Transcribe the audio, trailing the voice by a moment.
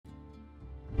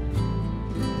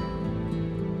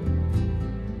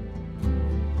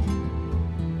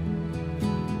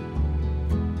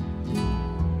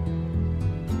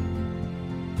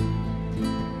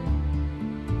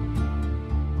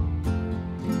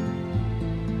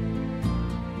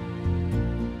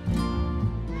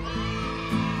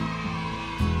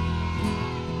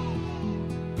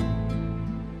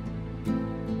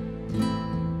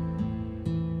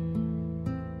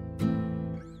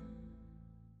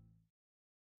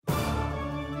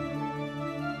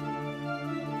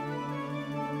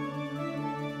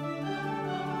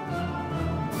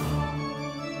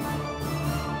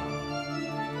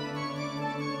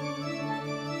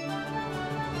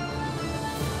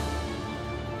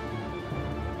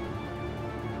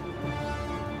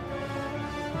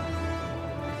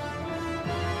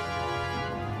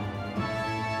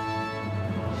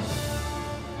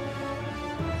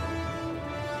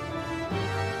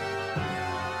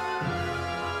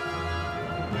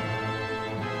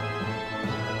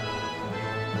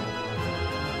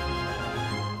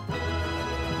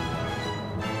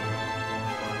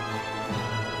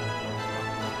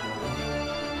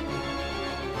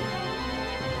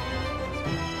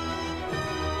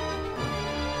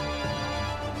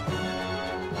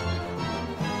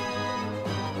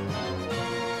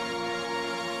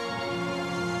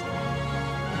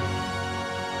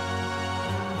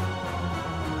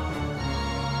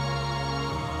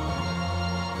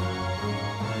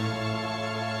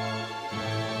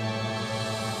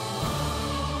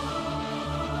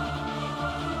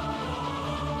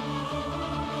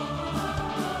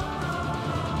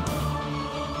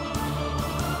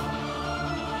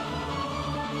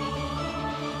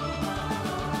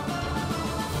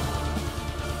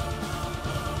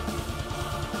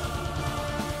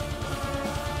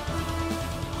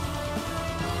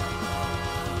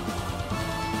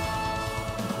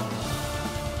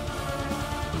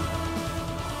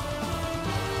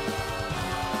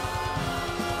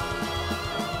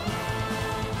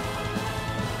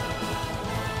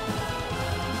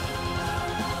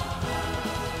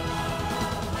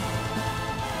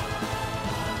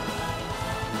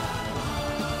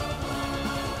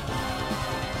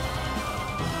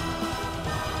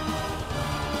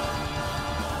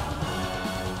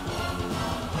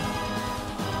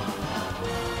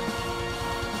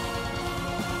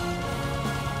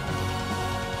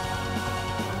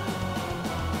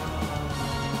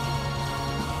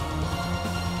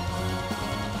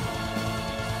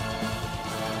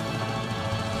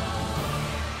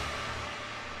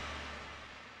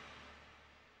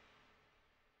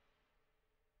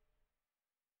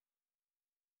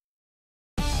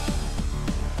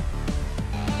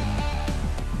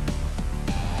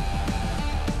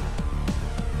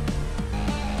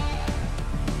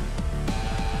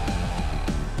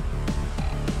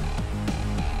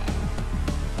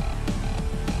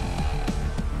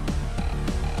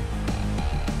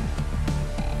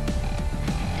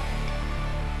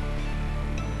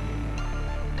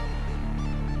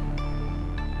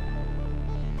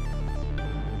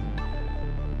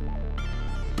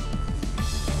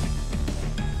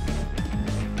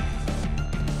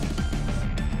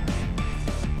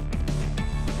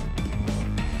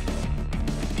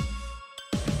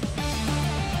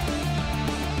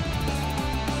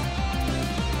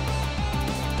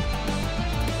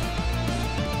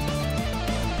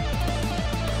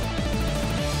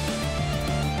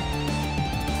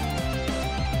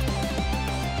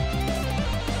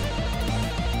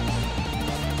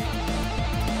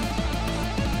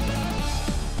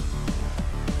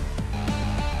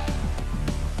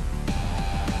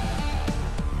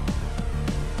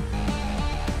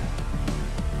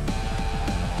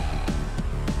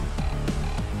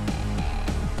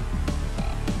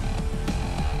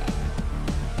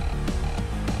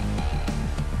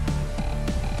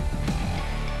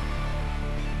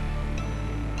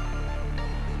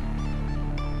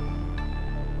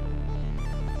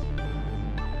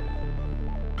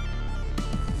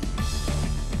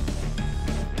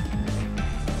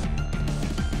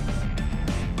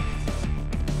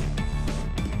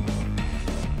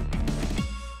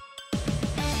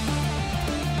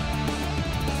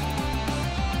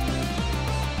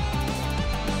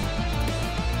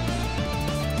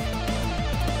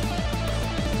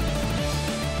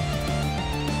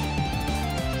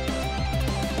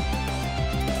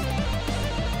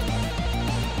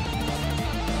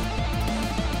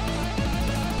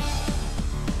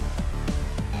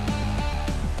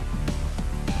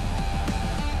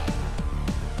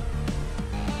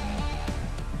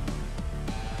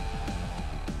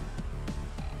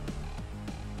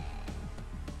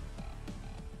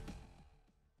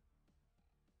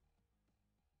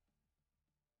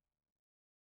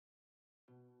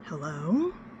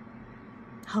Hello?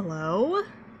 Hello?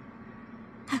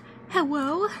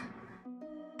 Hello?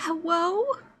 Hello?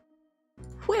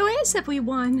 Where is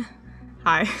everyone?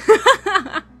 Hi.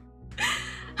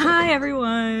 Hi,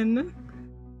 everyone.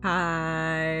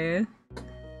 Hi.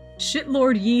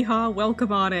 Shitlord Yeehaw,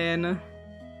 welcome on in.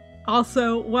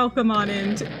 Also, welcome on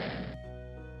in to—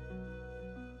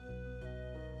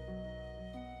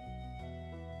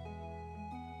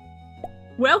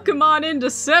 welcome on into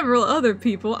several other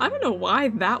people. I don't know why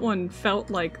that one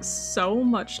felt like so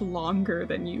much longer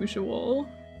than usual.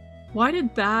 Why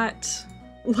did that,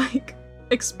 like,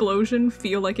 explosion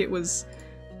feel like it was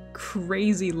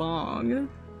crazy long?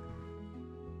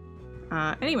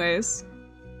 Anyways,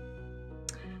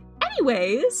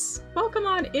 welcome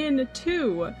on in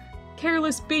to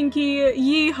Careless Binky,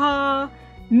 Yeehaw,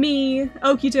 me,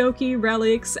 Okie Dokie,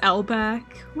 Relics, Elback.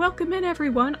 Welcome in,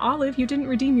 everyone. Olive, you didn't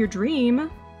redeem your dream.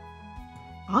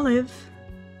 Olive.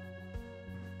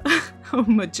 Oh,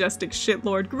 majestic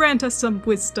shitlord, grant us some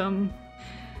wisdom.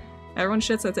 Everyone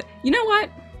shits, that's it. You know what?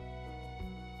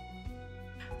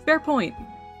 Fair point.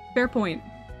 Fair point.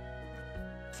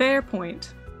 Fair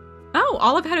point. Oh,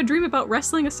 Olive had a dream about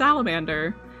wrestling a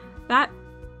salamander. That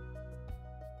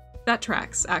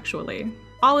tracks, actually.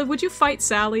 Olive, would you fight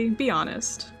Sally? Be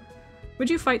honest. Would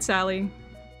you fight Sally?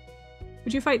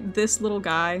 Would you fight this little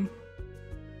guy?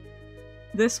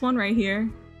 This one right here?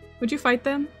 Would you fight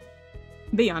them?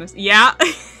 Be honest. Yeah!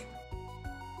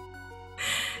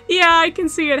 Yeah, I can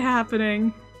see it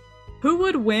happening. Who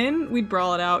would win? We'd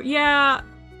brawl it out. Yeah,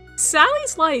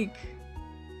 Sally's like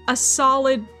a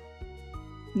solid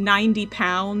 90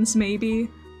 pounds, maybe.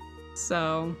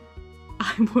 So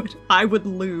I would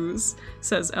lose,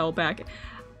 says Elback.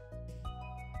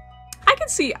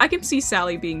 I can see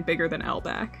Sally being bigger than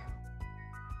Elback.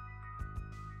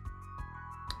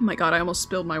 Oh my god, I almost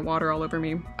spilled my water all over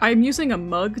me. I'm using a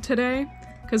mug today,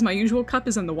 because my usual cup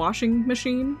is in the washing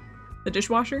machine, the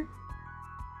dishwasher.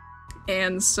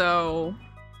 And so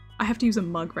I have to use a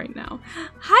mug right now.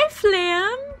 Hi,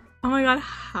 Flam! Oh my god,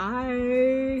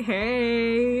 hi.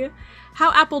 Hey.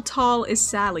 How apple tall is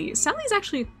Sally? Sally's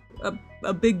actually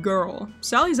a big girl.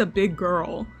 Sally's a big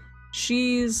girl.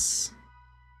 She's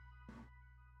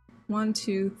 1,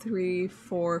 2, 3,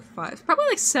 4, 5. Probably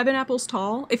like 7 apples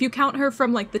tall, if you count her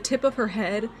from like the tip of her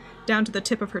head down to the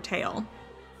tip of her tail.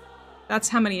 That's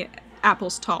how many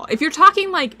apples tall. If you're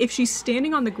talking like if she's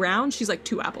standing on the ground, she's like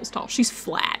 2 apples tall. She's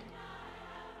flat.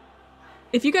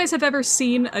 If you guys have ever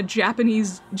seen a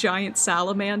Japanese giant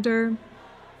salamander,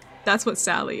 that's what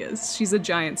Sally is. She's a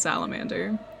giant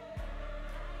salamander.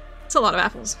 It's a lot of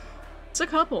apples. It's a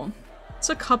couple. It's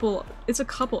a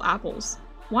couple apples.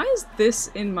 Why is this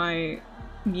in my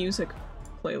music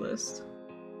playlist?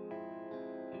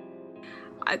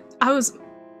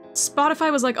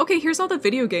 Spotify was like, okay, here's all the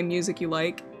video game music you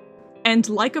like. And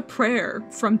Like a Prayer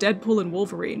from Deadpool and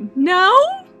Wolverine. No?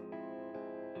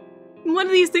 One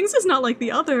of these things is not like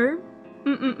the other.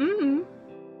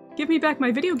 Give me back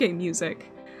my video game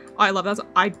music. Oh, I love that.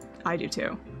 I do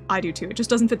too. I do too. It just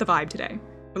doesn't fit the vibe today.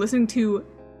 We're listening to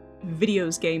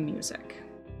videos game music.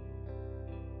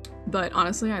 But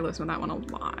honestly, I listen to that one a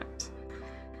lot.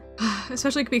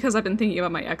 Especially because I've been thinking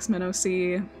about my X-Men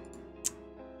OC.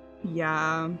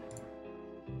 Yeah.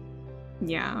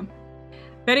 Yeah.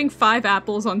 Betting 5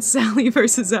 apples on Sally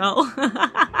versus Elle.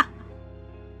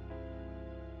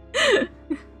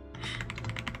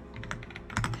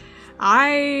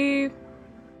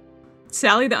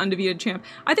 Sally the undefeated champ.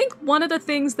 I think one of the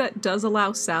things that does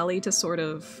allow Sally to sort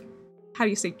of, how do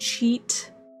you say,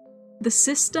 cheat the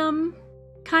system,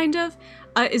 kind of,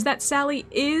 is that Sally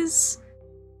is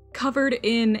covered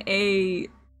in a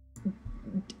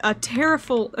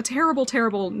terrible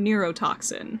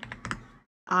neurotoxin.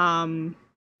 I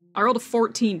rolled a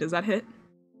 14, does that hit?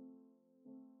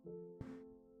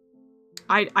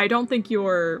 I don't think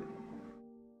you're...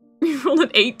 You rolled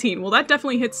an 18. Well, that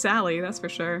definitely hits Sally, that's for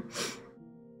sure.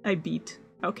 I beat.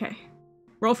 Okay.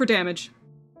 Roll for damage.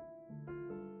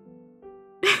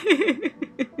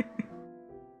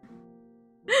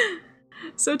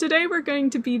 So today we're going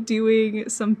to be doing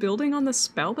some building on the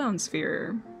Spellbound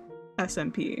Sphere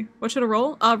SMP. What should I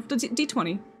roll?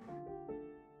 D20.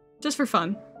 Just for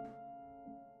fun.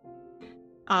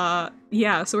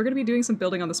 Yeah, so we're gonna be doing some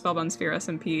building on the Spellbound Sphere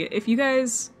SMP.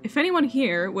 If anyone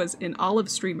here was in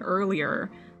Olive's stream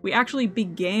earlier, we actually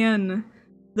began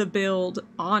the build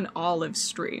on Olive's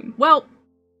stream. Well,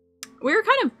 we were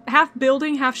kind of half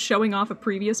building, half showing off a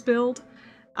previous build.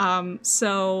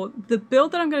 So the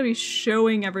build that I'm gonna be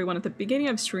showing everyone at the beginning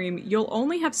of stream, you'll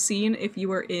only have seen if you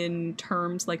were in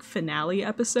terms like finale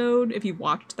episode, if you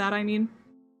watched that, I mean.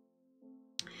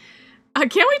 I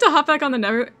can't wait to hop back on the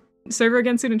Nether server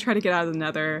again soon and try to get out of the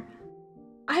Nether.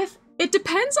 It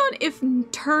depends on if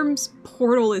Term's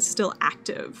portal is still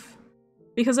active.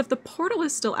 Because if the portal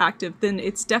is still active, then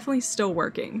it's definitely still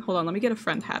working. Hold on, let me get a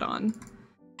friend hat on.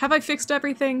 Have I fixed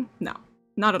everything? No,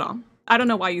 not at all. I don't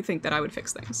know why you think that I would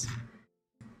fix things.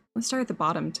 Let's start at the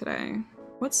bottom today.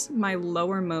 What's my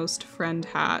lowermost friend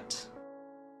hat?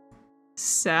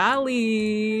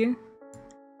 Sally!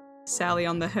 Sally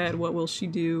on the head, what will she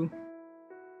do?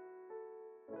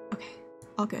 Okay,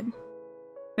 all good.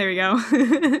 There we go.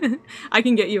 I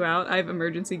can get you out. I have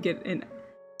emergency get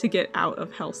out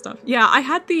of hell stuff. Yeah, I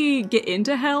had the get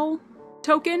into hell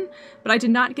token, but I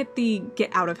did not get the get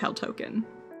out of hell token.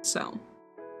 So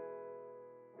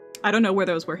I don't know where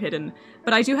those were hidden,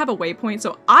 but I do have a waypoint,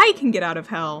 so I can get out of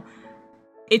hell.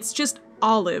 It's just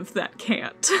Olive that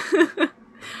can't.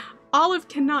 Olive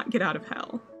cannot get out of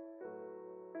hell.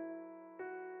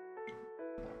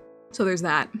 So there's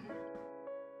that.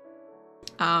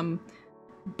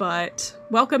 But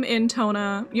welcome in,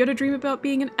 Tona. You had a dream about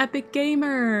being an epic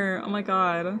gamer. Oh my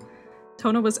god.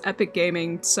 Tona was epic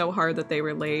gaming so hard that they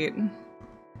were late.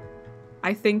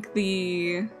 I think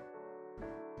the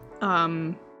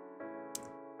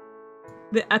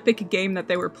epic game that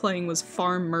they were playing was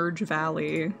Farm Merge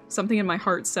Valley. Something in my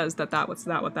heart says that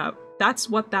that's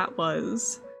what that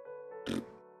was.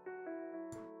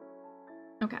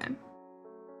 Okay.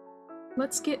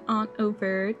 Let's get on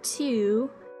over to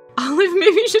Olive.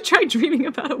 Maybe you should try dreaming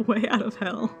about a way out of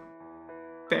hell.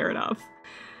 Fair enough.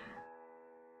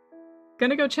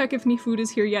 Gonna go check if Nifood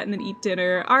is here yet and then eat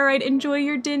dinner. Alright, enjoy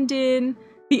your din-din.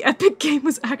 The epic game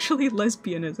was actually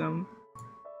lesbianism.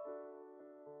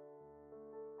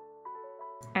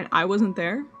 And I wasn't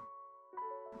there?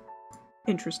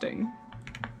 Interesting.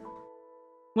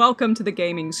 Welcome to the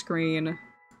gaming screen.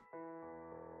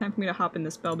 Time for me to hop in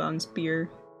the Spellbound Spear.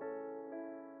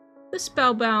 The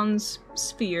Spellbound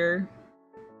Sphere.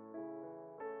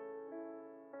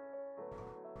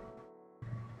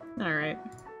 Alright.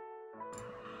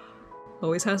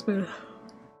 Always has been.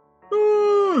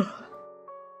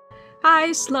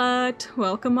 Hi, slut!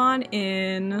 Welcome on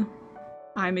in.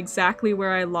 I'm exactly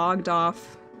where I logged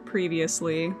off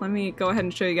previously. Let me go ahead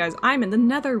and show you guys. I'm in the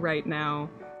Nether right now.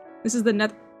 This is the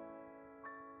Nether.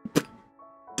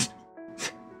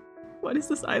 Why does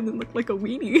this island look like a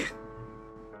weenie?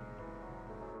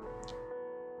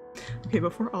 Okay,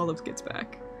 before Olive gets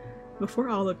back,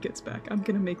 I'm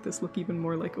gonna make this look even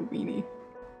more like a weenie.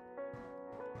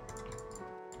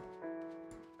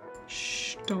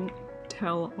 Shh, don't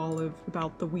tell Olive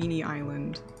about the weenie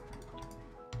island.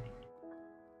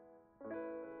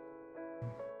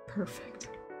 Perfect.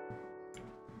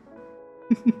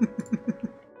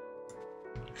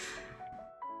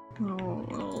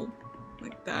 Oh,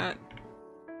 like that.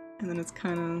 And then it's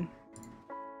kind of...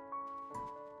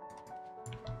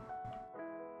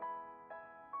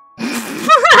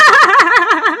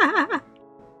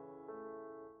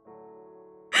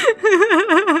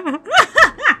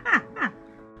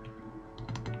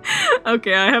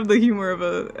 Okay, I have the humor of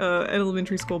an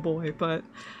elementary school boy, but...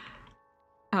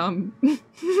 What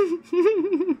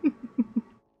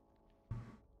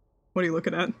are you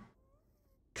looking at?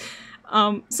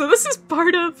 So this is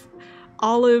part of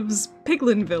Olive's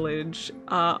Piglin village.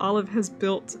 Olive has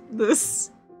built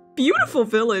this beautiful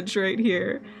village right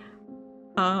here.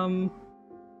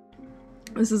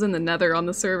 This is in the Nether on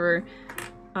the server.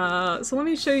 So let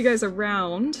me show you guys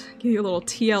around, give you a little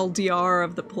TLDR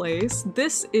of the place.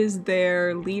 This is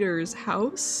their leader's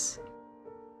house.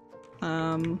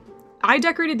 I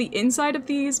decorated the inside of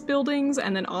these buildings,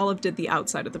 and then Olive did the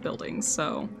outside of the buildings,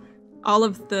 so all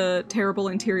of the terrible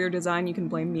interior design, you can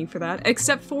blame me for that,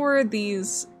 except for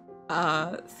these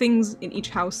things in each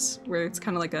house where it's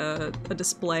kind of like a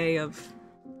display of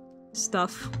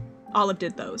stuff. Olive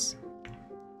did those.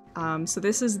 So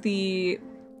this is the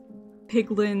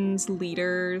Piglin's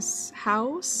leader's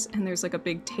house, and there's like a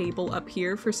big table up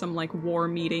here for some like war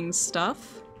meeting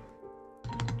stuff.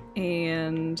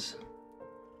 And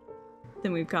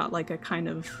then we've got like a kind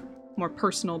of more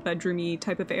personal bedroomy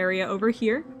type of area over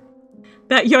here.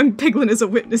 That young piglin is a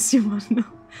witness, you want to know?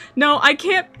 No, I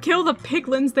can't kill the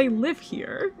piglins, they live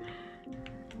here.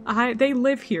 They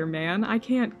live here, man. I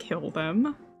can't kill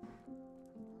them.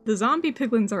 The zombie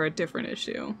piglins are a different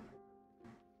issue.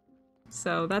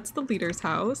 So that's the leader's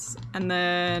house. And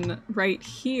then right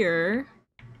here,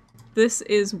 this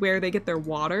is where they get their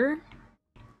water.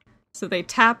 So they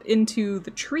tap into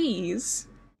the trees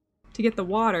to get the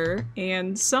water,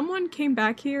 and someone came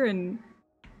back here and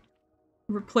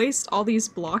replaced all these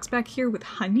blocks back here with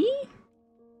honey?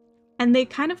 And they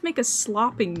kind of make a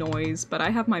slopping noise, but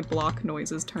I have my block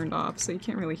noises turned off, so you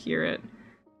can't really hear it.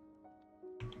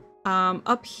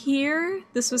 Up here,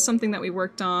 this was something that we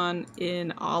worked on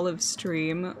in Olive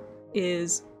Stream,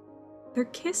 is they're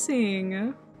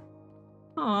kissing.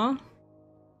 Aw.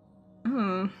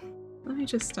 Oh. Let me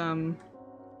just, you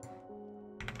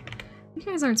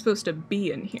guys aren't supposed to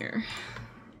be in here.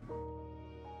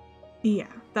 Yeah,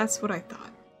 that's what I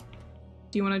thought.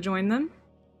 Do you want to join them?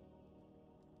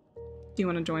 Do you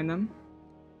want to join them?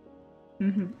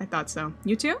 I thought so.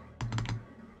 You too?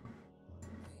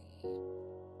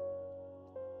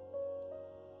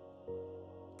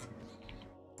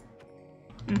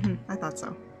 I thought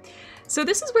so. So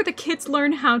this is where the kids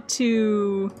learn how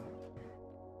to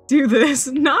do this.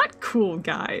 Not cool,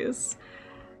 guys.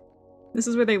 This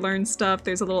is where they learn stuff.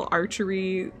 There's a little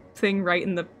archery thing right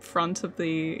in the front of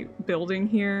the building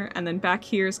here. And then back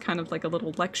here is kind of like a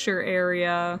little lecture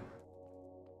area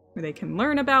where they can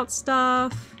learn about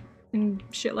stuff and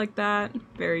shit like that.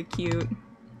 Very cute.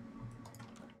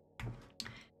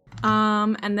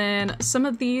 And then some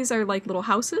of these are like little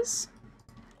houses.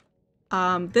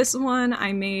 This one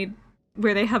I made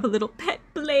where they have a little pet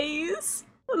blaze.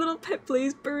 A little pet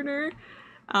blaze burner.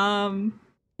 And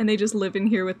they just live in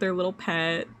here with their little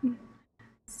pet.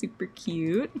 Super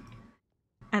cute.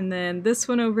 And then this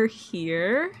one over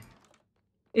here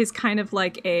is kind of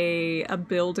like a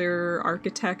builder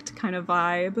architect kind of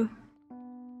vibe.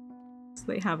 So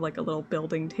they have like a little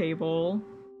building table.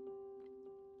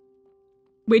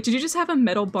 Wait, did you just have a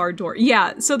metal bar door?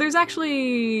 Yeah, so there's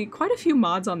actually quite a few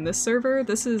mods on this server.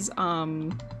 This is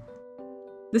the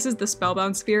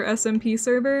Spellbound Sphere SMP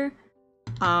server.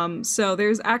 So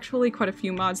there's actually quite a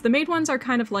few mods. The main ones are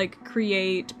kind of like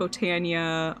Create,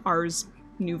 Botania, Ars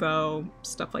Nouveau,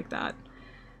 stuff like that.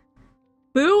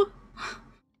 Boo?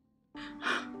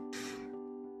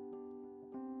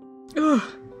 Ugh.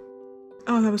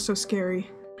 Oh, that was so scary.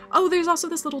 Oh, there's also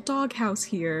this little dog house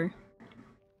here.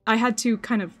 I had to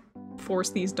kind of force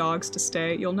these dogs to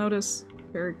stay. You'll notice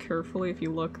very carefully if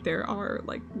you look, there are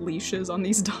like leashes on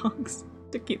these dogs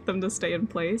to keep them to stay in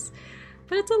place.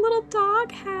 But it's a little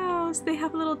dog house. They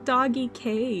have a little doggy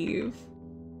cave.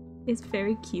 It's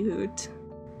very cute.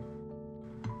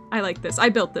 I like this. I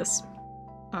built this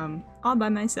all by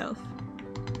myself.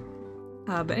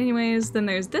 But anyways, then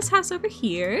there's this house over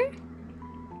here.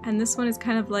 And this one is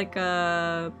kind of like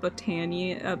a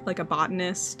like a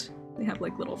botanist. They have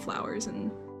like little flowers and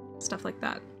stuff like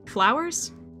that.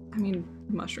 Flowers? I mean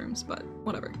mushrooms, but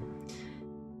whatever.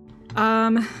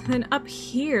 Then up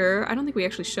here, I don't think we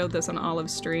actually showed this on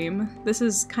Olive Stream. This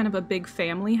is kind of a big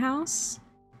family house.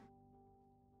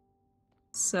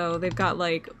 So they've got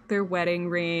like their wedding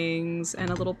rings and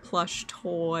a little plush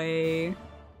toy.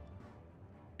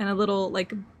 And a little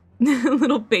like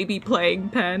little baby playing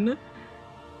pen.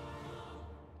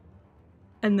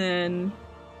 And then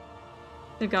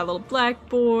they've got a little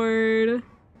blackboard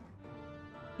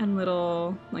and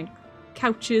little like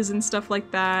couches and stuff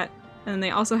like that. And then they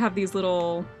also have these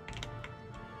little,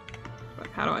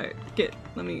 how do I get,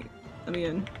 let me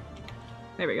in.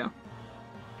 There we go.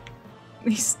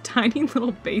 These tiny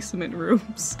little basement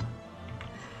rooms.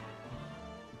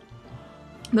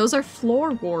 Those are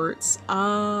floor warts.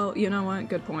 Oh, you know what?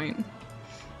 Good point.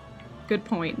 Good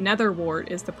point. Nether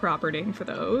wart is the proper name for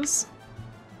those.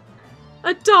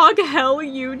 A dog hell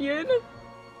union?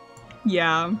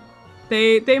 Yeah.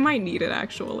 They might need it,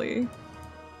 actually.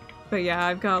 But yeah,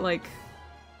 I've got, like,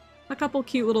 a couple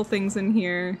cute little things in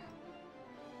here.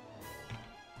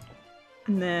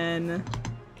 And then...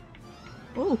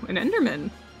 oh, an Enderman.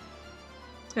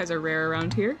 These guys are rare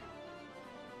around here.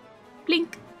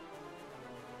 Blink.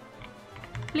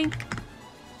 Blink.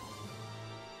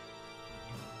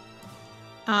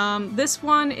 This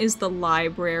one is the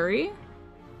library.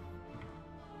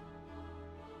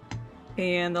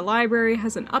 And the library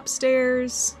has an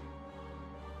upstairs.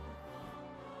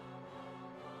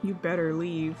 You better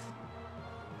leave.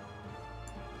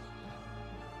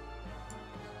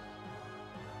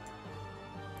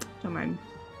 Don't mind.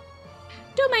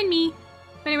 Don't mind me.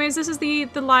 Anyways, this is the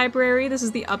library. This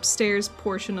is the upstairs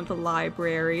portion of the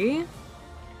library.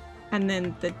 And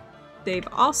then they've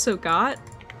also got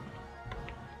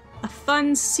a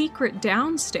fun secret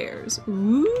downstairs.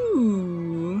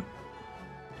 Ooh.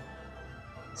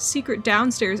 Secret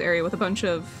downstairs area with a bunch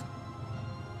of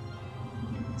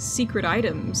secret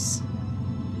items.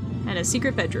 And a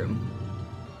secret bedroom.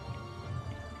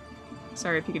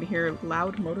 Sorry if you can hear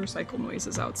loud motorcycle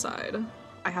noises outside.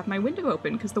 I have my window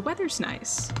open because the weather's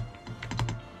nice.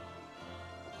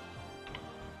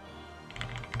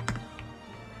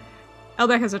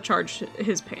 Elbeck has to charge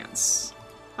his pants.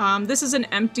 This is an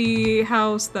empty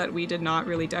house that we did not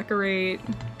really decorate.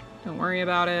 Don't worry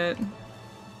about it.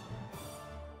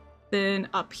 Then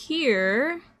up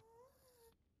here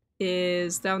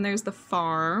is, down there's the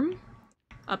farm.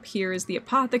 Up here is the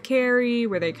apothecary,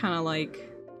 where they kind of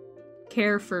like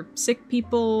care for sick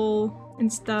people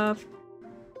and stuff.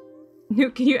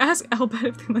 Can you ask Albert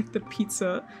if they like the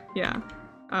pizza? Yeah.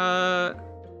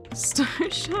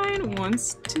 Starshine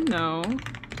wants to know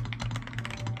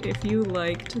if you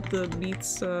liked the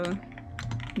pizza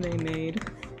they made.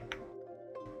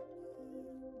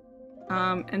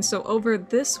 And so over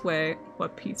this way,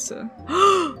 what pizza?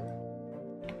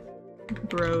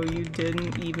 Bro, you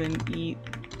didn't even eat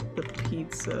the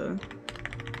pizza.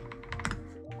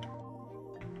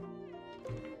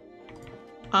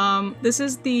 This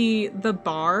is the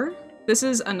bar. This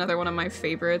is another one of my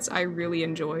favorites. I really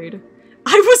enjoyed.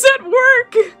 I was at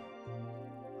work!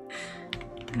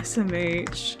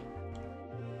 SMH.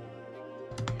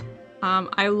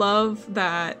 I love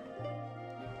that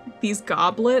these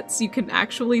goblets you can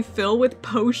actually fill with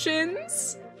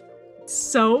potions.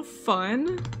 So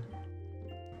fun.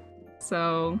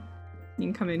 So you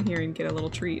can come in here and get a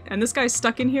little treat. And this guy's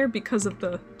stuck in here because of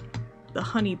the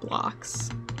honey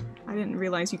blocks. I didn't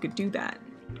realize you could do that.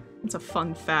 It's a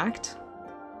fun fact.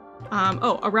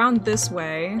 Oh, around this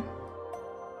way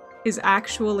is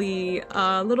actually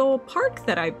a little park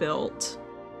that I built.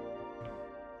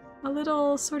 A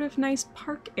little sort of nice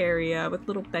park area with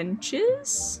little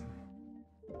benches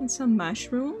and some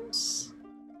mushrooms.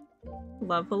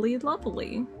 Lovely,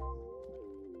 lovely.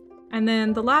 And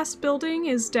then the last building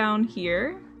is down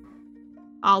here.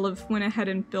 Olive went ahead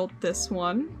and built this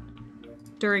one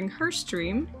during her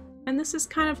stream. And this is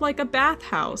kind of like a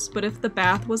bathhouse, but if the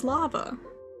bath was lava.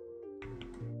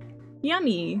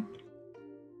 Yummy!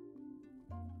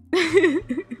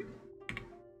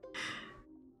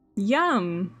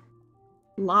 Yum!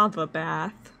 Lava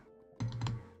bath.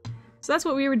 So that's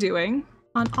what we were doing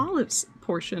on Olive's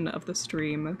portion of the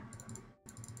stream.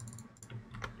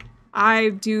 I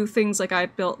do things like I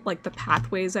built like the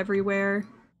pathways everywhere.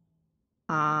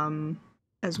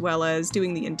 As well as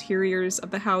doing the interiors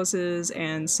of the houses,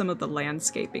 and some of the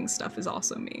landscaping stuff is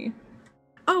also me.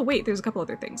 Oh wait, there's a couple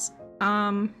other things.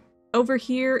 Over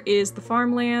here is the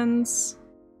farmlands.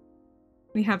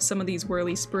 We have some of these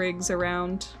whirly sprigs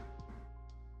around.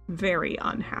 Very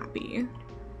unhappy.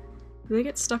 Do they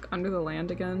get stuck under the land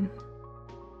again?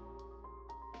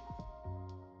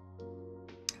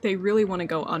 They really want to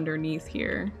go underneath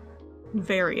here.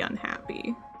 Very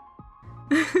unhappy.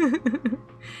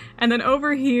 And then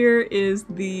over here is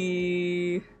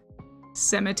the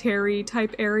cemetery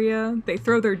type area. They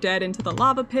throw their dead into the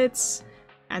lava pits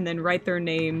and then write their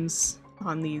names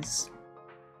on these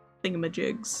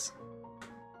thingamajigs.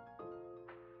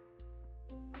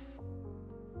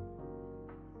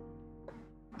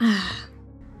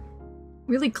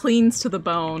 Really cleans to the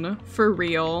bone, for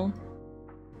real.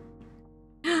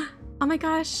 Oh my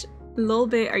gosh,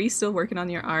 Lolbit, are you still working on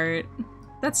your art?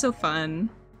 That's so fun.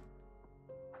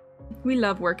 We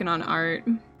love working on art.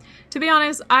 To be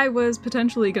honest, I was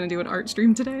potentially gonna do an art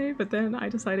stream today, but then I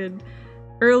decided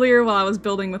earlier while I was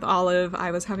building with Olive,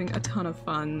 I was having a ton of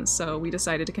fun, so we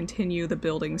decided to continue the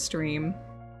building stream.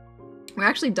 We're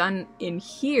actually done in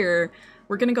here.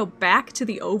 We're gonna go back to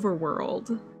the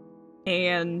overworld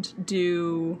and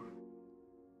do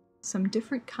some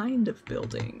different kind of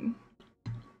building.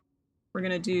 We're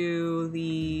gonna do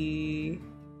the...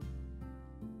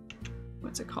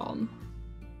 what's it called?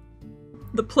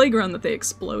 The playground that they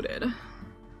exploded.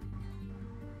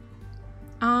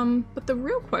 But the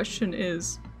real question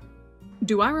is,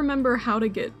 do I remember how to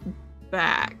get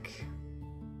back?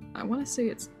 I want to say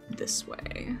it's this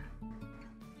way.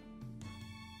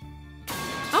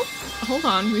 Oh, hold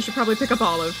on. We should probably pick up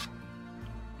Olive.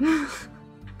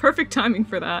 Perfect timing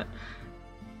for that.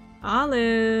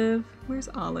 Olive. Where's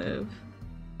Olive?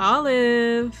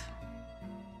 Olive.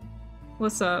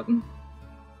 What's up?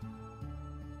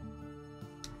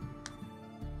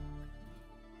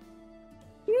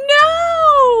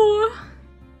 No!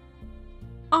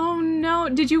 Oh no,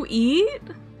 did you eat?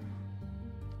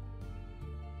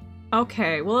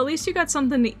 Okay, well at least you got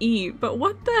something to eat, but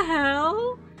what the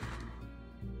hell?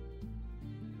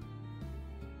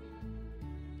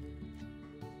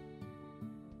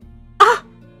 Ah!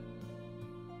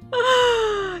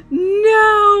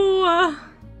 No!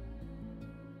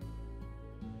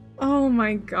 Oh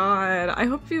my god, I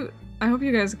hope you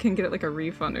guys can get like a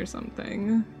refund or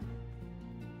something.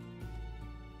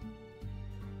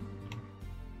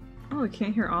 Oh, I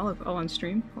can't hear Olive. Oh, on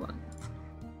stream? Hold on.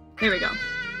 There we go.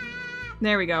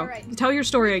 There we go. Right. Tell your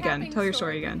story again. Tell your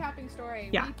story again. Recapping story.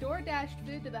 Yeah. We DoorDashed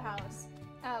food to the house,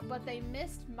 but they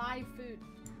missed my food.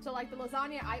 So like the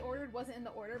lasagna I ordered wasn't in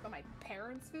the order, but my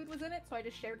parents' food was in it, so I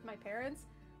just shared with my parents.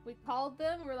 We called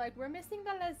them, we're like, we're missing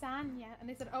the lasagna. And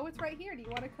they said, oh, it's right here. Do you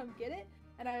want to come get it?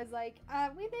 And I was like,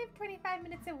 we live 25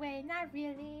 minutes away. Not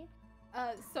really.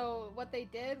 So what they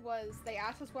did was they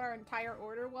asked us what our entire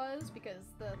order was because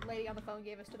the lady on the phone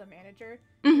gave us to the manager.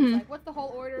 He was like, what's the whole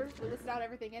order? We listed out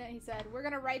everything in it. And he said, we're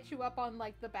going to write you up on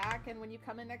like the back. And when you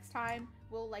come in next time,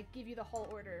 we'll like give you the whole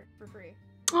order for free.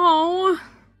 Oh.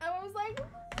 I was like,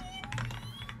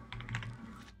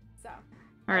 so.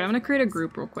 All right, I'm gonna create a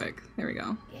group real quick. There we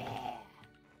go. Yeah.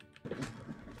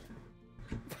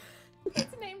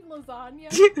 It's named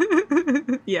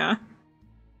lasagna. Yeah.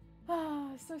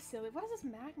 Oh, so silly. What is this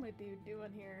magma dude doing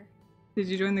here? Did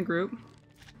you join the group?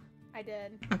 I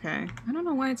did. Okay. I don't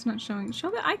know why it's not showing.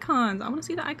 Show the icons. I want to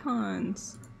see the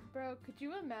icons. Bro, could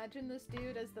you imagine this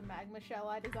dude as the magma shell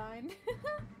I designed?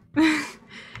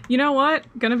 You know what?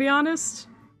 Gonna be honest?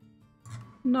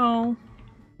 No.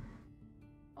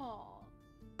 Aww.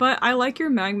 But I like your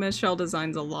magma shell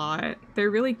designs a lot.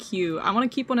 They're really cute. I want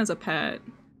to keep one as a pet.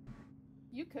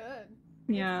 You could.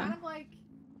 Yeah. It's kind of like,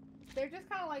 they're just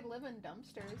kind of like living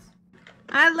dumpsters.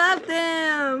 I love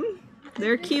them!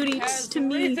 They're cuties to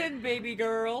me. Risen, baby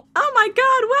girl. Oh my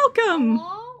god, welcome!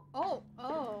 Oh, oh,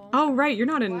 oh. Oh right, you're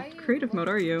not in Why you creative mode,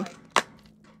 are you? like-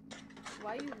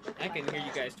 Why you look I can like hear you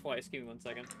that? guys twice. Give me 1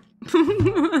 second.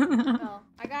 Oh,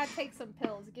 I gotta take some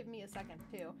pills. Give me a second,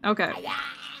 too. Okay.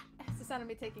 It's the sound of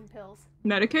me taking pills.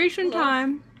 Medication Hello.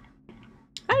 time.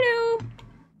 Hello!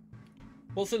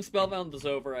 Well, since Spellbound is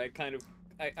over,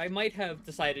 I might have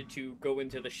decided to go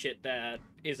into the shit that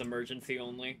is emergency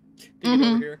only. To get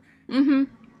over here. Mm-hmm.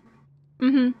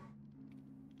 Mm-hmm.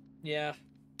 Yeah.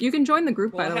 You can join the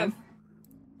group, Well, by the way.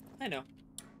 I know.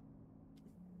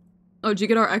 Oh, did you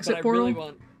get our exit But I portal? really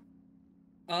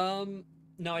want...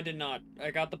 No, I did not. I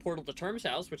got the portal to Term's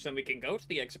house, which then we can go to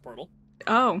the exit portal.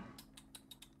 Oh.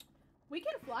 We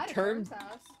can fly to Term- Term's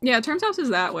house. Yeah, Term's house is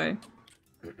that way.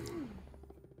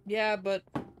 Yeah, but...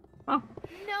 Oh.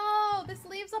 No, this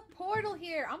leaves a portal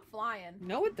here. I'm flying.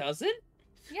 No, it doesn't.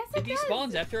 Yes, It it does.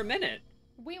 despawns after a minute.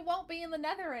 We won't be in the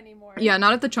nether anymore. Yeah,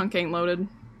 not if the chunk ain't loaded.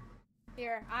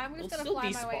 Here, I'm just It'll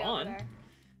gonna still fly my way over despawn. there.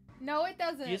 No, it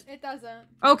doesn't. You just- It doesn't.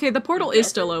 Okay, the portal You is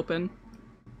still never- open.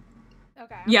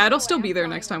 Okay. I'm Yeah, on it'll the still way. be I'm there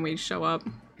flying next time over. we show up.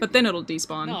 But then it'll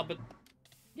despawn. No, but...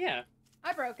 Yeah.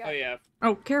 I broke it. Oh, yeah.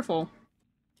 Oh, careful.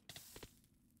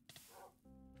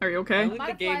 Are you I okay? think Might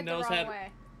the have game flied the knows wrong how to...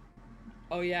 way.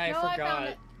 Oh, yeah, I No, I forgot. found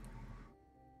it.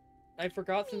 I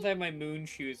forgot since I have my moon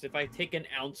shoes, if I take an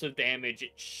ounce of damage,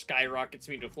 it skyrockets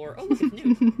me to the floor. Oh, look, it's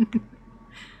new.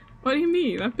 What do you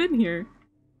mean? I've been here.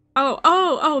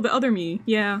 Oh, the other me.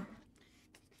 Yeah.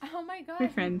 Oh my god, We're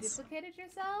you friends. duplicated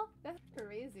yourself? That's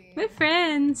crazy. We're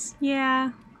friends.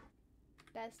 Yeah.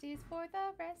 Besties for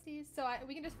the resties. So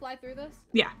we can just fly through this?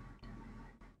 Yeah.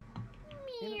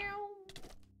 Meow.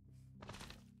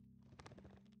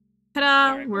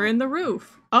 Ta-da! Alright, We're cool. in the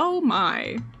roof. Oh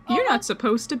my. You're Oh. not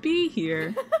supposed to be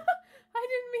here. I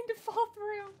didn't mean to fall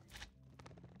through.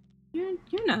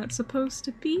 You're not supposed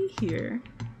to be here.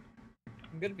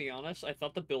 I'm gonna be honest, I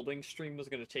thought the building stream was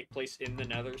gonna take place in the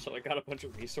nether, so I got a bunch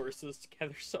of resources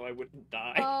together so I wouldn't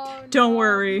die. Oh, Don't no.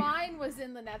 worry. Mine was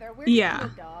in the nether. We're Yeah. in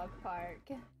the dog park.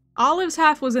 Olive's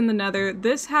half was in the nether,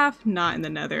 this half not in the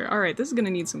nether. Alright, this is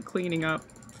gonna need some cleaning up.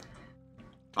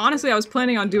 Honestly, I was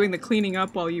planning on doing the cleaning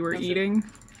up while you were That's it. eating.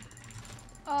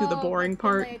 Do the Oh, boring but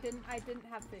part. I didn't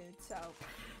have food, so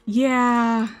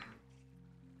Yeah.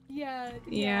 yeah,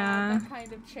 Yeah. that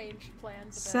kind of changed plans a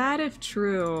bit. Sad if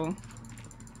true.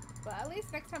 But at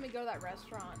least next time we go to that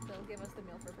restaurant, they'll give us the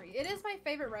meal for free. It is my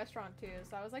favorite restaurant too,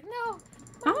 so I was like, no.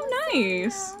 my Oh, lasagna,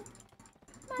 nice.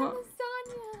 My Well-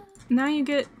 lasagna. Now you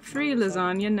get free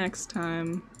lasagna next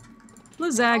time. All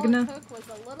it Lasagna. took was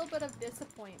a little bit of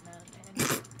disappointment and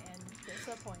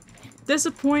disappointment.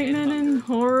 Disappointment And and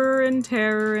horror and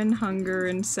terror and hunger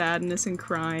and sadness and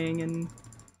crying and I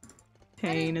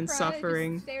pain didn't and cry, I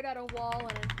suffering. just stared at a wall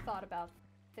and I thought about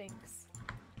things.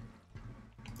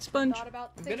 Sponge. Thought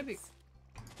about I'm things. gonna be-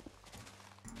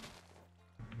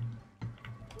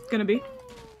 Gonna be.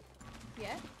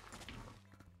 Yeah?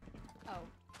 Oh.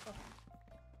 Okay.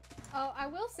 Oh, I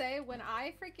will say, when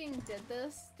I freaking did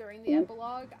this during the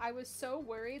epilogue, I was so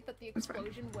worried that the That's fine.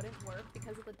 explosion wouldn't work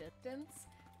because of the distance.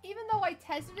 Even though I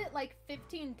tested it like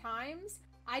 15 times,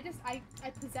 I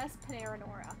possess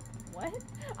Panaranora. What?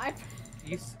 I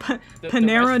You s- Pa- the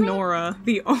Panera restaurant? Nora,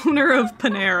 the owner of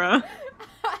Panera.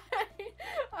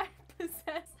 I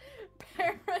possess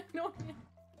paranoia.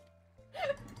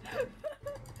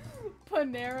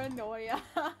 Panaranoia.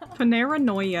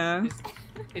 Panaranoia.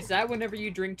 Is that whenever you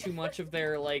drink too much of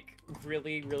their like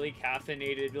really really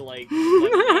caffeinated like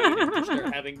lemonade and you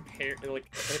start having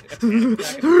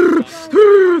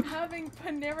I'm having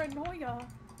Panaranoia.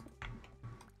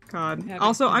 God. Having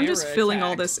Also, I'm just Panera filling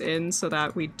all attacks. this in so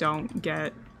that we don't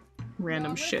get random No,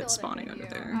 I'm gonna shit fill it in spawning with under you.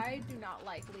 there. I do not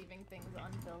like leaving things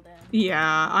unfilled in.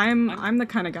 Yeah, I'm the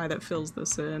kind of guy that fills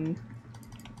this in.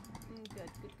 Good.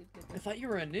 I thought you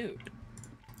were a nude.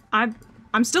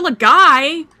 I'm still a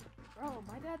guy. Bro,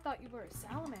 my dad thought you were a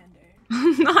salamander.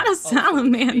 I'm not a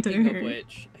salamander. Speaking of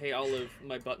which, hey Olive,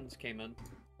 my buttons came in.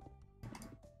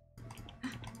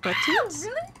 Buttons?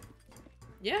 Really?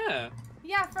 Yeah.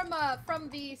 Yeah, from the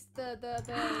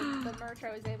merch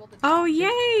I was able to. Oh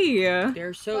yay!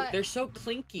 They're so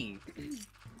clinky.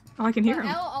 Oh, I can hear But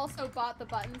him. Elle also bought the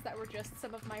buttons that were just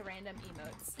some of my random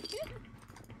emotes.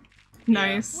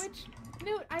 Nice. Which,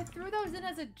 Newt, I threw those in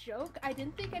as a joke. I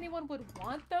didn't think anyone would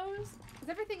want those, because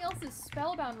everything else is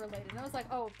Spellbound related. And I was like,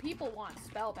 oh, people want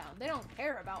Spellbound. They don't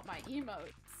care about my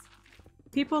emotes.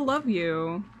 People love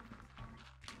you.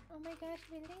 Oh my gosh,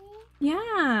 really?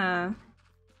 Yeah.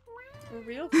 For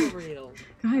real.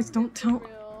 Guys, don't For tell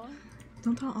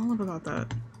real. Olive about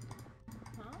that.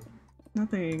 Huh?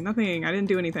 Nothing. I didn't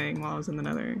do anything while I was in the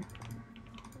nether.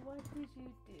 What did you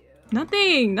do?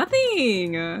 Nothing.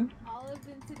 Olive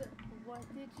into the... What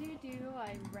did you do?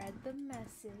 I read the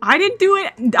message. I didn't do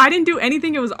it. I didn't do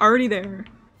anything. It was already there.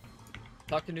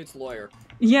 Talk to Newt's lawyer.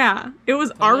 Yeah, it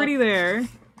was already there.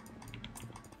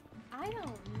 I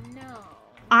don't know.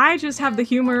 I just have the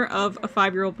humor of a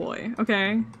 5-year-old boy,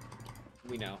 okay?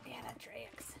 We know. Yeah, that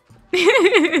tracks.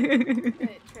 It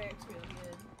tracks really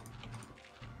good.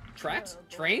 Tracks? Oh, boy.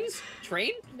 Trains?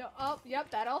 Train? No, oh, yep,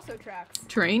 that also tracks.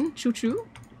 Train? Choo-choo?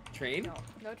 Train?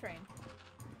 No train.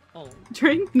 Oh.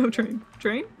 Train? No train.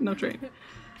 Train? No train.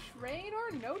 Train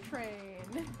or no train?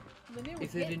 The new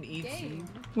Is it hit an easy? game.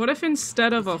 What if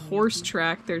instead of a horse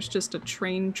track, there's just a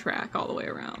train track all the way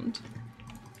around?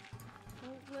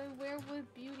 Where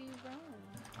would Beauty run?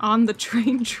 On the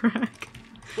train track.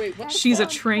 Wait, what? That She's a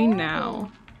sounds train horrible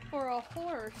now. For a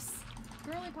horse.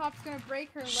 Girly Pop's gonna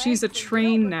break her legs. She's a and they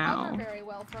train don't now. recover very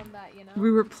well from that, you know? We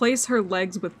replace her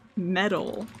legs with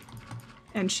metal,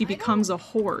 and she I know, becomes a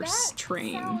horse that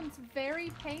train. sounds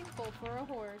very painful for a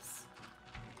horse.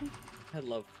 I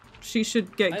love. She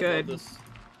should get I good. love this.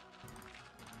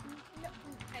 No,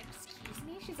 excuse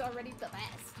me, she's already the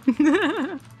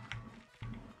best.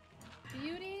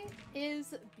 Beauty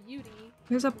is beauty.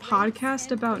 There's a Grace podcast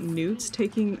and about newts pristine.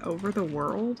 taking over the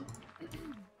world.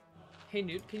 Hey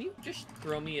Newt, can you just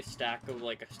throw me a stack of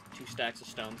like 2 stacks of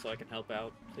stone so I can help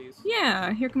out, please?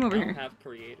 Yeah, here, come over I don't here. have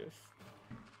creative.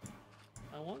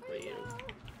 I want creative.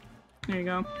 There you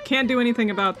go. Can't do anything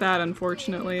about that,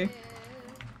 unfortunately.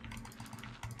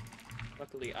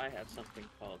 Luckily, I have something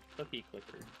called the Bee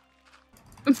Clicker.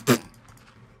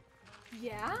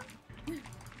 Yeah?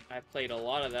 I played a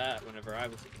lot of that whenever I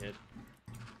was a kid.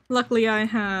 Luckily, I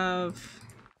have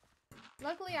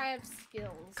Luckily, I have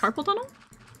skills. carpal tunnel.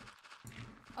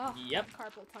 Oh, Yep. that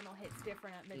carpal tunnel hits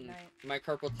different at midnight. My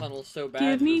carpal tunnel's so bad.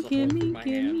 Give me, there's a hole give through me, my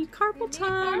give hand. me carpal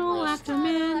tunnel Carpal after tunnel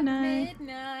after midnight.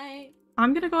 midnight.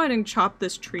 I'm gonna go ahead and chop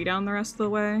this tree down the rest of the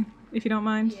way, if you don't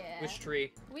mind. Yeah. Which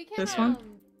tree? We can, This one?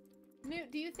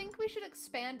 Newt, do you think we should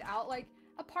expand out? Like,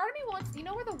 a part of me wants, you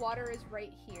know where the water is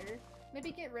right here?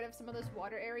 Maybe get rid of some of this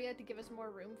water area to give us more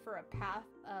room for a path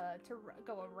to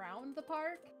go around the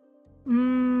park?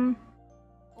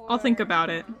 I'll think Or- about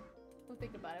it. We'll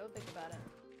think about it.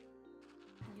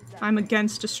 Use that I'm for-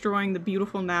 against destroying the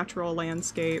beautiful natural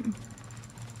landscape.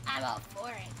 I'm all for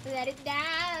it. Let it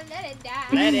die, let it die.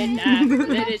 Let it die.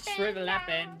 Let it shrivel up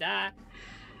and die.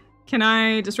 Can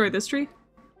I destroy this tree?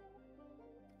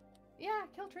 Yeah,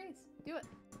 kill trees. Do it.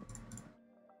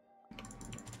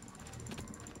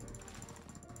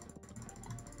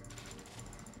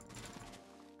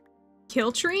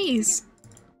 Kill trees!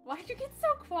 Why'd you get so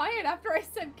quiet after I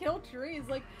said kill trees?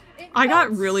 Like, I got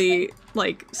felt really,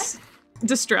 like,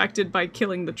 distracted by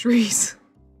killing the trees.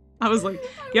 I was like,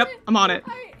 yep, I'm on it.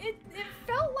 It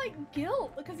felt like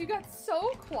guilt because you got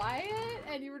so quiet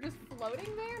and you were just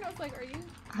floating there, and I was like, "Are you?"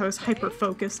 I was okay?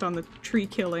 hyper-focused on the tree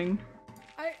killing.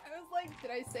 I was like,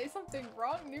 "Did I say something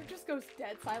wrong?" Newt just goes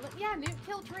dead silent. Yeah, Newt,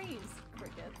 kill trees.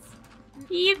 Crickets.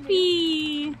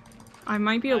 Yippee! I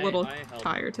might be a little I helped.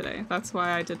 tired today. That's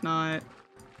why I did not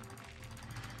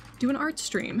do an art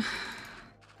stream.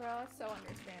 Bro, it's so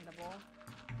understandable.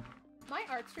 My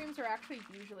art streams are actually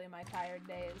usually my tired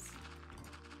days.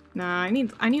 Nah, I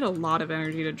need a lot of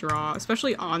energy to draw,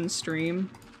 especially on stream.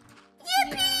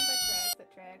 Yeah,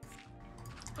 that tracks.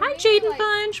 Hi, For me, Eden like,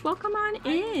 Bunch, welcome on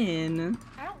in.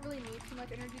 I don't really need too much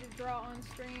energy to draw on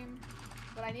stream,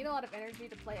 but I need a lot of energy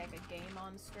to play like a game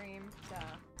on stream. So.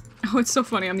 Oh, it's so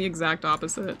funny. I'm the exact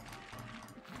opposite.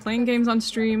 Playing games on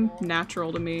stream,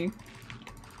 natural to me.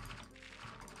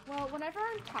 Well, whenever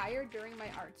I'm tired during my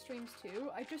art streams too,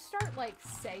 I just start like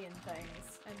saying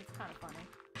things, and it's kind of funny.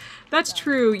 That's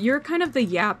true. You're kind of the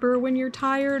yapper when you're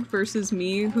tired versus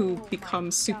me, who Oh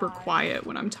becomes super God. quiet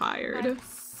when I'm tired. I'm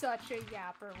such a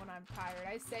yapper when I'm tired.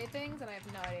 I say things and I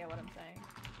have no idea what I'm saying.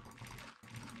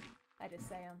 I just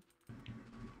say them.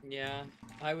 Yeah,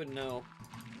 I would know.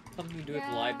 Something to do with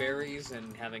libraries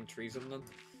and having trees in them.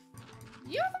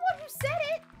 You're the one who said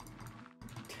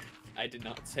it! I did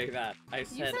not say that. I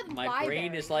said, said my library.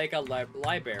 brain is like a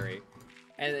library.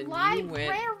 And then Library! you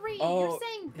went, oh. You're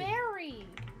saying berry!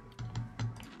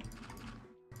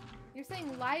 You're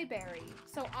saying library.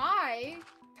 So I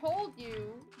told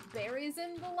you berries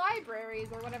in the libraries,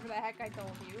 or whatever the heck I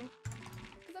told you.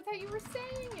 Because that's how you were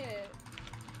saying it.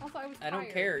 Also, I was tired. I don't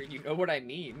care. You know what I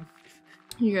mean.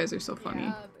 You guys are so funny.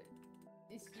 Yeah,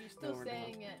 but you're still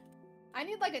saying it. I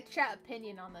need like a chat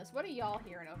opinion on this. What are y'all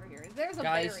hearing over here? There's a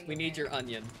Guys, berry we in need there. your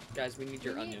onion. Guys, we need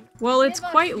your onion. Well, it's Give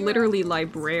us quite your literally onions.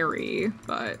 library,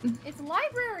 but... It's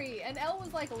library, and Elle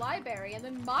was like library, and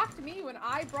then mocked me when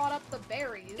I brought up the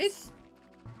berries.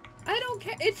 I don't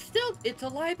care. It's a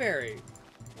library.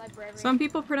 Library. Some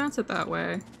people pronounce it that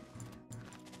way.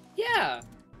 Yeah.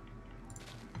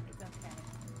 It's okay.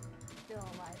 Still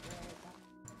a library.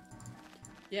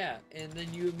 Yeah, and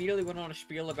then you immediately went on a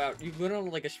spiel about, you went on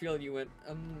like a spiel and you went,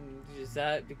 is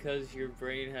that because your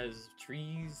brain has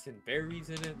trees and berries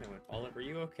in it? And I went, Olive, are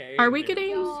you okay? Are we And then-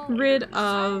 getting rid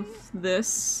of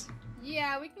this?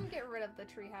 Yeah, we can get rid of the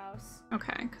treehouse.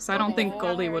 Okay, because I don't think Oh.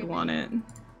 Goldie would want it.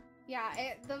 Yeah,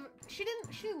 she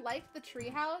liked the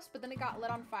treehouse, but then it got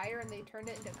lit on fire and they turned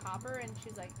it into copper, and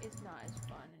she's like, it's not as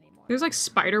fun anymore. There's like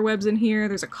spider webs in here,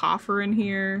 there's a coffer in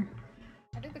here.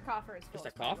 I think the coffer is full Just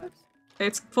of a coffer? cobwebs.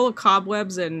 It's full of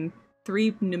cobwebs and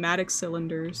 3 pneumatic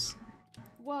cylinders.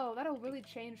 Whoa, that'll really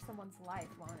change someone's life,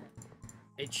 won't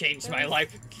it? It changed my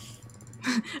life.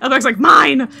 Alex like,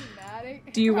 mine!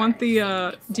 Pneumatic? Do you want the,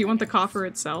 Alright, do you want the coffer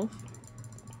itself?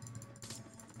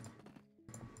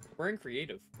 We're in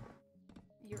creative.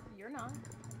 You're not.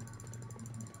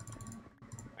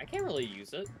 I can't really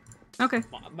use it. Okay.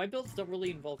 My builds don't really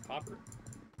involve copper.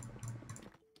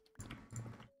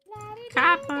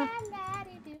 Copper.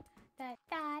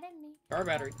 Car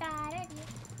battery.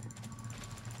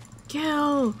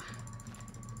 Kill!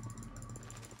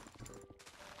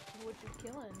 What you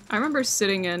killing? I remember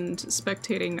sitting and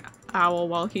spectating Owl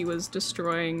while he was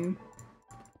destroying,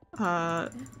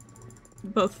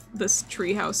 both this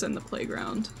treehouse and the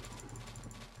playground.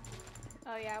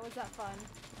 Oh yeah, was that fun?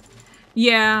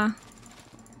 Yeah.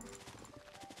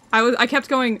 I kept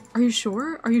going, are you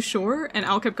sure? Are you sure? And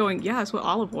Al kept going, yeah, it's what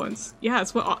Olive wants. Yeah,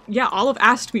 it's what, yeah, Olive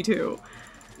asked me to.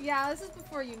 Yeah, this is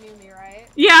before you knew me, right?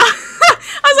 Yeah. I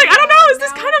was like, I don't know, is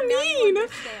this kind of Now you mean?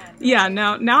 understand, Yeah, right?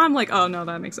 now I'm like, oh no,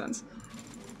 that makes sense.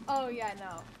 Oh yeah,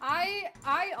 no. I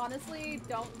honestly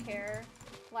don't care.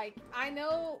 Like, I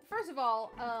know, first of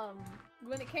all,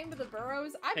 when it came to the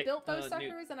burrows, I Hey, built those Newt.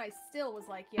 suckers and I still was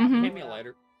like, yeah, Mhm. blow Hand me it a up.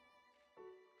 lighter.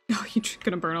 Oh, you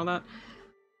gonna burn all that?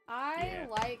 I Yeah.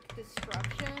 like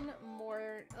destruction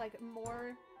more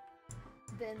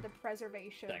than the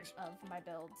preservation Thanks. of my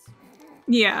builds.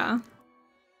 Yeah.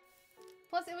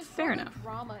 Plus, it was Fair for enough. the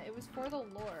drama. It was for the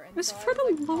lore. And It was so I for the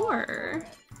like, all lore. for it.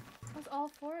 I was all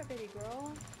for it, baby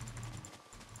girl.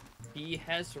 He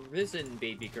has risen,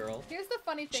 baby girl. Here's the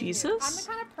funny thing. Jesus? Dude. I'm the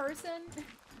kind of person.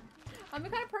 I'm the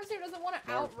kind of person who doesn't want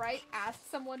to outright ask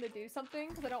someone to do something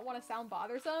because I don't want to sound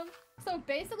bothersome. So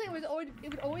basically, it would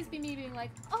always be me being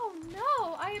like, "Oh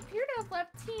no, I appear to have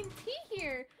left TNT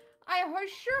here. I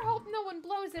sure hope no one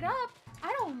blows it up.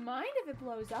 I don't mind if it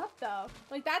blows up though."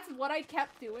 Like that's what I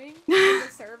kept doing in the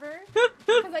server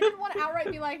because I didn't want to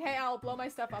outright be like, "Hey, I'll blow my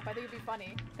stuff up." I think it'd be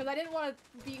funny because I didn't want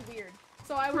to be weird.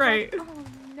 So I was Right. like, "Oh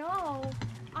no,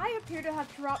 I appear to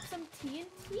have dropped some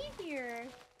TNT here."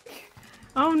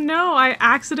 Oh no, I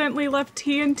accidentally left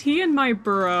TNT in my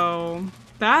burrow.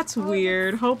 That's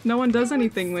weird. Hope no one does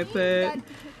anything with it.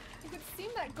 It would seem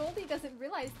that Goldie doesn't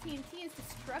realize TNT is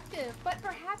destructive, but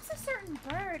perhaps a certain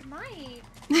bird might.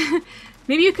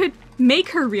 Maybe you could make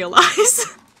her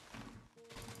realize.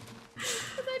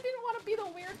 Because I didn't want to be the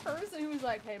weird person who was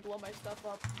like, "Hey, blow my stuff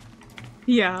up."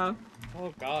 Yeah.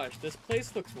 Oh gosh, this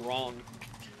place looks wrong.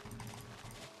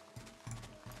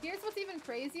 Here's what's even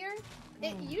crazier.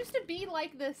 It used to be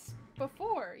like this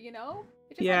before, you know?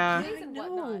 It just Yeah. had trees and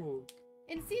whatnot.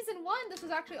 In season 1, this was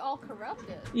actually all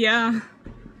corrupted. Yeah.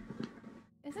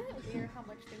 Isn't it weird how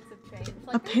much things have changed?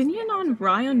 Like, there used to be a Opinion house on over here,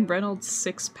 Ryan too. Reynolds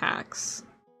 6-packs.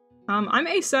 I'm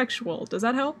asexual. Does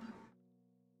that help?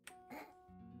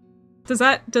 Does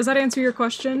that answer your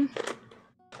question?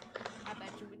 I bet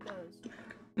you it does.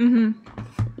 Mm-hmm.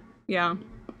 Yeah.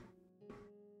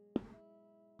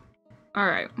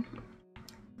 Alright.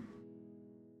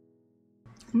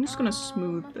 I'm just gonna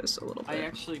smooth this a little bit. I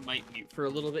actually might mute for a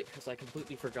little bit because I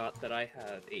completely forgot that I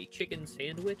have a chicken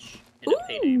sandwich and a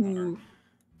payday bar. Ooh.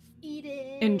 Eat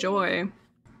it. Enjoy.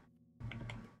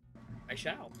 I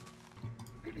shall.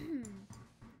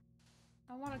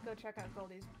 I want to go check out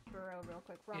Goldie's burrow real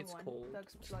quick. Wrong It's one. cold. The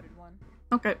exploded one.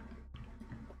 Okay.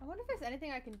 I wonder if there's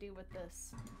anything I can do with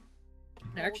this.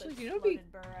 Actually, old you know, be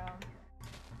exploded burrow.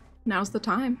 Now's the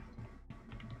time.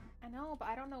 I know, but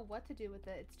I don't know what to do with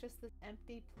it. It's just this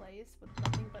empty place with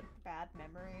nothing but bad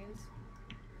memories.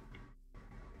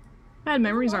 Bad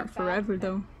memories lot aren't of bad forever,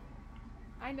 though.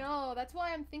 I know, that's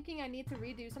why I'm thinking I need to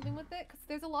redo something with it, because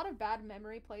there's a lot of bad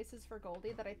memory places for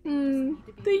Goldie that I think just need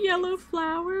to be The yellow fixed.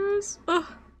 flowers. Ugh.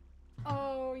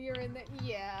 Oh, you're in the—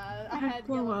 yeah, I I'd had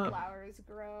blow yellow up. flowers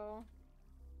grow.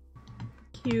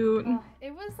 Cute. It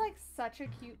was like such a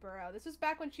cute burrow. This was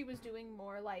back when she was doing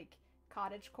more like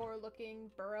cottagecore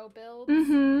looking burrow builds.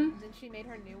 Mm-hmm. And then she made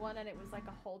her new one and it was like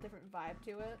a whole different vibe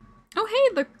to it. Oh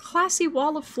hey, the classy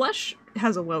wall of flesh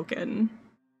has awoken.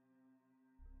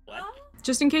 what?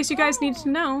 Just in case you guys need to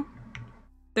know.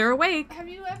 They're awake. Have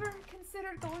you ever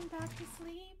considered going back to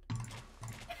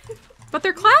sleep? But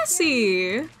they're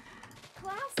classy!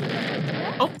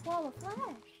 Classic. Oh. Wall of flesh.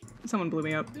 Someone blew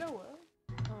me up. Blow up.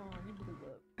 Oh, you blew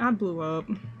up. I blew up.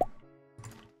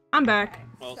 I'm back. Okay,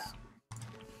 Well, so.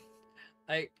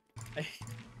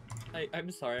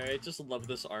 I'm sorry. I just love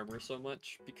this armor so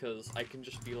much because I can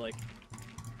just be like,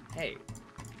 hey,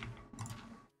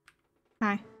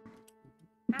 Hi.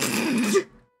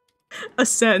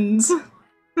 Ascends.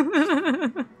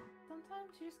 Sometimes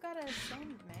you just gotta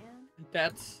ascend, man.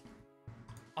 that's.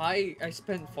 I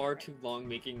spent far too long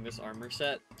making this armor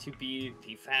set to be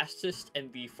the fastest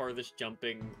and the farthest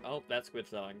jumping. Oh, that's good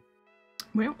song.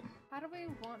 Well, How do we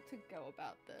want to go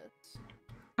about this?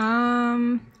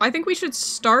 I think we should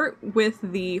start with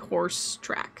the horse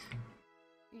track.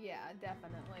 Yeah,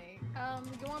 definitely.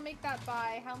 You wanna make that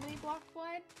by how many blocks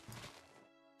wide?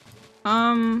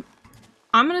 I'm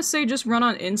gonna say just run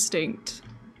on instinct.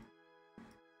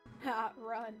 Ha,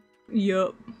 run.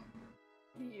 Yup.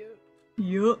 You.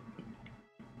 Yup.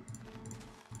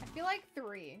 I feel like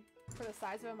 3 for the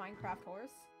size of a Minecraft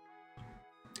horse.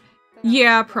 Then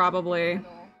Yeah, I'll put one in the probably.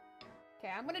 middle.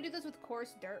 Okay, I'm gonna do this with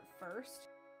coarse dirt first,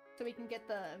 so we can get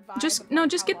the vibe. Just, of, no, like,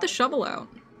 just how get the large shovel it is. out.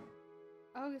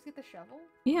 Oh, just get the shovel?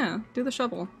 Yeah, do the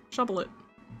shovel. Shovel it.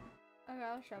 Okay,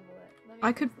 I'll shovel it. Let me I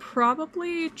fix could this.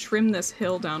 probably trim this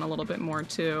hill down a little bit more,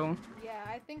 too. Yeah,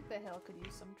 I think the hill could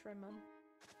use some trimming.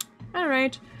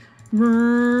 Alright. Maybe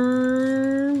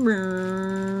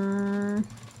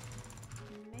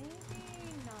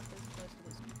not this close to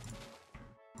this.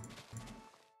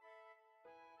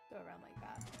 Go around like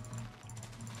that.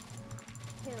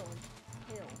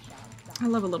 Hill shot. I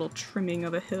love a little trimming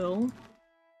of a hill.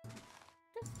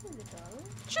 Just a little.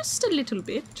 Just a little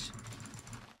bit.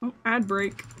 Oh, ad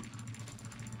break.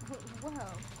 Whoa,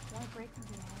 why break the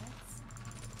ads?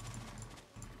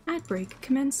 Ad break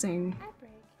commencing. Ad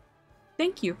break.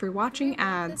 Thank you for Do we watching want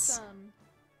ads. This,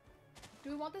 do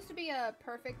we want this to be a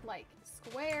perfect, like,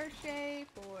 square shape,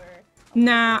 or...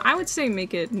 Nah, I would say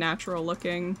make it natural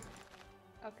looking.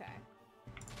 Okay.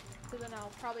 So then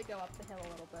I'll probably go up the hill a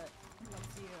little bit. Once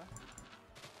you...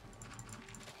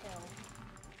 Hill.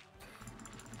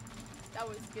 That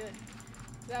was good.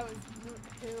 That was...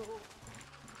 Hill.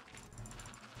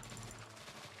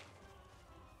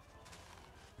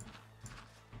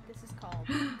 This is called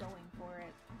going for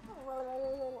it.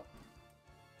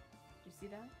 Did you see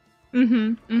that?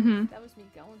 That was me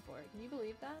going for it. Can you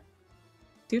believe that?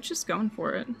 Dude's just going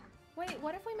for it. Wait,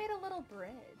 what if we made a little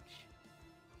bridge?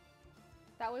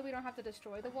 That way we don't have to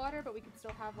destroy the water, but we can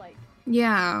still have, like...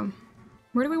 Yeah.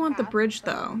 Where do we want the Path bridge,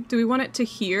 from- though? Do we want it to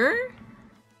here?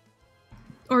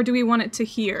 Or do we want it to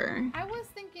here? I was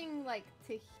thinking, like,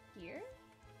 to here?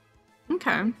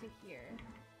 Okay. To here.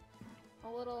 A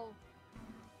little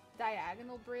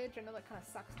diagonal bridge. I know that kind of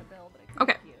sucks to build, but it could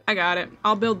Okay, be cute. I got it.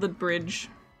 I'll build the bridge.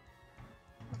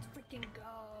 Let's freaking go.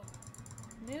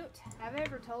 Newt, have I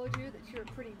ever told you that you're a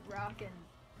pretty rockin'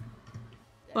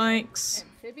 Thanks.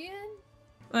 amphibian?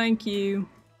 Thank you.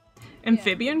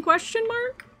 Amphibian question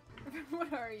mark?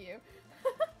 What are you?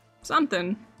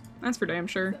 Something. That's for damn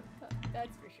sure.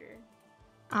 That's for sure.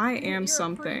 I You're am a pretty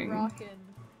something. rockin'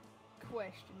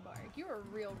 question mark. You're a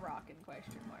real rockin'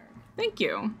 question mark. Thank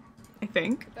you. I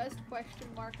think. The best question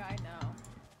mark I know.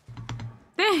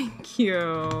 Thank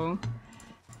you.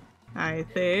 I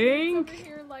It's think. over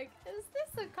here like, is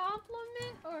this a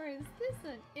compliment or is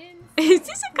this an insult? Is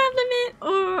this a compliment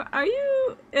or are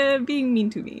you being mean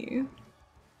to me?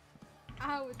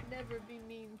 I would never be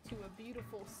mean to a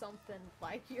beautiful something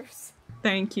like yours.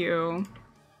 Thank you.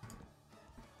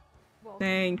 Well,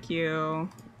 Thank you.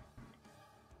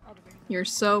 I'll bring them. You're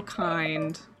so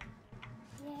kind.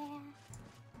 Yeah. I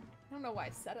don't know why I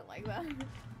said it like that.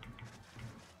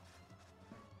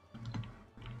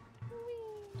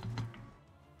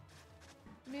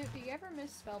 Newt, do you ever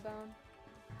miss Spellbound?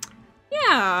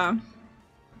 Yeah.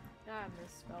 I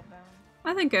miss Spellbound.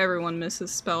 I think everyone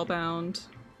misses Spellbound.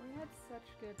 We had such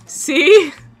good memories.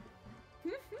 See?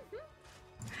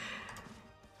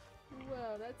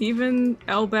 Whoa, that's Even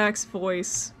creepy. Elbak's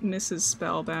voice misses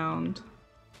Spellbound.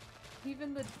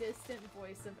 Even the distant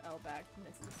voice of Elbak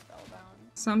misses Spellbound.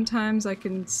 Sometimes I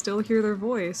can still hear their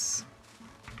voice.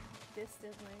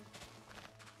 Distantly.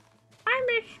 I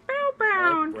miss I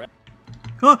Spellbound! like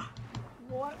Huh!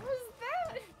 What was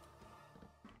that?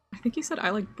 I think he said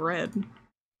I like bread.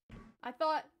 I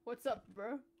thought, what's up,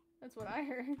 bro? That's what I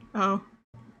heard. Oh.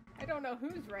 I don't know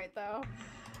who's right, though.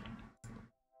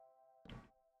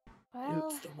 Well,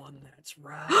 It's the one that's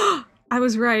right. I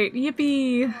was right.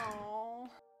 Yippee! oh,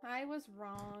 I was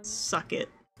wrong. Suck it.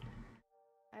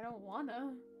 I don't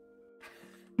wanna.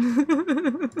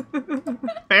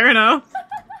 Fair enough.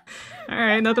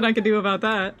 Alright, nothing I can do about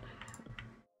that.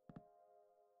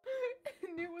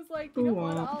 Newt was like, you know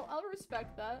what? Ooh. I'll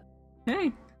respect that.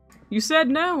 Hey, you said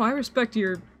no. I respect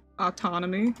your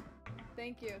autonomy.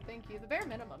 Thank you, thank you. The bare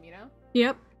minimum, you know?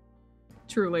 Yep.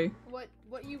 Truly. What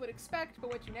you would expect, but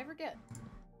what you never get.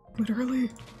 Literally.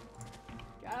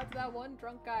 Shout out to that one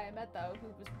drunk guy I met though, who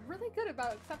was really good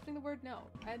about accepting the word no.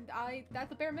 And that's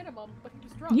the bare minimum, but he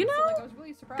was drunk. You so know, like I was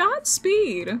really surprised.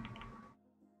 Godspeed.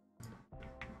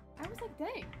 I was like,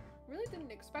 dang, really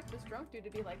didn't expect this drunk dude to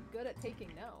be like good at taking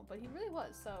no, but he really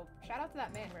was. So shout out to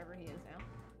that man wherever he is now.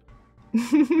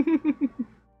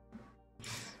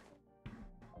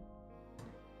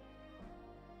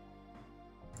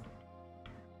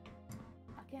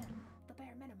 Again, the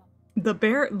bare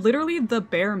minimum. Literally the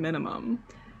bare minimum.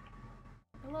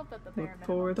 I love that the bare Look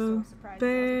for minimum the is so surprising.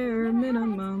 bare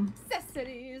minimum.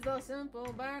 Necessities, the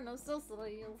simple bar, no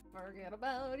socially. Forget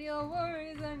about your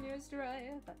worries and your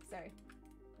strife. Sorry.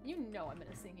 You know I'm in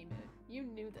a singing mood. You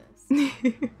knew this.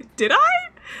 Did I?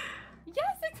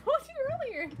 Yes, I told you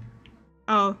earlier.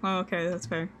 Oh, okay, that's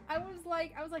fair. I was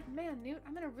like, man, Newt,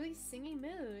 I'm in a really singy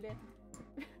mood.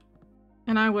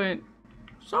 And I went,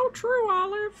 so true,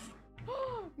 Olive.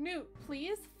 Newt,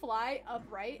 please fly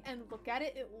upright and look at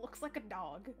it. It looks like a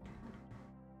dog.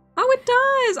 Oh, it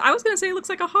does! I was gonna say it looks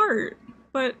like a heart,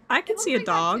 but I can It see looks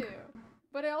a like that dog. too,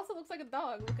 but it also looks like a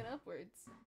dog looking upwards.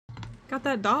 Got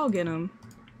that dog in him.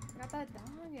 Got that dog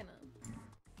in him.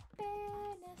 Bare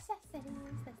necessities,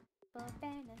 the simple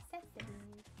bare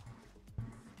necessities.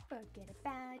 Forget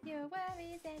about your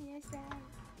worries and your strife.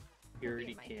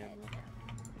 Security Look at my head camera.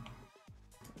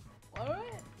 now.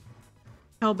 What?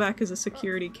 Elbak is a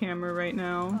security camera right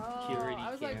now. Oh, Security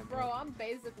I was like, camera. bro, I'm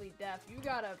basically deaf.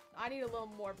 I need a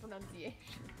little more pronunciation.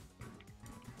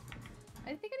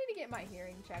 I think I need to get my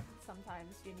hearing checked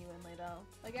sometimes, genuinely though.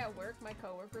 Like at work, my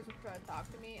coworkers will try to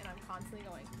talk to me and I'm constantly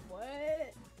going,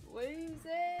 what? What do you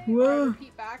say? Or I Whoa.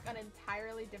 repeat back an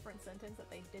entirely different sentence that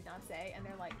they did not say and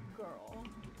they're like, girl.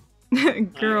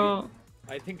 Girl.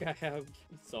 I think I have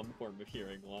some form of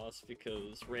hearing loss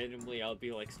because randomly I'll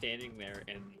be like standing there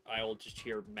and I'll just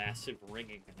hear massive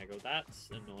ringing and I go, that's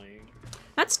annoying.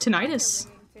 That's I hear tinnitus.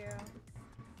 ringing too.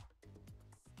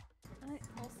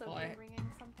 I also Well, hear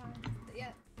ringing sometimes. But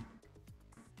yeah.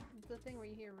 It's the thing where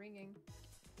you hear ringing.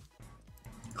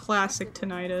 Classic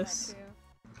Possibly has tinnitus. that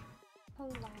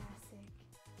too. Classic.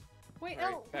 Wait,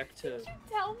 Alright, Elle, back to did you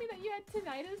tell me that you had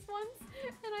tinnitus once?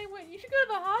 And I went, you should go to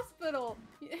the hospital.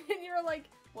 And you were like,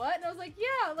 what? And I was like,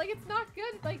 yeah, like it's not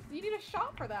good. Like you need a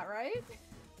shot for that, right?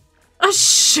 A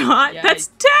shot? Yeah, That's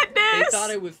they tetanus! thought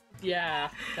it was, yeah,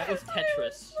 that was I was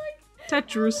Tetris. like, I was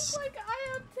Tetris. like,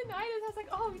 I have tinnitus. I was like,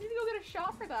 oh, we need to go get a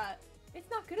shot for that. It's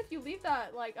not good if you leave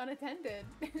that like unattended.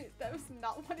 That was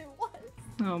not what it was.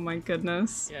 Oh my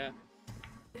goodness. Yeah.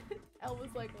 Elle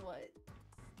was like, what?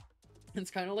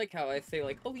 It's kind of like how I say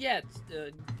like, oh yeah,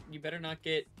 you better not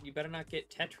get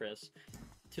Tetris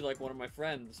to like one of my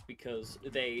friends because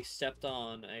they stepped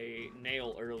on a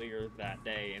nail earlier that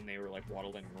day and they were like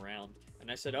waddling around. And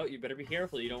I said, oh, you better be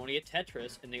careful, you don't want to get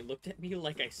Tetris. And they looked at me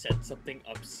like I said something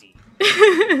obscene.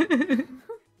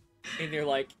 And they're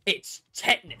like, it's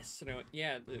tetanus. And I went,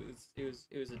 yeah, it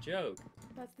was a joke.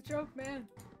 That's the joke, man.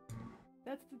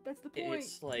 That's the point.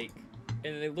 It's like,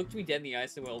 and they looked me dead in the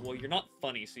eyes and went, well, you're not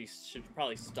funny, so you should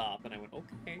probably stop. And I went,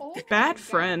 okay. Oh Bad my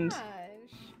friend. gosh.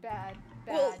 Bad.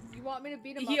 Well, You want me to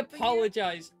beat him He up for you?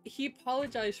 apologized. He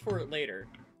apologized for it later.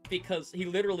 Because he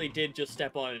literally did just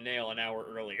step on a nail an hour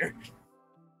earlier.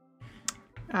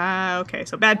 Okay,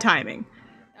 so bad timing.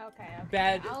 Okay.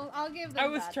 Bad. I'll give them I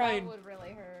was that. trying- That would really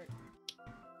hurt.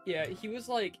 Yeah, he's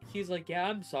like, yeah,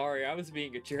 I'm sorry, I was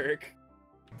being a jerk.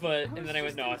 But, and then I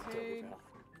went, no, it's totally fine.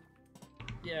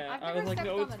 Yeah, I've I never was like, stepped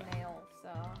no, on it's a fine. nail, so.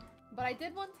 But I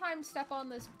did one time step on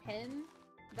this pin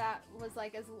that was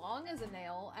like as long as a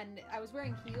nail, and I was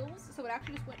wearing heels, so it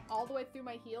actually just went all the way through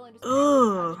my heel and just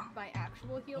Ugh. touched my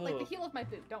actual heel, like the Ugh. heel of my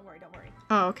boot. Don't worry.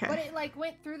 Oh, okay. But it like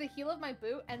went through the heel of my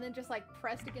boot and then just like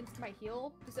pressed against my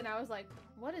heel. And I was like,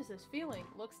 what is this feeling?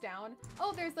 Looks down.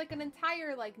 Oh, there's like an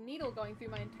entire like needle going through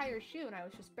my entire shoe, and I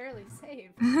was just barely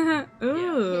saved.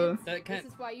 Ooh. Kids, That this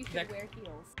is why you should wear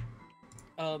heels.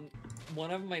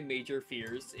 One of my major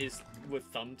fears is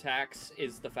with thumbtacks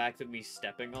is the fact of me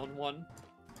stepping on one.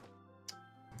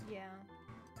 Yeah.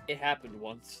 It happened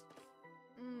once.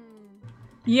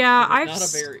 Yeah, It was not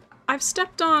a very. I've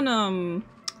stepped on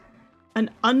an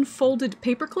unfolded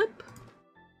paperclip.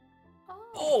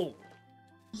 Oh!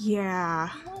 Yeah.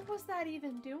 What was that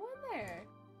even doing there?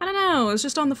 I don't know, it was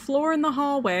just on the floor in the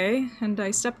hallway, and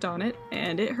I stepped on it,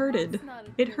 and it hurted. That's not a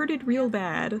It good- hurted real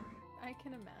bad. I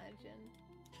can imagine.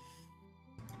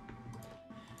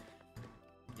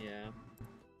 Yeah.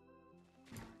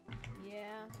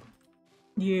 Yeah.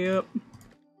 Yep.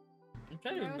 I'm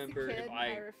trying to When I was a remember kid, if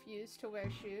I refused to wear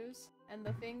shoes, and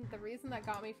the reason that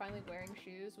got me finally wearing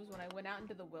shoes was when I went out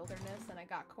into the wilderness and I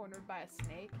got cornered by a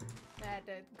snake. I had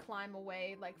to climb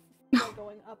away, like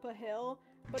going up a hill,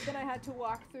 but then I had to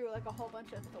walk through like a whole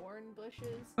bunch of thorn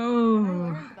bushes. And I Oh.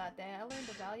 learned that day. I learned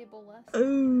a valuable lesson.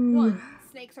 Oh. One,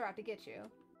 snakes are out to get you,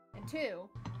 and two,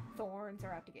 thorns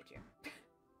are out to get you.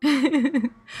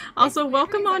 Also, Basically,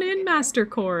 welcome on everything's in, educational. Master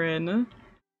Corin.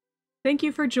 Thank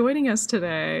you for joining us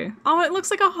today. Oh, it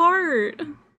looks like a heart.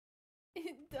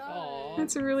 It does. Aw.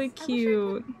 That's really I wish I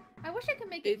cute. I wish I could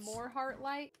make it It's- more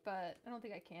heart-like, but I don't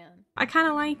think I can. I kind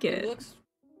of like it it. looks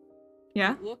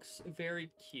Yeah? it looks very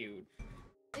cute.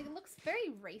 It looks very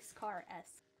race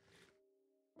car-esque.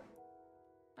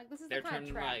 Like, this is They're the kind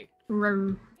of turning track.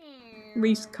 right.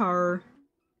 Race car.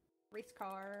 Race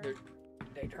car.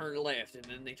 They turn left, and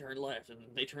then they turn left, and then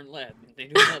they turn left, and they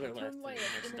do another left, Turn and left.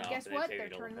 then And they then stop, guess and what? they They're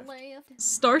take turning left. left.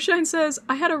 Starshine says,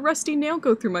 I had a rusty nail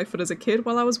go through my foot as a kid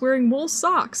while I was wearing wool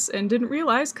socks and didn't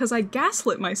realize because I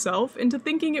gaslit myself into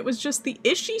thinking it was just the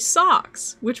ishy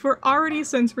socks, which were already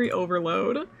sensory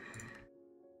overload.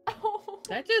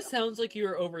 That just sounds like you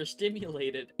were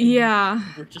overstimulated. and Yeah.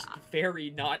 You were just very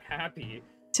not happy.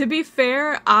 To be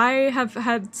fair, I have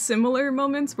had similar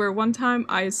moments where one time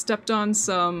I stepped on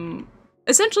some...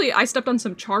 Essentially, I stepped on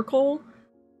some charcoal,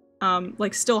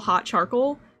 like still hot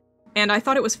charcoal, and I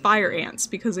thought it was fire ants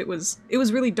because it was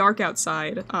really dark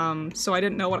outside, so I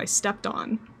didn't know what I stepped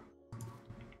on.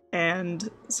 And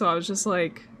so I was just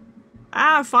like,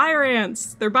 ah, fire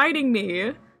ants! They're biting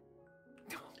me!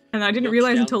 And I didn't Looks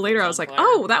realize down, until later, I was puts like, on fire.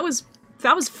 oh, that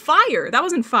was fire! That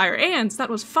wasn't fire ants, that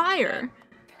was fire!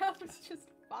 That was just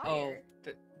fire. Oh,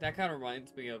 that kind of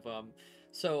reminds me of,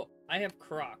 so I have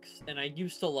Crocs, and I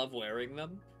used to love wearing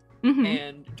them. Mhm.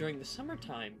 And during the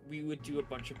summertime, we would do a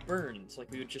bunch of burns.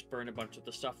 Like, we would just burn a bunch of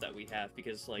the stuff that we have,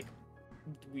 because, like,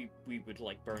 we would,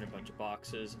 like, burn a bunch of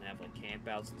boxes and have, like, camp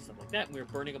outs and stuff like that. And we were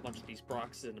burning a bunch of these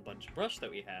boxes and a bunch of brush that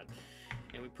we had.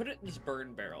 And we put it in this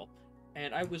burn barrel.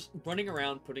 And I was running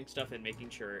around putting stuff in, making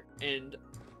sure. And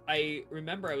I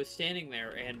remember I was standing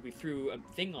there, and we threw a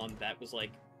thing on that was,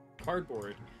 like,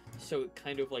 cardboard. So it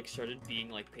kind of like started being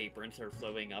like paper and started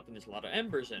flowing up, and there's a lot of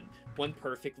embers in. One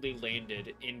perfectly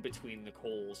landed in between the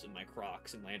coals in my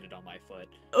Crocs and landed on my foot.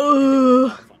 And it was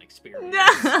not a Ugh. fun experience.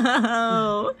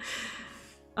 No!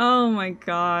 Oh my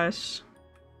gosh.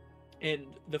 And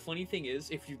the funny thing is,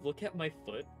 if you look at my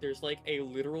foot, there's like a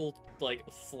literal, like,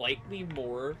 slightly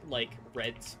more like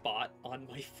red spot on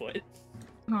my foot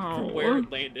from where Oh. it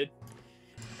landed.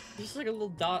 Just like a little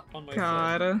dot on my foot.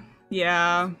 God.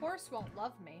 Yeah. This horse won't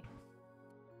love me.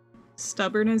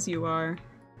 Stubborn as you are.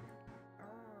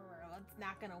 It's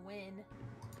not gonna win.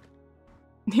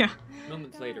 Yeah.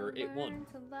 Moments later, it won.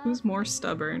 Who's more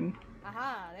stubborn?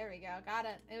 Aha, there we go. Got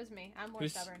it. It was me. I'm more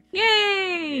Who's- stubborn.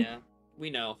 Yay! Yeah, we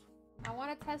know. I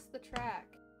want to test the track.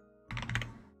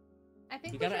 I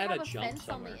think You we gotta should add have a a jump fence on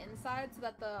somewhere. the inside so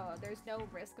that there's no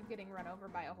risk of getting run over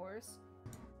by a horse.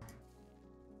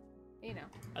 You know.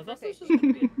 I thought For this was safety.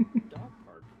 gonna be a dog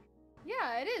park.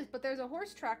 Yeah, it is, but there's a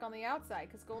horse track on the outside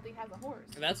because Goldie has a horse.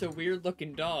 That's a weird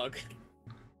looking dog.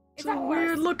 It's a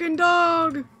weird looking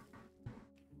dog!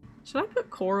 Should I put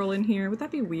coral in here? Would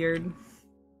that be weird?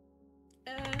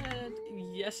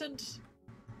 Yes, and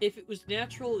if it was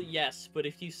natural, yes, but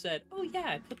if you said, oh yeah,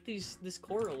 I put this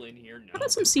coral in here, no. How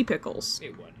about some sea pickles?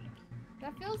 It wouldn't.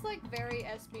 That feels like very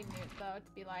SB Newt, though,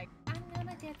 to be like, I'm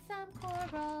gonna get some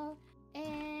coral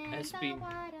in the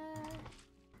water.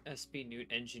 SB Newt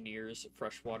engineers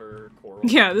freshwater coral.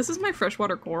 Yeah, this is my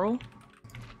freshwater coral.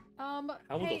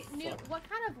 Hey, Newt, what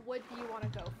kind of wood do you want to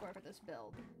go for this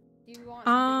build? Do you want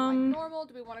something like normal?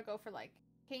 Do we want to go for like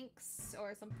pinks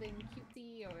or something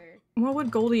cutesy or? What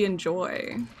would Goldie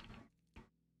enjoy?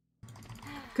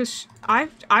 Because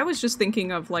I was just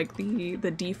thinking of like the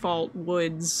default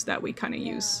woods that we kind of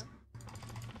use.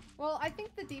 Well, I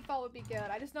think the default would be good.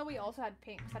 I just know we also had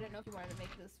pinks. I didn't know if you wanted to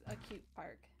make this a cute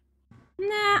park. Nah,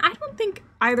 I don't think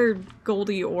either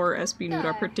Goldie or SB Newt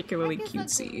are particularly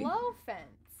cutesy. A glow fence?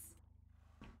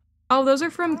 Oh, those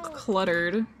are from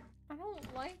Cluttered. I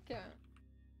don't like it.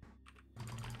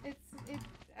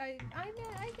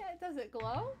 Does it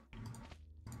glow?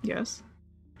 Yes.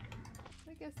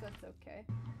 I guess that's okay.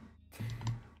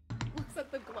 Looks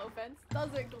at the glow fence.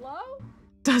 Does it glow?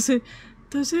 Does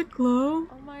it glow?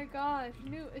 Oh my gosh,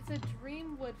 Newt, it's a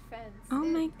dreamwood fence. Oh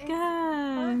my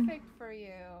god. It's perfect for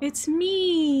you. It's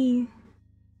me.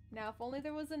 Now, if only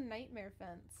there was a nightmare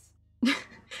fence.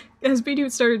 SB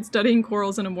Newt started studying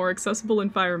corals in a more accessible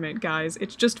environment, guys.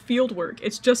 It's just field work.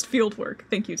 It's just field work.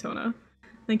 Thank you, Tona.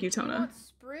 Thank you, Tona. You want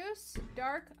spruce,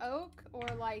 dark oak, or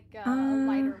like a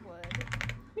lighter wood?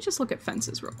 Let me just look at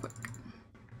fences real quick.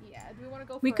 Yeah, do we want to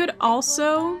go for We could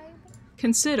also vibe?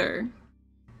 consider...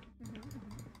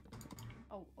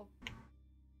 Oh.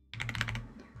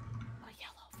 A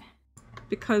yellow fence.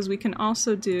 Because we can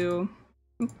also do...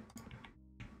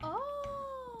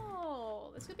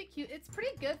 Oh, this could be cute. It's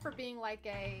pretty good for being like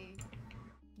a...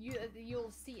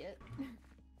 You'll see it.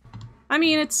 I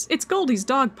mean, it's Goldie's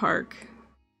dog park.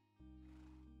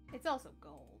 It's also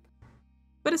gold.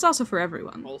 But it's also for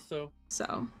everyone. Also,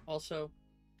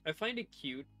 I find it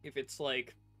cute if it's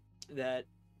like that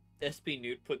SB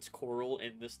Newt puts coral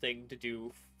in this thing to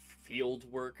do field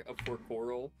work for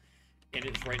coral, and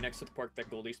it's right next to the park that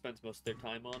Goldie spends most of their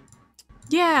time on.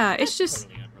 Yeah, it's just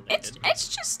Totally unrelated.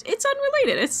 it's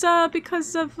unrelated. It's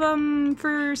because of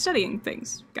for studying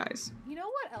things, guys. You know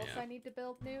what else I need to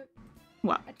build, Newt?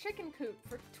 What? A chicken coop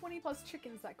for 20 plus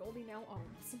chickens that Goldie now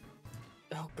owns.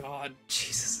 Oh god.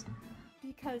 Jesus.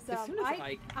 Because As soon as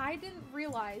I didn't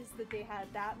realize that they had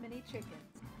that many chickens.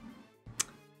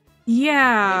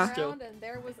 Yeah. Around and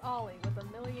there was Ollie with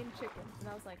 1 million chickens, and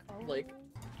I was like, oh my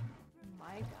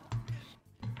gosh.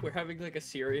 We're having like a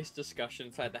serious discussion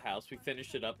inside the house. We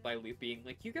finished it up by being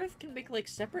like, you guys can make like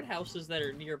separate houses that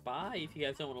are nearby if you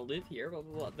guys don't want to live here, blah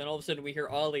blah blah. Then all of a sudden we hear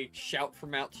Ollie shout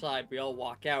from outside. We all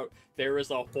walk out. There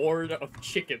is a horde of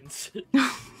chickens.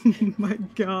 Oh my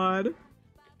god.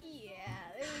 Yeah,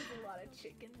 there was a lot of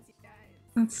chickens, you guys.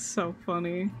 That's so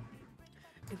funny.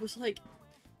 It was like,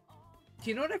 do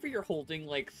you know whenever you're holding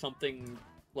like something,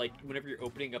 like whenever you're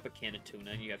opening up a can of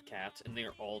tuna and you have cats and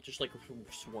they're all just like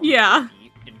swarming to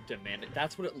eat and demand it?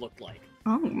 That's what it looked like.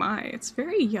 Oh my, it's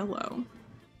very yellow.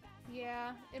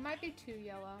 Yeah, it might be too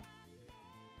yellow.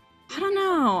 I don't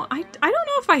know. I don't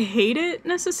know if I hate it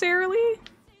necessarily.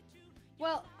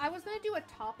 Well, I was gonna do a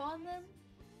top on them,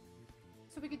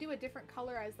 so we could do a different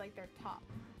color as like their top.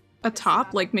 A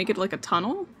top? Like make it like a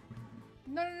tunnel?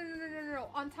 No.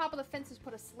 On top of the fences,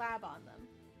 put a slab on them.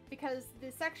 Because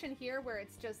the section here where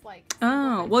it's just like...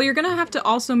 Oh, well you're gonna have to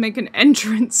also make an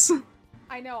entrance.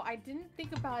 I know, I didn't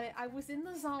think about it. I was in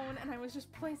the zone and I was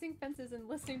just placing fences and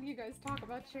listening to you guys talk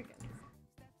about chickens.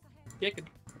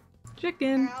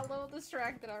 Chicken. A little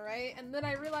distracted, alright? And then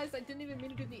I realized I didn't even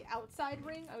mean to do the outside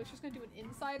ring. I was just gonna do an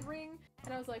inside ring.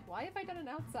 And I was like, why have I done an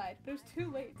outside? But it was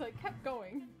too late, so I kept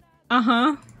going.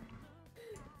 Uh-huh.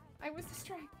 I was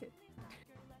distracted.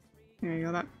 There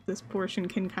you go, this portion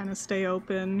can kind of stay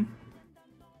open.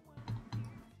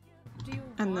 Do you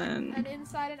and want then an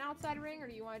inside and outside ring, or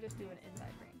do you want to just do an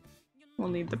inside ring? We'll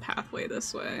need the pathway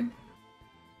this way.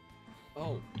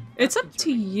 Oh. It's up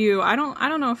to you. I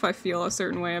don't know if I feel a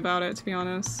certain way about it, to be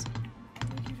honest. I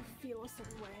need you to feel a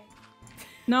certain way.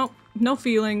 Nope, no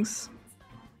feelings.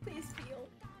 Please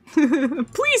feel.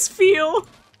 Please feel!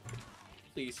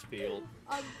 Please feel.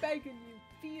 I'm begging you,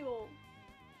 feel.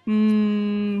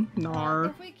 Nar.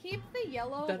 If we keep the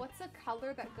yellow, what's a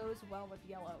color that goes well with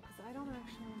yellow? Because I don't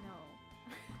actually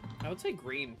know. I would say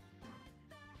green.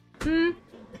 Green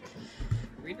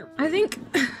or blue? I think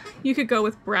you could go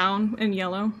with brown and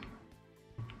yellow.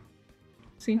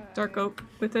 See, dark oak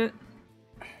with it.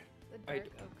 The dark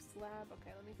oak slab.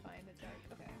 Okay, let me find a dark.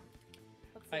 Okay.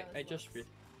 Let's see how I this just looks.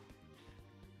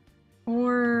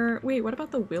 Or wait, what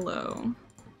about the willow?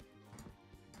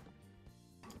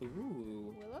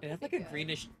 Ooh. Willow It has could like be a good.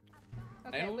 greenish.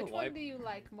 Okay, don't know which why. one do you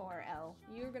like more, Elle?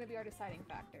 You're gonna be our deciding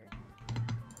factor.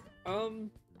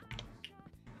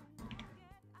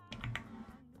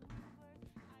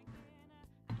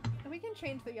 And we can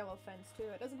change the yellow fence too.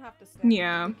 It doesn't have to stay.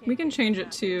 Yeah, we can can't change keep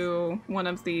it to one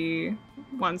of the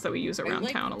ones that we use I around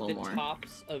like town a little the more.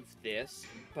 tops of this,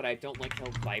 but I don't like how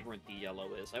vibrant the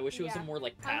yellow is. I wish it was a Yeah. more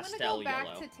like I'm pastel gonna go back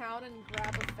yellow. to town and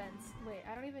grab a fence. Wait,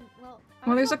 I don't even. Well,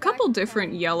 Well, there's a couple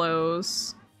different different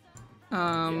yellows.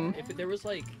 Yeah, if there was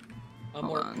like a hold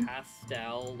more on.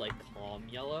 pastel, like calm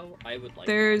yellow, I would like.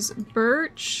 There's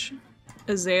birch,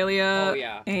 azalea, Oh,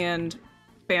 yeah. and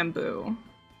bamboo.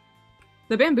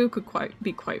 The bamboo could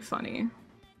be quite funny.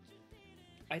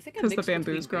 I think a 'Cause the mix between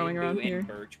bamboo's growing bamboo around and here.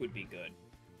 birch would be good.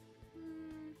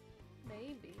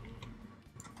 Maybe.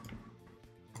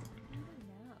 I don't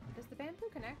know. Does the bamboo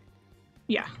connect?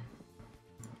 Yeah.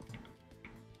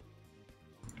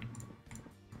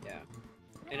 Yeah,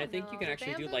 and I think you can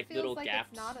actually do like little gaps.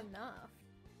 It's not enough.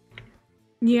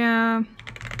 Yeah.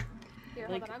 Here,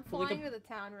 Like, hold on. I'm for, like, flying to the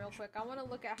town real quick. I want to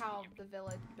look at how the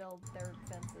village builds their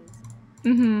fences.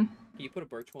 Mm-hmm. Can you put a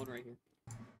birch one right here?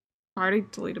 I already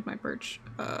deleted my birch.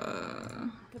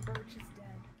 The birch is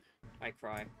dead. I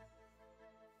cry.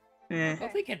 Eh. Oh,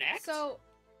 they connect. So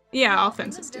Yeah, all in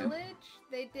fences the do. village,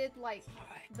 they did like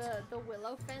What? the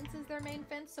willow fence is their main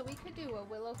fence, so we could do a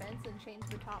willow fence and change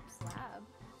the top slab.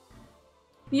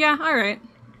 Yeah, alright.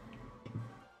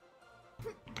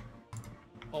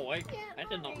 Oh, I Yeah,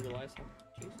 did not alright. realize how.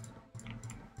 Jesus.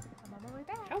 I'm on my way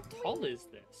back. How tall is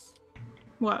this?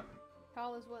 What?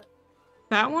 Tall is what?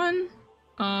 That one?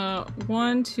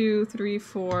 1, 2, 3,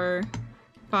 4,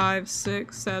 5,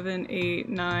 6, 7, 8,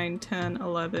 9, 10,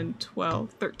 11, 12,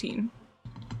 13.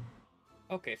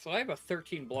 Okay, so I have a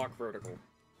 13 block vertical.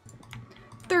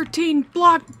 13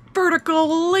 block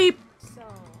vertical leap! So,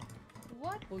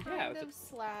 what Well, yeah, kind of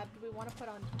slab do we want to put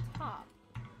on top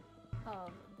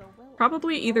of the willow?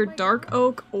 Probably either Oh my dark God.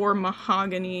 oak or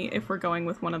mahogany if we're going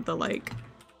with one of the, like,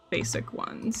 basic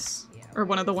ones. Yeah, Or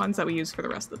one of the where's ones that we use for the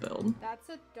rest of the build. That's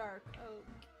a dark oak.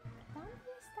 ¿Dónde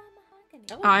está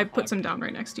mahogany? I like I put some mahogany. down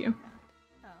right next to you.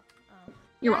 Oh, oh.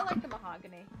 You're Yeah, welcome. I like the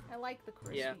mahogany. I like the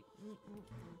crispy. Yeah.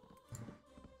 Mm-mm-mm.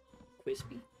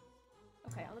 Crispy.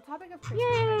 Okay, on the topic of crispy,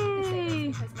 I need to say Yay!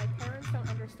 this because my parents don't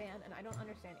understand, and I don't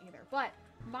understand either. But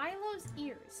Milo's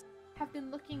ears have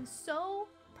been looking so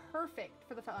perfect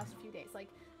for the last few days. Like,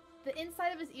 the inside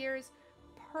of his ears,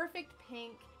 perfect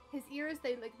pink. His ears,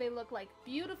 they look like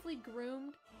beautifully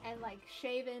groomed and like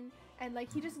shaven, and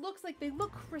like he just looks like they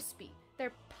look crispy.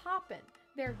 They're popping.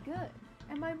 They're good.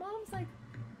 And my mom's like,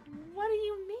 "What do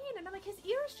you mean?" And I'm like, "His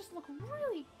ears just look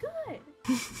really good."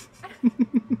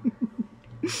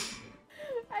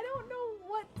 I don't know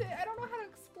I don't know how to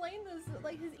explain this.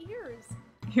 Like his ears.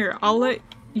 Here, I'll let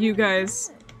you Really guys...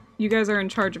 good. You guys are in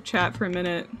charge of chat for a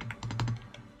minute.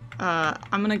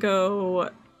 I'm gonna go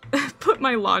put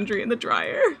my laundry in the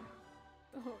dryer.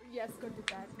 Oh yes, go do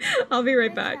that. I'll be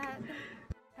right Hi, back. chat.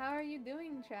 How are you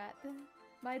doing, chat?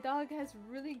 My dog has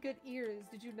really good ears.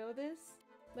 Did you know this?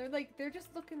 They're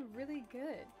just looking really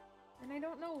good. And I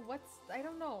don't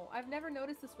know. I've never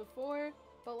noticed this before,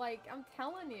 but like, I'm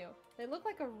telling you, they look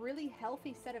like a really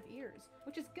healthy set of ears,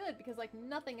 which is good because like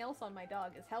nothing else on my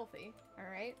dog is healthy,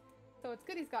 alright? So it's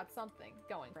good he's got something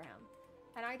going for him.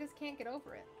 And I just can't get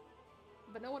over it.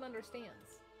 But no one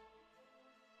understands.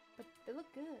 But they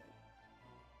look good.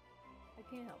 I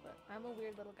can't help it. I'm a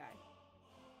weird little guy.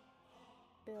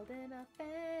 Building a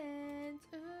fence.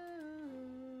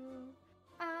 Ooh.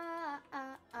 Ah,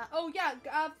 ah, ah. Oh, yeah.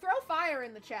 Throw fire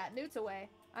in the chat. Newt's away.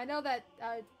 I know that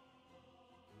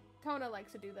Kona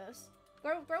likes to do this.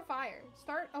 Throw fire.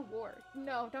 Start a war.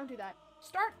 No, don't do that.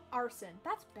 Start arson.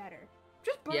 That's better.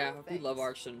 Just burn Yeah, we things. love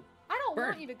arson. I don't Burn.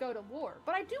 want you to go to war,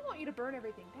 but I do want you to burn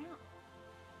everything down.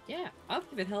 Yeah, I'll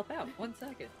even help out. 1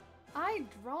 second. I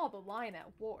draw the line at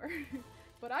war,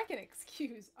 but I can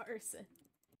excuse arson.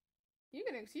 You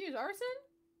can excuse arson?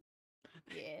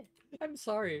 Yeah. I'm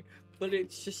sorry, but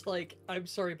it's just like, I'm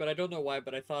sorry, but I don't know why,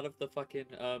 but I thought of the fucking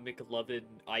McLovin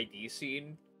ID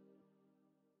scene.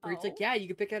 Where it's like, Oh? yeah, you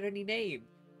can pick out any name.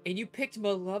 And you picked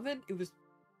McLovin? It was...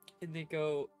 And they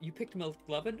go, you picked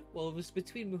McLovin? Well, it was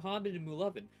between Muhammad and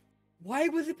Mulovin. Why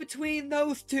was it between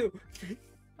those two?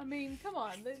 I mean, come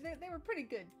on, they were pretty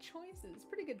good choices,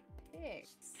 pretty good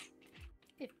picks.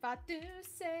 If I do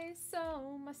say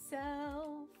so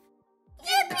myself.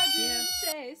 And I didn't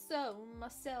say so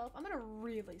myself. I'm in a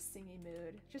really singy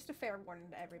mood. Just a fair warning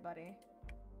to everybody.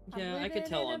 Yeah, I could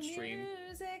tell on stream.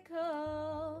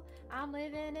 I'm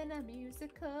living in a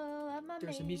musical.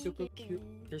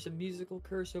 There's a musical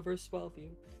curse over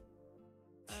Swellview.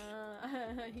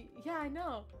 Yeah, I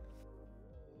know.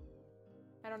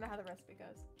 I don't know how the rest of it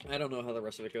goes. I don't know how the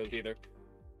rest of it goes either.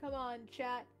 Come on,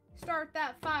 chat. Start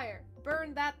that fire.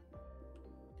 Burn that.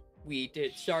 We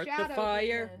did start the shadow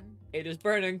fire. demon. It is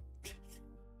burning.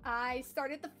 I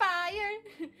started the fire.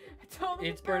 I told them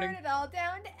It's to burn burning. it all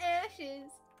down to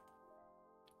ashes.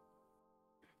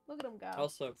 Look at them go.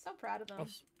 Also, So proud of them.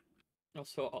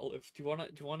 also, Olive, do you wanna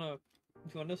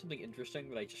know something interesting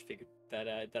that I just figured that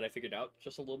I figured out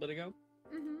just a little bit ago?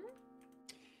 Mm-hmm.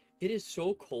 It is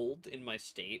so cold in my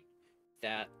state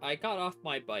that I got off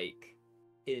my bike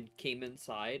and came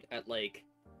inside at like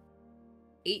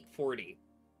 8:40.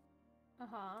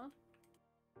 Uh-huh.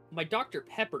 My Dr.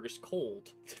 Pepper is cold,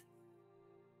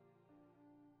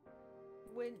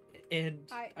 When and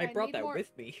I I brought need that more-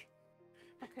 with me.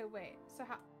 Okay, wait. So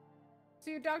how? So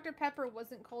your Dr. Pepper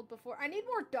wasn't cold before. I need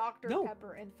more Dr. No.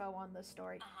 Pepper info on this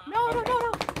story. No, no, no,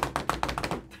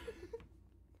 no.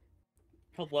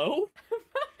 Hello?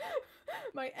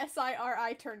 My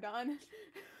SIRI turned on.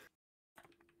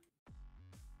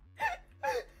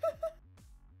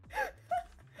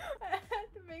 I had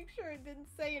to make sure it didn't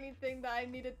say anything that I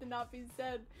needed to not be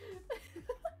said.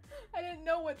 I didn't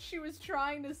know what she was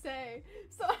trying to say,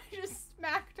 so I just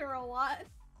smacked her a lot.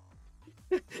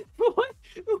 What?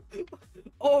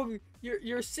 Oh,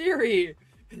 your Siri.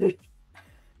 Yeah,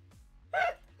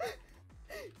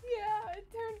 it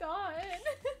turned on.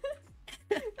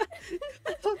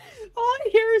 All I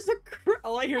hear is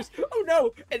oh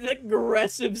no, an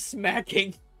aggressive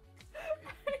smacking.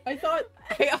 I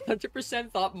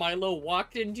 100% thought Milo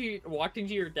walked into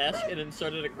your desk and then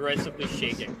started aggressively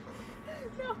shaking.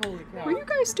 No. Holy cow. Were you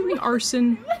guys doing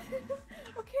arson?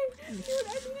 Okay, dude,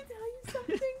 I need to tell you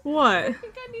something. What? I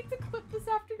think I need to clip this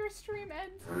after your stream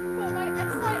ends. But my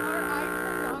SIRI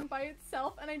turned on by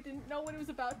itself and I didn't know what it was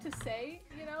about to say,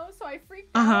 you know? So I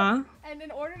freaked out. Uh-huh. And in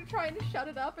order to try and shut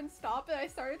it up and stop it, I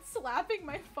started slapping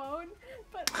my phone.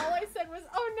 But all I said was,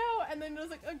 oh no! And then it was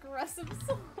like aggressive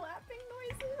slapping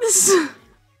noises.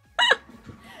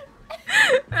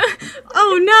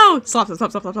 Oh no! Slap, slap,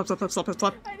 slap, slap, slap, slap, slap, slap,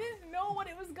 slap. I didn't know what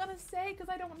it was gonna say because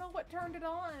I don't know what turned it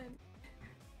on.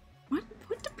 What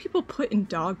do people put in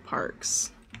dog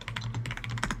parks?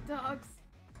 Dogs.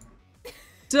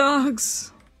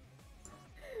 Dogs.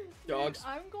 Dogs. Dude,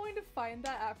 I'm going to find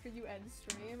that after you end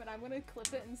stream, and I'm gonna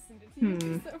clip it and send it to you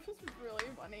because that was really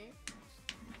funny.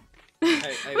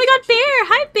 Oh my god, Bear!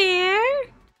 Hi, Bear!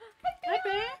 Hi,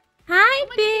 Bear! Hi,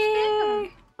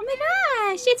 Bear! Oh my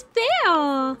gosh, it's Bear!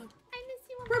 I miss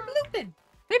you a We're lot. blooping.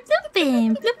 We're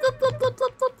blooping! Bloop, bloop, bloop, bloop,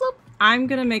 bloop, bloop, bloop. I'm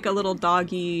gonna make a little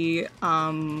doggy,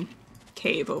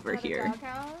 cave over At a here.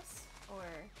 doghouse? Or...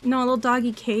 No, a little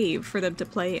doggy cave for them to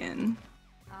play in.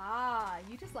 Ah,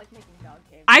 you just like making dog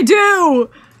caves. I do!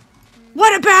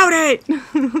 What about it? I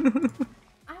wasn't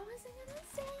gonna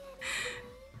say anything.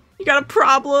 You got a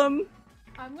problem?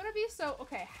 I'm gonna be so...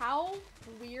 Okay, how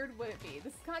weird would it be?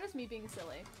 This is kind of me being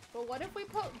silly. But what if we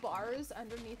put bars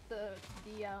underneath the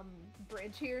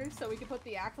bridge here so we could put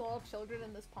the actual children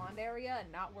in this pond area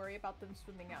and not worry about them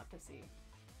swimming out to sea?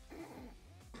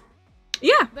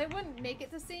 Yeah. They wouldn't make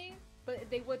it to sea, but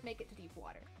they would make it to deep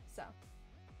water, so.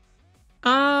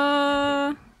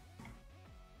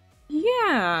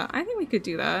 Yeah, I think we could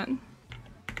do that.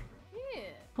 Yeah.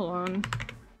 Hold on.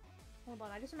 Hold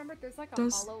on, I just remembered there's like a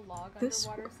Does hollow log this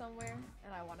underwater somewhere,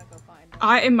 and I want to go find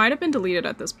it. It might have been deleted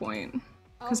at this point.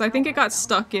 Because Oh, I think no, it got found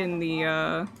stuck the in the,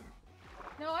 hollow log.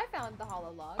 No, I found the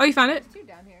hollow log. Oh, you found it? There's two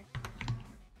down here.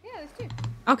 Yeah, there's two.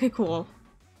 Okay, cool.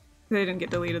 They didn't get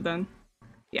deleted then.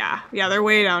 Yeah, they're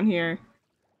way down here.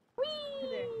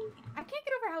 There. I can't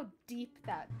get over how deep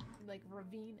that, like,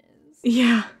 ravine is.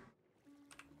 Yeah.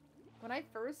 When I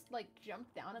first, like,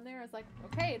 jumped down in there, I was like,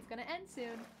 okay, it's gonna end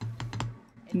soon.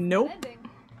 It's Nope. not ending.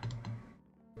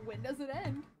 When does it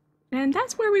end? And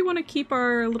that's where we want to keep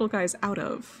our little guys out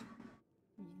of.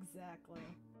 Exactly.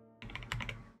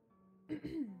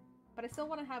 But I still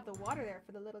want to have the water there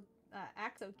for the little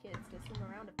Axo kids to swim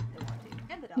around if they want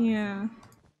to. And the dogs. Yeah.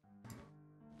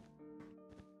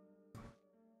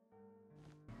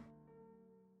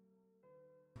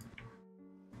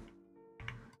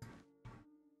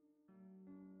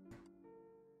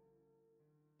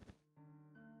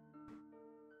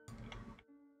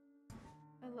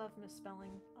 I love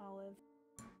misspelling Olive.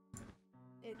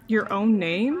 It's Your my own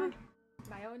name?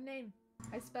 My own name.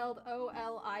 I spelled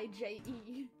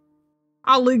O-L-I-J-E.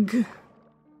 Olig.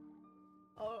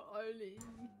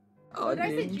 Oh, did I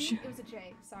say Orange. G? It was a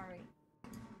J. Sorry.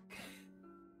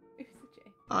 It was a J.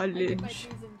 I get my Orange.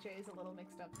 G's and J's a little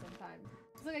mixed up sometimes.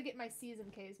 It's like I get my C's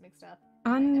and K's mixed up.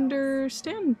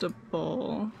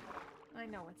 Understandable. I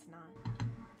know it's not.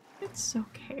 It's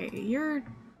okay. You're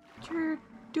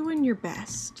doing your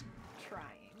best.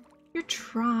 Trying. You're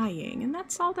trying, and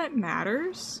that's all that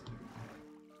matters.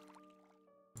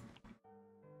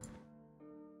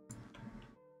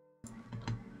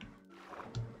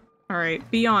 Alright,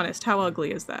 be honest, how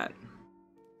ugly is that?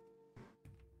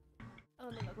 Oh,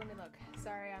 let me look.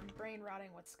 Sorry, I'm brain rotting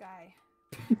with Sky.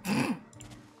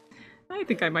 I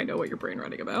think I might know what you're brain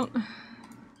rotting about. I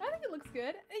think it looks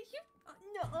good.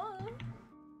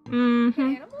 Mm-hmm.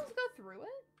 Can animals go through it?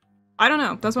 I don't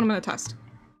know. That's what I'm gonna test.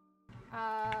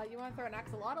 You want to throw an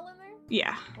axolotl in there?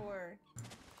 Yeah. Or...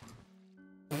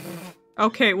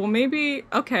 Okay, well maybe...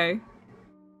 Okay.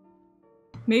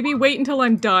 Maybe wait until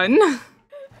I'm done.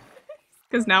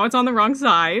 Because now it's on the wrong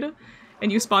side.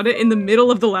 And you spawned it in the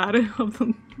middle of the ladder of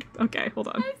the... Okay, hold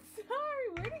on. I'm sorry,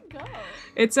 where'd it go?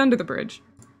 It's under the bridge.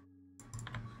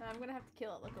 I'm gonna have to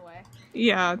kill it, look away.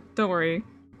 Yeah, don't worry.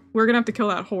 We're gonna have to kill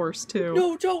that horse, too.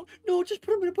 No, don't! No, just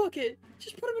put him in a bucket!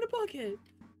 Just put him in a bucket!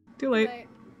 Too late.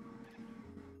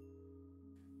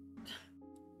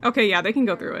 Okay, yeah, they can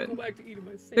go through it. Go back to eating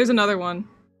my sandwich. There's another one.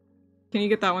 Can you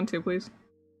get that one too, please?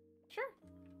 Sure.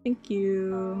 Thank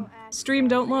you. Oh, Stream,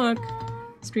 don't look.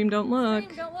 Stream, don't look.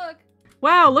 Stream, don't look.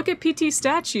 Wow, look at PT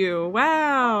statue.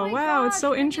 Wow, Oh my wow, it's gosh, so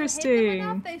when you hit them interesting.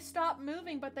 enough, they stop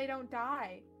moving, but they don't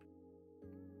die.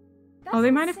 Oh,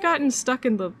 they might have That's gotten insane. stuck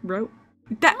in the rope.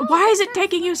 That. No, Why is it that's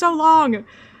taking you not- so long?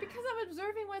 Because I'm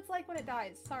observing what it's like when it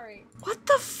dies. Sorry. What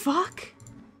the fuck?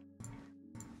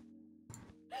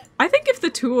 I think if the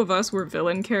two of us were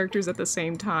villain characters at the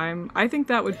same time, I think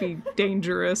that would be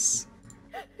dangerous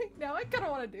Now I kind of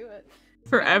want to do it.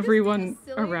 for Can I just do everyone this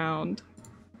silly- around.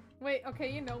 Wait,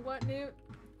 okay, you know what, Newt?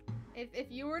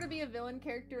 If you were to be a villain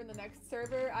character in the next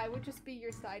server, I would just be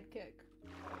your sidekick.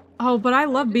 Oh, but I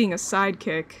love being a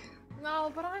sidekick.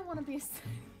 No, but I want to be a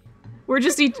We're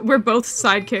we're both each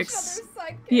sidekicks. other's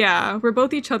sidekick. Yeah, we're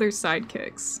both each other's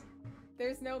sidekicks.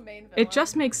 There's no main villain. It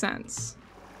just makes sense.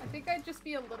 I think I'd just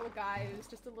be a little guy who's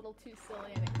just a little too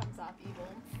silly and it comes off evil.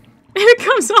 It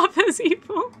comes off as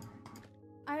evil.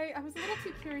 I was a little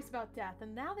too curious about death,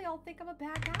 and now they all think I'm a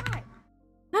bad guy.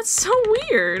 That's so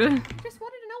weird. I just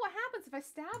wanted to know what happens if I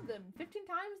stab them 15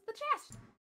 times in the chest.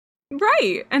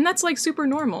 Right, and that's like super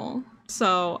normal.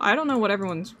 So I don't know what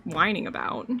everyone's whining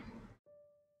about. Yeah,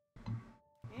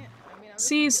 I mean,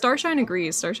 See, Starshine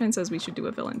agrees. Starshine says we should do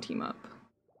a villain team up.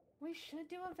 We should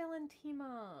do a villain team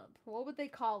up. What would they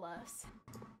call us?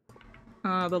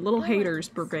 The Little Villains. Haters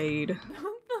Brigade.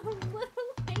 The little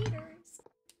haters.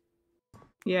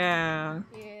 Yeah.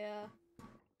 Yeah,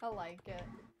 I like it.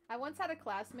 I once had a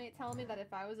classmate tell me that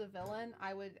if I was a villain,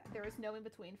 there was no in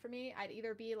between for me. I'd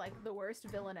either be like the worst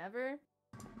villain ever,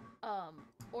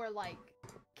 or like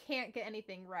can't get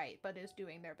anything right but is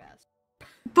doing their best.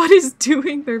 But is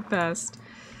doing their best.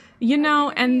 You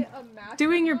know, I'd either and be a master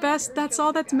doing your villain best, or that's just all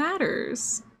a that guy.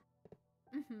 matters.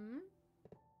 Mm-hmm.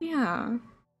 Yeah.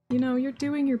 You know, you're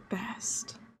doing your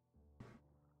best.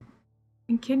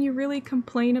 And can you really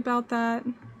complain about that?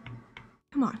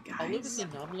 Come on, Olive guys. in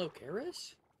the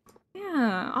Nomolocaris?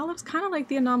 Yeah, Olive's kind of like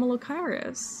the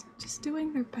Anomalocaris. Just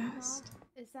doing their best.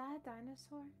 Is that a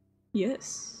dinosaur?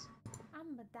 Yes.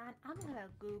 I'm gonna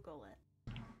Google it.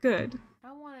 Good.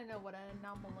 I want to know what an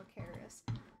Anomalocaris.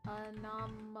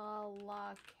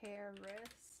 Anomalocaris.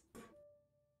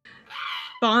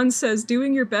 Bond says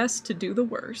doing your best to do the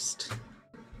worst.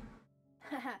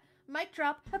 Mic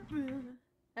drop.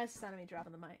 That's the sound of me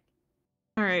dropping the mic.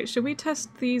 Alright, should we test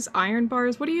these iron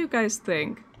bars? What do you guys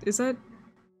think? Is that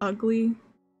ugly?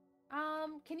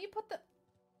 Can you put the...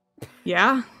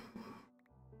 Yeah?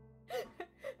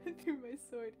 through my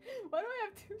sword. Why do I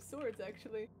have two swords,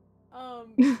 actually?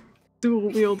 Dual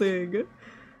wielding.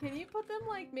 Can you put them,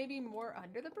 like, maybe more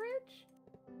under the bridge?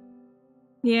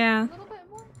 Yeah. A little bit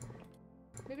more?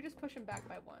 Maybe just push them back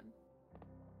by one.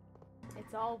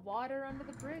 It's all water under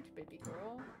the bridge, baby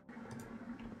girl.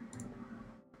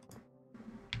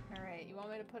 Alright, you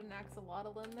want me to put an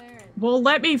axolotl in there? And... Well,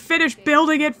 let me finish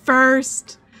building it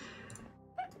first!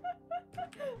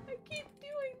 I keep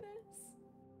doing this!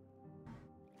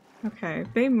 Okay,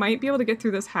 they might be able to get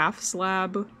through this half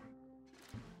slab.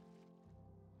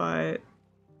 But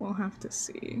we'll have to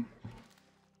see.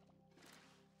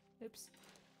 Oops.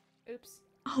 Oops.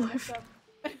 Olive,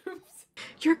 Oops.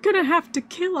 you're gonna have to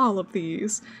kill all of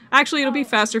these. Actually, it'll be Oh.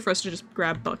 faster for us to just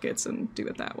grab buckets and do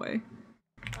it that way.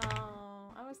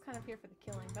 Oh, I was kind of here for the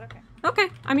killing, but okay. Okay,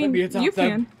 I mean, Let me adopt you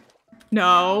them. can.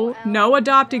 No, No, no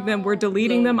adopting them. We're no.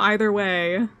 deleting them No. either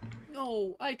way.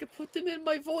 No, I could put them in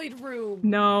my void room.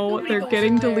 No, Nobody they're goes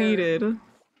getting in there. deleted.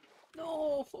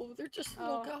 No, they're just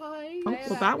little Oh. guys. Oh, I have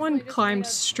well, that one accidentally just climbed made a-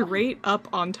 straight up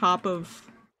on top of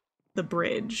the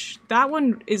bridge. That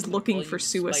one is I'm looking calling for him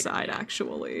suicide, Spider-Man.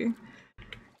 actually.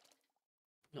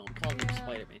 No, I'm calling him Yeah.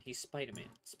 Spider-Man. He's Spider-Man.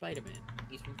 Spider-Man.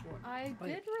 He's from Florida. I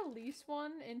Spider- did release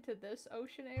one into this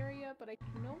ocean area, but I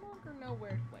no longer know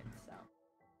where it went, so.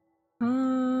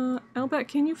 Elbet,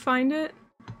 can you find it?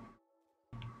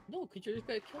 No, cause you're just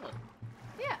gonna kill it.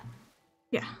 Yeah.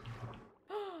 Yeah.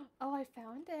 Oh, I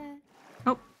found it.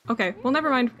 Oh, okay. Well, never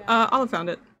mind. Olive found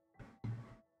it.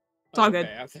 It's all good.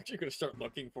 Okay, I was actually gonna start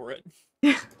looking for it.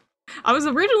 I was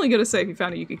originally gonna say if you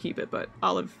found it, you could keep it, but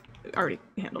Olive already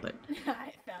handled it.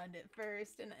 I found it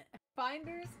first, and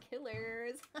finders,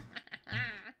 killers.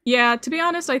 Yeah, to be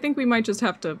honest, I think we might just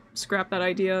have to scrap that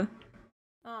idea.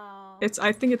 Oh.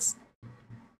 I think it's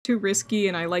too risky,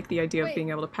 and I like the idea of Wait. being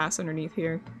able to pass underneath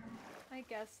here. I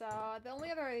guess so. The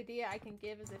only other idea I can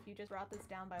give is if you just brought this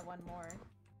down by one more.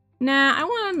 Nah, I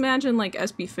want to imagine, like,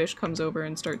 SB Fish comes over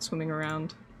and starts swimming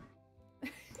around.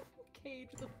 Cage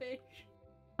the fish.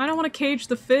 I don't want to cage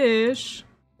the fish.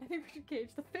 I think we should cage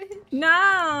the fish.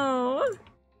 No!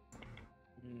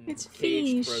 It's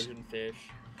Caged fish. frozen fish.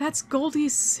 That's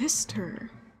Goldie's sister.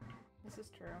 This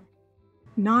is true.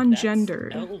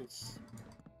 Non-gendered.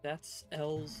 That's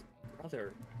Elle's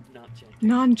brother, not gendered.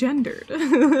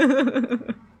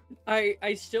 Non-gendered.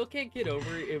 I still can't get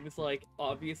over it. It was like,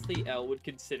 obviously Elle would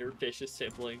consider Fish a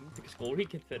sibling, because Goldie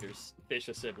considers Fish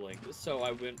a sibling. So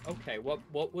I went, okay, what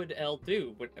would Elle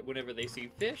do whenever they see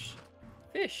Fish?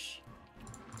 Fish.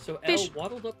 So Fish. Elle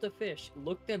waddled up to Fish,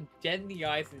 looked them dead in the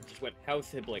eyes, and just went, how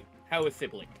sibling? How is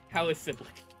sibling? How is sibling?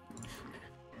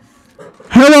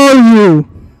 Hello, you!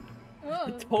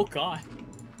 Oh, Oh god.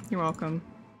 You're welcome.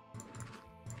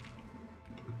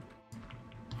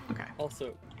 Okay.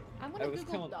 Also, I'm I gonna was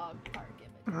Google telling- dog park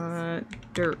images.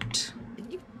 Dirt.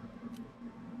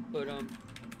 but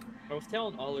I was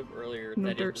telling Olive earlier No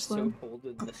that it dirt was slab? so cold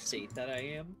in the state that I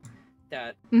am,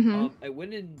 that Mm-hmm. I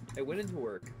went into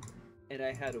work, and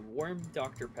I had a warm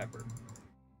Dr. Pepper.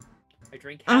 I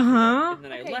drank half of Uh-huh. it, and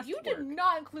then I Okay, left you work. did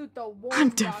not include the warm I'm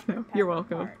Dr. definitely- Pepper you're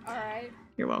welcome. part, alright?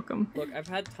 You're welcome. Look, I've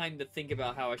had time to think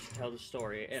about how I should tell the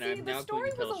story, and See, I'm now the story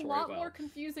going to tell was the a story lot well. more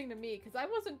confusing to me, because I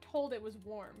wasn't told it was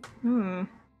warm. Hmm.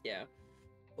 Yeah.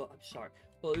 Well, I'm sorry.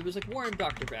 Well, it was like warm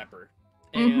Dr. Pepper,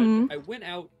 and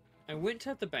Mhm. I went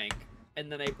to the bank, and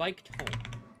then I biked home.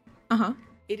 Uh-huh.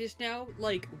 It is now,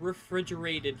 like,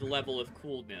 refrigerated level of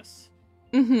coolness.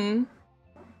 Mm-hmm.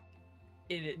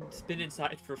 And it's been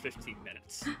inside for 15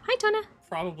 minutes. Hi, Tana.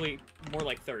 Probably more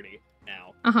like 30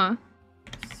 now. Uh-huh.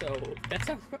 So, that's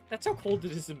how cold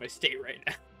it is in my state right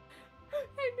now.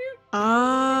 I knew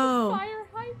Oh. fire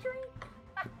hydrant.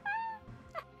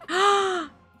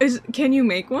 Can you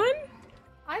make one?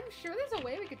 I'm sure there's a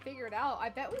way we could figure it out. I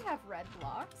bet we have red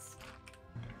blocks.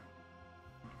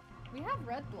 We have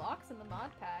red blocks in the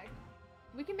mod pack.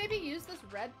 We can maybe use this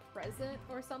red present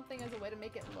or something as a way to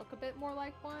make it look a bit more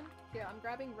like one. Yeah, I'm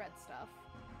grabbing red stuff.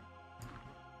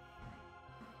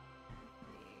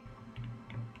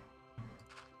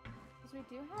 Because we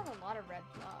do have a lot of red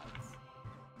blocks.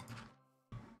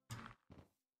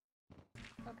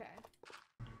 Okay.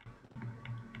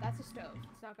 That's a stove.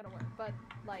 It's not gonna work, but,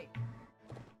 like...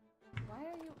 Why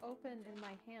are you open in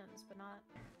my hands, but not...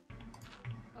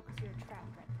 Oh, because you're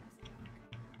trapped right past me.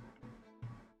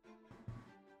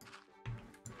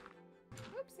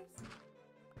 Whoopsies.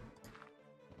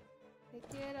 Pick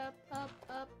it up,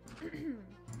 up.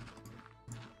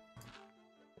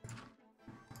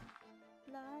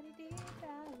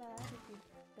 La-di-dee-da,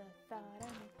 the thought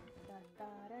of me, the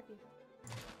thought of you.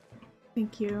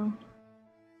 Thank you.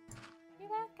 You're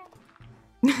welcome.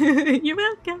 You're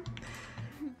welcome.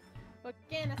 What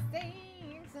can I say?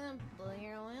 Simple,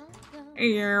 you're welcome.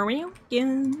 You're welcome. You're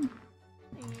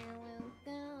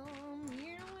welcome.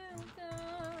 You're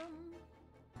welcome.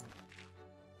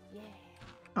 Yeah.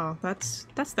 Oh, that's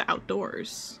the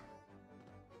outdoors.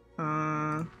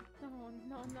 No,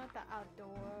 not the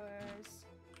outdoors.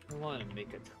 I want to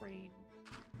make a train.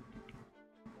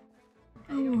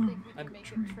 I don't think we I'm can make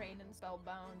trying. a train in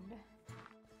Spellbound.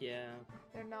 Yeah.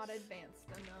 They're not advanced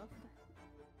enough.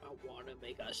 I want to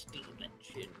make a steam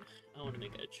engine. I want to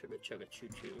make a chugga chugga choo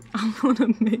choo. I want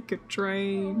to make a I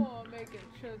train. wanna make it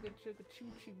chugga chugga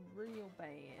choo choo real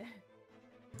bad.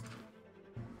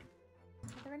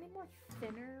 Are there any more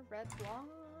thinner red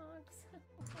blocks?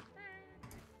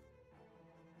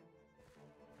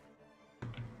 I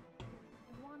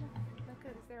wanna look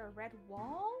at, is there a red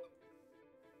wall?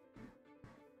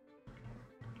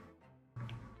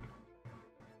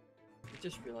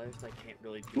 just realized I can't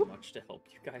really do much to help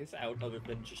you guys out other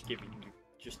than just giving you,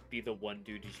 just be the one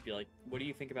dude. Just be like, what do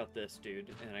you think about this, dude?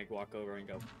 And I walk over and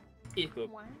go, it good.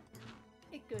 Why?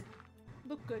 It good.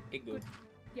 Look good. It good.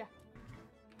 Yeah.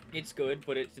 It's good,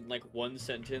 but it's in like one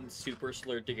sentence, super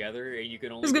slurred together, and you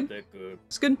can only It's get good. that good.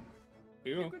 It's good.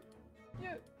 Here you go.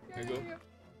 Yeah. There you go.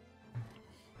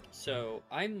 So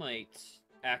I might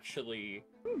actually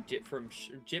dip from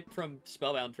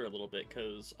Spellbound for a little bit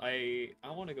because I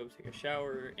want to go take a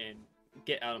shower and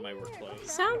get out of my work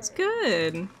clothes. Sounds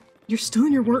good. You're still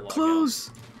in your work log out.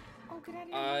 clothes. Oh, get out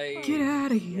of here. Get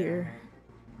out of here.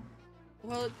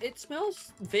 Well, it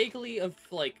smells vaguely of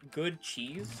like good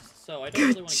cheese, so I don't Good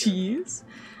really want to. cheese.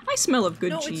 I smell of good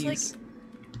No, cheese. it's like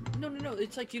no.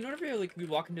 It's like, do you know whenever like you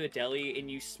walk into a deli and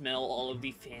you smell all of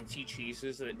the fancy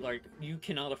cheeses that like you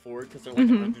cannot afford because they're like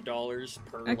 $100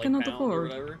 per I like cannot pound afford. or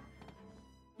whatever.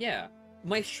 Yeah,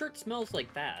 my shirt smells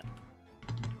like that.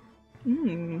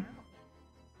 Mmm.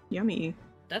 Yummy.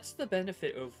 That's the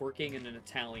benefit of working in an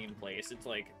Italian place. It's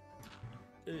like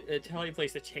an Italian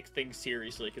place that takes things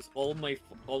seriously because all of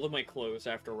my clothes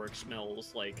after work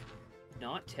smells like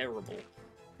not terrible.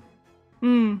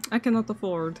 I cannot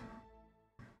afford.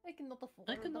 I cannot afford.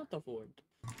 I cannot afford.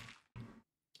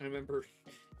 I remember.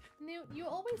 Newt, you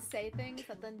always say things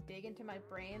that then dig into my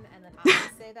brain, and then I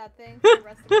will say that thing for the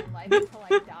rest of my life until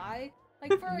I die.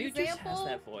 Like, for Newt just has example,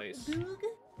 that voice. Boog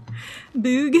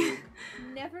Boog.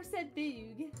 never said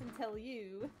boog until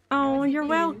you. Oh, I said you're boog.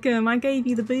 welcome. I gave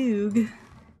you the boog.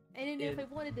 I didn't know if Yeah.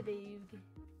 I wanted the boog.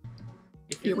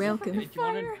 If You're you- welcome. if you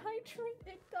wanna- Fire hydrant,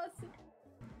 it doesn't.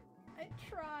 I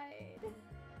tried.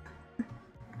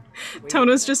 Wait a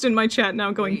Tona's minute. just in my chat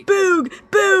now going, Wait. Boog!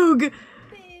 Boog! Boog!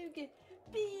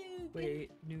 Boog! Wait,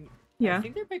 Newt. Yeah. I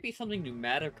think there might be something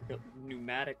pneumatic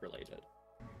related.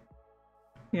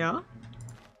 Yeah?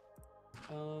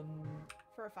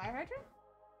 For a fire hydrant?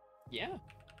 Yeah,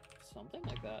 something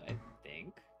like that. I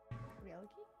think.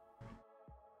 Realky?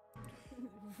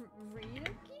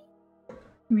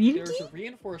 Really? There's a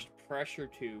reinforced pressure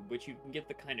tube, which you can get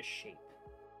the kind of shape.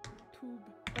 Tube.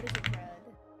 But is it red?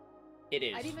 It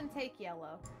is. I'd even take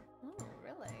yellow. Oh,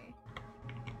 really?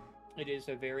 It is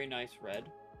a very nice red.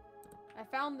 I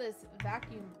found this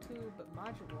vacuum tube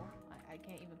module. I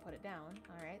can't even put it down.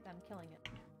 Alright, I'm killing it.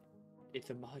 It's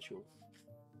a module.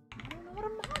 I don't know what a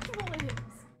module is!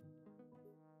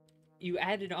 You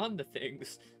added on the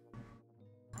things.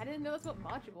 I didn't know that's what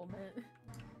module meant.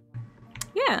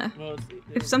 Yeah. Well,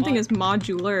 If something is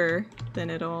modular, then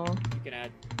it'll... you can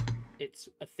add. It's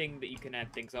a thing that you can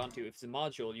add things onto. If it's a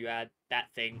module, you add that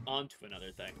thing onto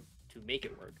another thing to make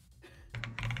it work.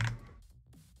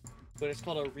 But it's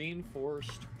called a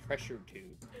reinforced pressure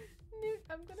tube. Newt,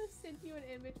 I'm gonna send you an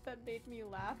image that made me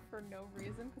laugh for no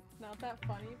reason, because it's not that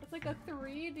funny. It's like a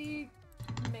 3D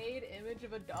made image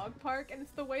of a dog park, and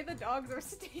it's the way the dogs are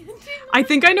standing. I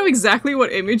think I know exactly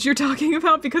what image you're talking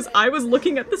about because I was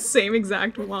looking at the same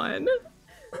exact one.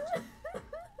 Why are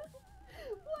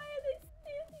they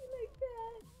standing like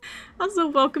that? Also,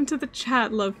 welcome to the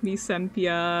chat, love me,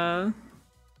 Sempia.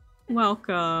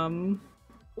 Welcome.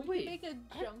 We Wait, can make a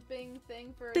jumping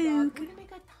thing for a Boog. dog. We can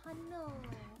make a tunnel.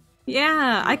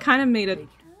 Yeah, I kind of made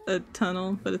a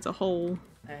tunnel, but it's a hole.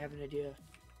 I have an idea.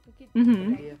 We could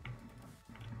Mhm. Idea.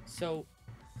 So,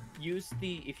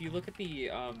 if you look at the,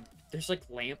 there's like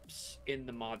lamps in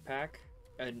the mod pack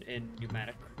and in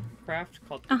pneumatic craft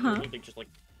called like just like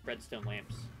redstone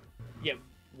lamps. Yeah,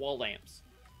 wall lamps.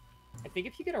 I think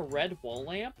if you get a red wall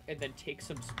lamp and then take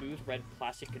some smooth red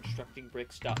plastic constructing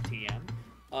bricks.tm,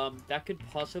 that could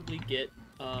possibly get,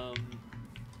 a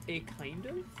kind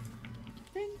of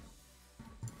thing?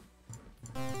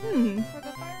 For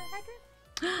the fire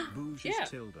hydrant? Bouge's Yeah.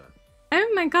 Tilda.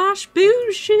 Oh my gosh,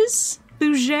 Bouges!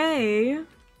 Bouget!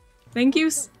 Thank you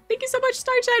so much,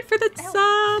 Starchild, for the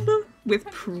sub! With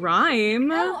Prime!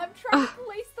 No, I'm trying to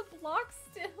place the blocks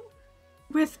still.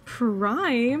 With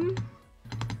Prime?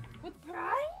 With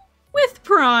Prime? With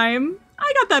Prime!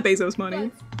 I got that Bezos money.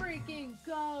 Let's freaking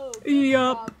go! Good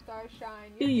Yup. job,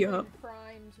 Starshine. You're Yup. doing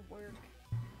Prime's work.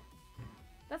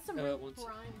 That's some Uh, real one sec-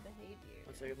 Prime behavior.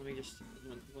 One second, let me just,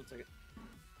 one second.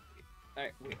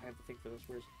 Alright, wait, I have to think for this.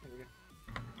 There we go.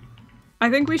 I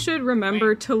think we should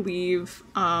remember to leave,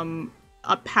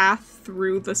 a path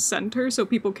through the center so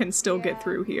people can still Yeah. get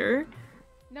through here.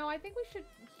 No, I think we should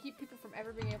keep people from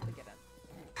ever being able to get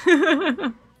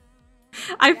in.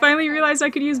 I finally realized I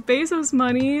could use Bezos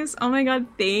monies. Oh my god,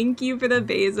 thank you for the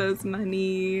Bezos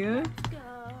money. Go.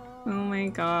 Oh my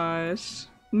gosh.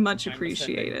 Much I'm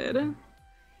appreciated. It'll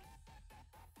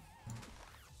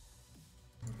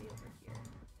be over here.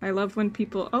 I love when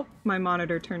people... Oh, my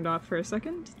monitor turned off for a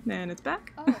second, and it's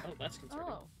back. Oh, Oh, that's concerning.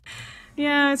 oh.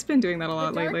 Yeah, it's been doing that a The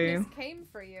lot lately. darkness came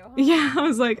for you, huh? Yeah, I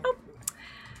was like, oh,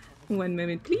 1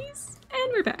 moment, please,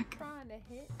 and we're back. Trying to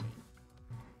hit me.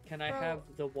 Can I Bro. have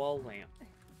the wall lamp?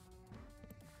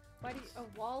 Why do you,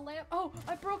 a wall lamp? Oh,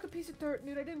 I broke a piece of dirt,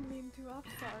 dude. I didn't mean to. I'm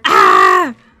sorry.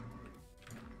 Ah!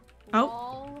 Oh.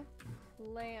 Wall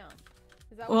lamp.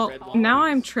 Is that Well, what it's called? now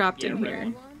I'm trapped Yeah, in but-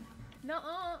 here.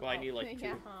 Nuh-uh. Well, I need like 2.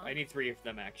 Yeah, huh. I need 3 of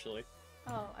them actually.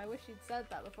 Oh, I wish you'd said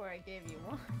that before I gave you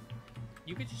one.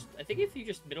 You could just, I think if you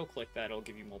just middle click that, it'll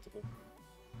give you multiple.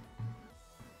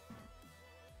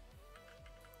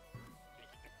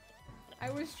 I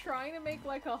was trying to make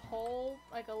like a hole,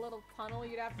 like a little tunnel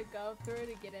you'd have to go through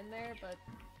to get in there, but...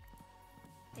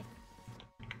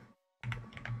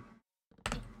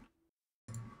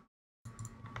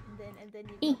 And then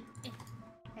you go...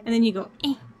 And then you go,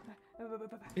 eh.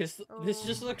 This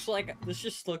just looks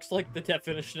like the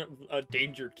definition of a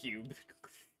danger cube.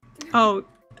 Oh,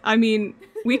 I mean,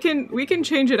 we can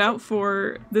change it out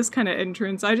for this kind of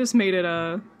entrance. I just made it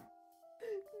a...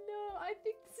 No, I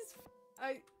think this is...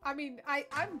 I mean,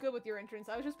 I'm good with your entrance.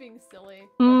 I was just being silly.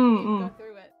 Mm-mm. Go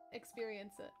through it.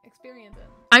 Experience it. Experience it.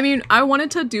 I mean, I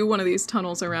wanted to do one of these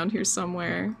tunnels around here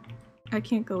somewhere. I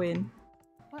can't go in.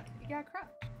 What? You gotta crouch.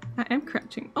 I am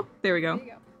crouching. Oh, there we go. There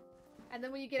you go. And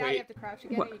then when you get out, Wait. you have to crouch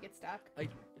again What? or you get stuck.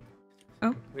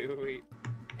 Oh. Wait. Wait.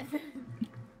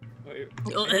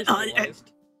 Oh, I just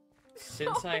realized,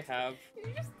 since I have... Did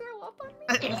you just throw up on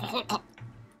me?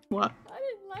 What? I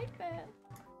didn't like that.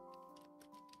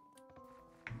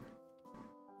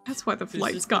 That's why the This is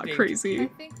lights the got danger. I crazy.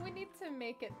 think we need to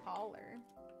make it taller.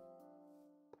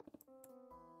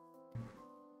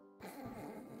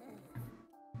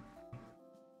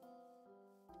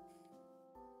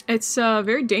 It's a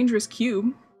very dangerous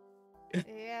cube.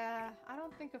 Yeah, I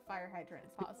don't think a fire hydrant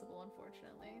is possible,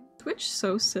 unfortunately. Twitch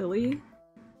so silly.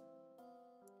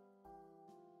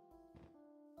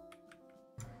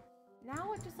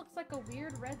 Now it just looks like a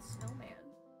weird red snowman.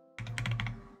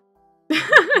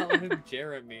 Call him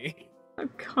Jeremy. I'm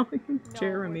calling him No,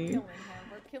 Jeremy. we're killing him.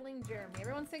 We're killing Jeremy.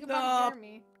 Everyone say goodbye to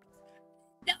Jeremy.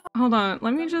 Hold on,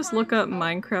 let me just look up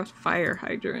Sometimes- Minecraft fire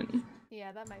hydrant.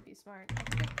 Yeah, that might be smart. I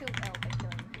could have killed Elle by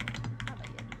killing him. How about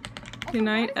you? Also, Good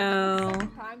night, why is it the Elle.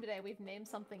 second time today we've named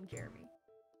something Jeremy.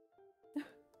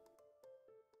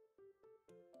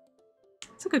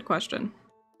 That's a good question.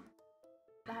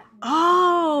 That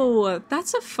Oh,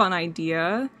 that's a fun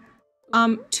idea.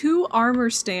 2 armor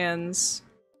stands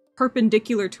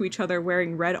perpendicular to each other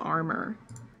wearing red armor.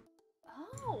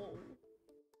 Oh,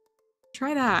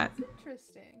 Try that. that's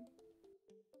interesting.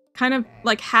 Kind of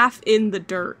like half in the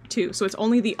dirt too, so it's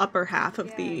only the upper half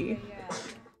of Yeah.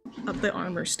 of the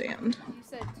armor stand. You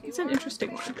said 2 It's an armor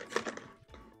interesting stands? one.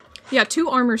 Yeah, 2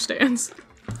 armor stands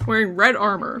wearing red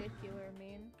armor. Perpendicular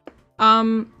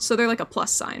mean? So they're like a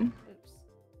plus sign. Oops.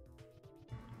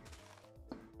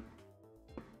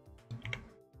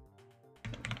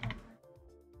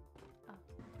 Oh.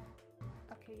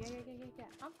 Okay, yeah.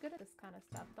 I'm good at this kind of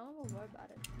stuff. Don't even worry about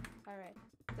it. Alright,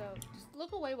 so just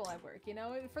look away while I work, you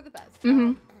know? For the best.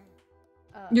 Mhm.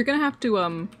 You're You're gonna have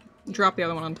to drop the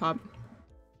other one on top.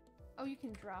 Oh, you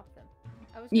can drop them.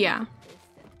 I was gonna Yeah. put this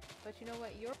in, but you know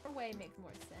what? Your way makes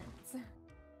more sense.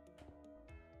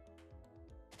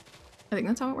 I think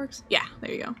that's how it works. Yeah,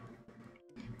 there you go.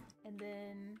 And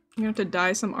then, You have to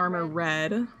dye some armor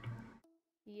red.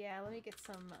 yeah, let me get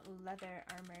some leather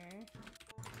armor.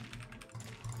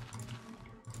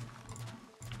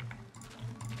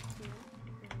 2,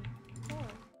 3, 4.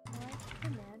 I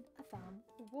command a thumb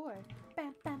war.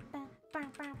 Bam, bam, bam,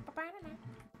 bam, bam, bam, bam.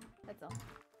 That's all.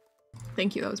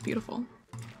 Thank you, that was beautiful.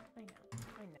 I know.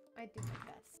 I do my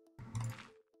best.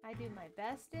 I do my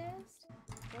bestest,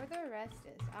 or the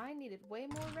restest. I needed way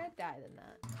more red dye than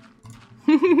that.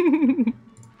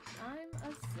 I'm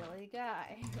a silly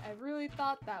guy. I really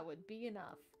thought that would be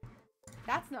enough.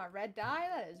 That's not red dye,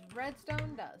 that is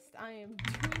redstone dust. I am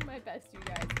doing my best, you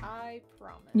guys. I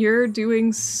promise. You're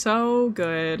doing so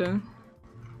good. I'm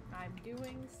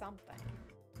doing something.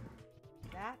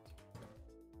 That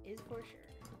is for sure.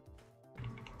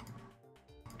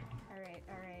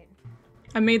 Alright.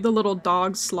 I made the little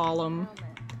dog slalom. Helmet.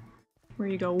 Where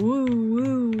you go woo,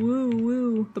 woo, woo,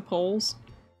 woo. The poles.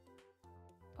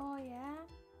 Oh yeah?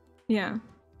 Yeah.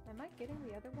 Am I getting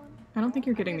the other one? I don't think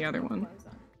you're I'm getting the other one. clothes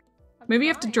on. I'm Maybe you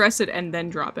have to trying. dress it and then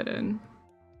drop it in.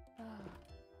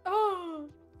 Oh!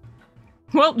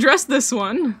 Well, dress this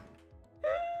one.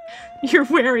 You're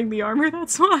wearing the armor,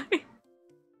 that's why.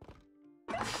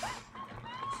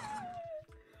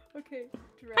 Okay,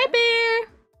 dress. Hi, Bear!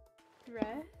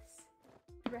 Dress.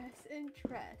 Dress and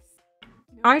dress.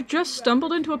 No I just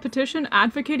stumbled into a petition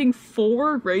advocating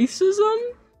for racism.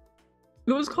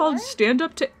 It was called What? Stand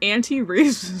Up to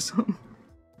Anti-Racism.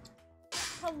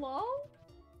 Hello?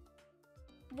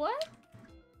 What?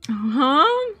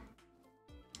 Uh-huh.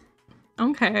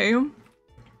 Okay.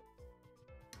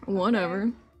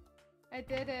 Whatever. I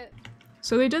did it.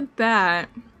 So they did that.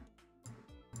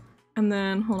 And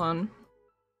then, hold on.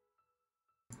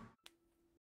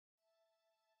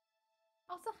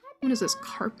 Also, hi. What is this,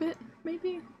 carpet,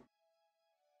 maybe?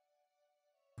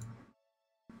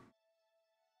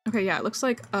 Okay, yeah, it looks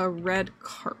like a red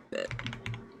carpet.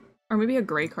 Or maybe a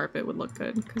gray carpet would look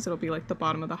good, because it'll be like the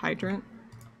bottom of the hydrant.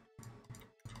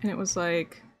 And it was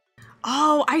like...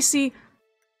 Oh, I see!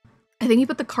 I think you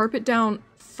put the carpet down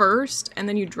first, and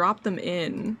then you drop them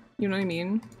in. You know what I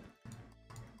mean?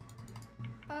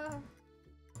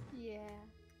 Yeah.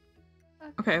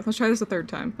 Okay, let's try this a third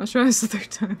time. Let's try this a third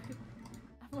time.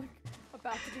 I'm like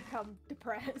about to become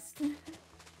depressed.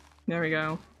 There we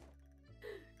go.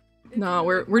 It's No,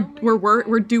 like, we're oh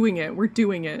my doing it. We're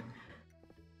doing it.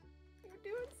 You're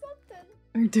doing something.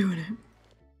 We're doing it.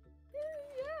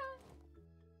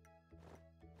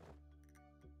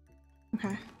 Yeah.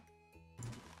 Okay.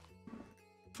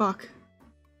 Fuck.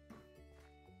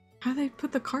 How they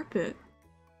put the carpet?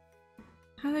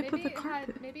 How they put the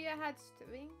carpet? Maybe it had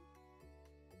string.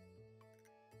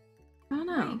 I don't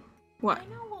know. Wait, What? I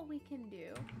know what we can do.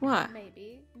 What?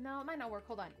 Maybe. No, it might not work.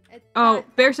 Hold on. Oh,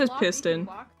 Bear that says block we can piston.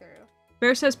 walk through.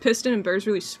 Bear says piston and Bear's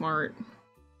really smart.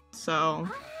 So...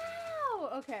 Oh!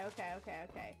 Okay.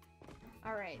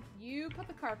 Alright, you put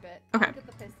the carpet. Okay. I'll get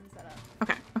the piston set up.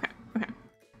 Okay.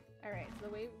 Alright, so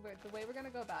the way we're gonna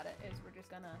go about it is we're just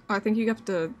gonna... Oh, I think you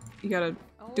gotta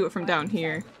do it from why down did you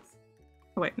here. decide this?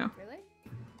 Oh wait, no. Really?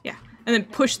 Yeah. And then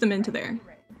No, push them you're into right, there. you're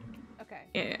right. Okay.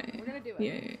 Yeah. We're gonna do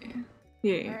it.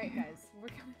 Yeah. Alright, guys. We're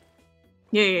gonna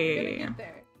Yeah. get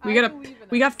there. We I gotta believe in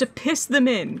we us. have to piss them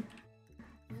in.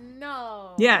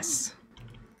 No. Yes.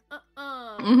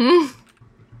 Mm-hmm.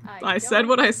 I said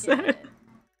what I said. It.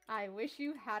 I wish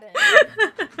you hadn't.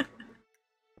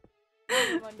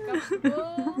 I'm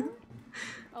uncomfortable.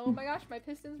 Oh my gosh, my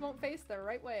pistons won't face the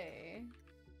right way.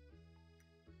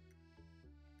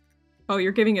 Oh,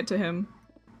 you're giving it to him.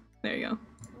 There you go.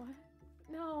 What?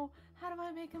 No. How do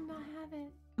I make him not have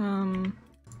it?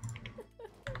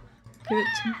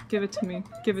 Give it to me.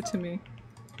 Give it to me.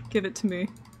 Give it to me.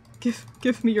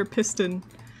 Give me your piston.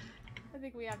 I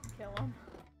think we have to kill him.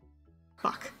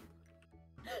 Fuck.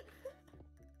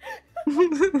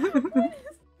 What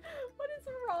is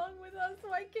wrong with us?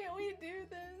 Why can't we do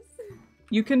this?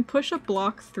 You can push a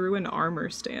block through an armor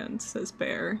stand, says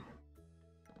Bear.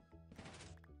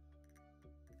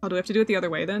 Oh, do we have to do it the other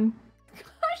way then?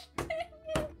 Gosh dang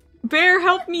it! Bear,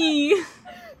 help me! I've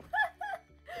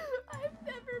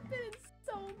never been in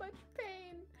so much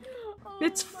pain. Oh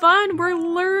It's my fun! We're God.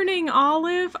 learning,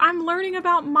 Olive! I'm learning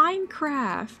about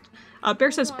Minecraft!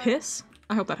 Bear says Hold on. piss.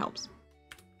 I hope that helps.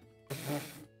 It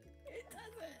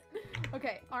doesn't.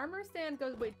 Okay, armor stand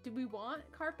goes. Wait, do we want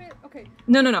carpet? Okay.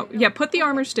 No. Okay, Yeah, put the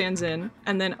armor stands in,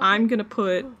 and then I'm gonna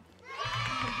put... I'm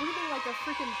breathing like a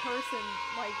freaking person,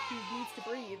 like who needs to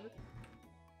breathe.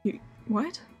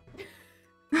 What?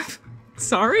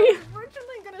 Sorry? I was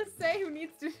originally gonna say who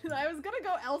needs to. I was gonna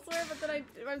go elsewhere, but then I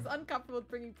was uncomfortable with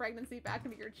bringing pregnancy back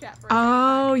into your chat. For a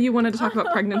Oh, you wanted to talk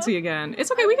about pregnancy again.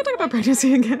 It's okay, we can talk about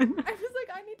pregnancy again. I was like,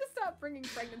 I need to stop bringing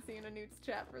pregnancy in a Newt's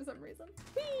chat for some reason.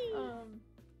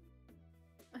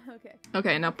 Okay.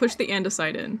 Okay, now push the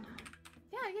andesite in.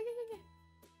 Yeah.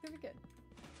 Very good.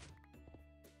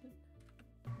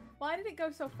 Why did it go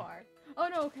so far? Oh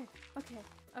no, okay.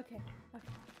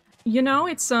 You know,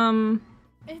 it's,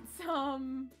 It's,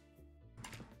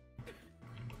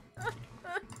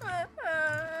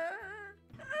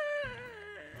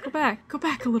 Go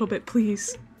back a little bit,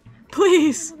 please.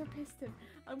 Please! Another piston.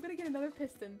 I'm gonna get another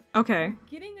piston. Okay.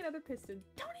 Getting another piston.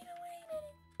 Don't even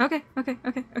wait.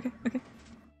 Okay.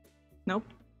 Nope.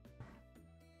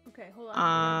 Okay, hold on.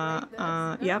 I'm gonna break this.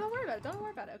 No, yep. Don't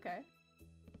worry about it. Okay.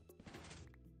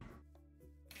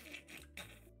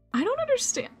 I don't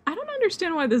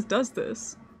understand why this does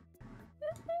this.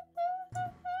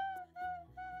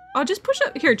 Oh, just push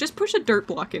a dirt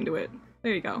block into it.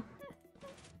 There you go.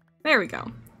 There we go.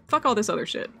 Fuck all this other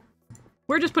shit.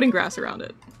 We're just putting grass around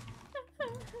it.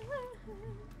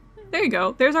 There you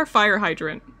go. There's our fire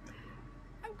hydrant.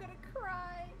 I'm gonna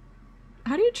cry.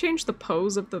 How do you change the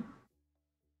pose of the...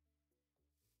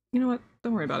 You know what?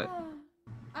 Don't worry about it.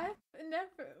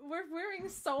 We're wearing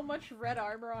so much red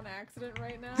armor on accident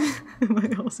right now. Am I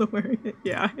also wearing it?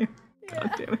 Yeah,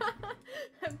 God damn it.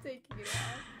 I'm taking it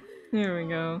off. There we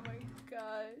go. Oh my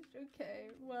gosh. Okay,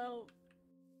 well...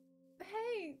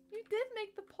 Hey, you did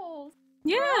make the polls.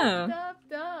 Yeah. Dub,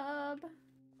 dub.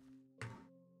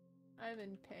 I'm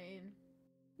in pain.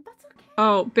 That's okay.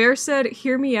 Oh, Bear said,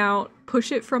 hear me out.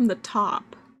 Push it from the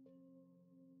top.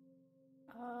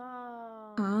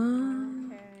 Oh.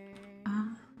 Okay.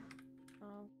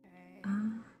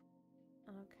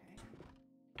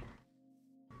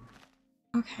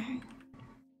 Okay. Okay.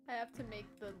 I have to make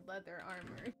the leather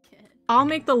armor again. I'll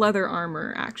make the leather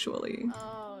armor, actually.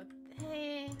 Oh,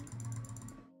 dang.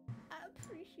 I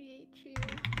appreciate you.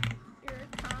 You're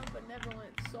a calm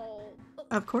benevolent soul.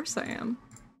 Of course I am.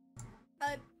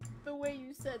 The way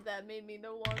you said that made me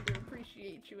no longer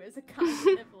appreciate you as a kind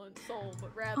benevolent soul, but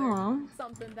rather Aww.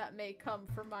 something that may come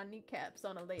from my kneecaps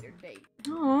on a later date.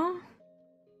 Aww.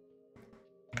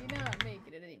 You're not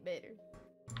making it any better.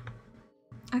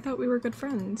 I thought we were good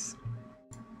friends.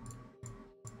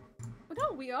 Well,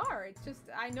 no, we are. It's just,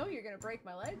 I know you're gonna break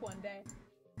my leg one day.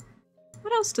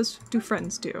 What else do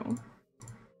friends do?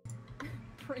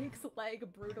 Breaks leg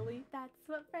brutally. That's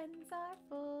what friends are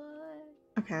for.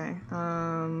 Okay,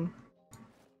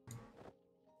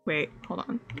 wait, hold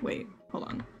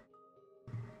on.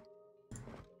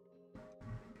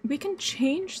 We can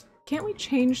change, can't we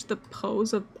change the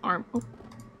pose of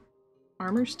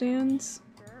armor stands?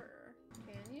 Sure.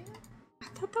 Can you? I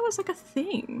thought that was like a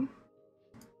thing.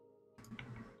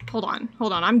 Hold on,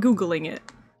 I'm Googling it.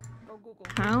 Go Google.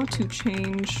 How to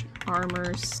change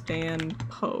armor stand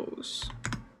pose.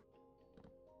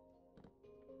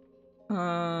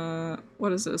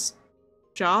 What is this?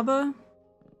 Java?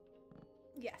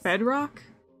 Yes. Bedrock?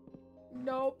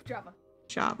 Nope. Java.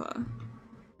 Java.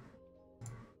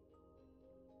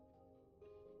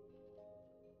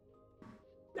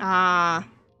 Ah,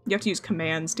 you have to use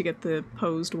commands to get the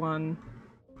posed one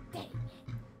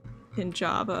in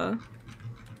Java.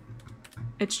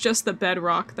 It's just the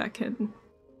bedrock that can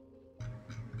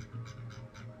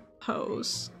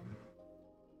pose.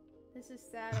 This is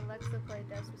sad. Alexa played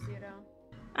Despacito.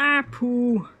 Ah,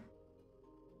 poo.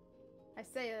 I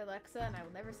say Alexa and I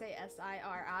will never say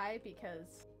S-I-R-I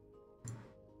because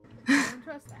I don't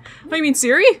trust that. Oh, you mean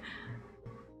Siri?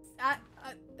 I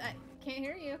can't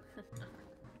hear you.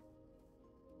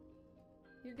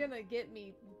 You're gonna get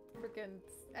me freaking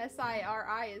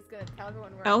S-I-R-I is gonna tell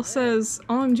everyone where Elle I live. says,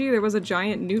 OMG, there was a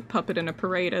giant newt puppet in a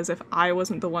parade, as if I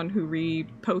wasn't the one who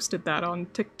reposted that on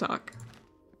TikTok.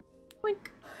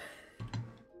 Wink.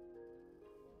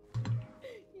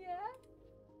 Yeah?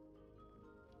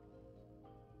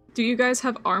 Do you guys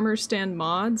have armor stand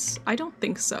mods? I don't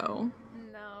think so.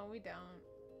 No, we don't.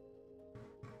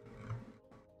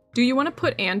 Do you want to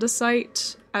put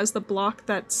andesite as the block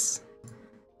that's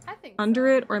I think under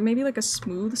so. it, or maybe like a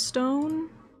smooth stone?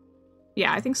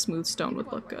 Yeah, I think smooth stone would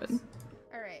Either look one good. works.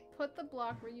 Alright, put the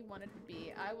block where you want it to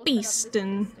be. I will Beastin'. set up this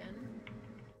beastin'.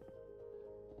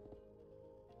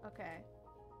 Okay.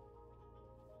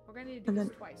 We're gonna need to do this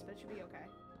twice, but it should be okay.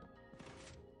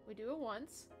 We do it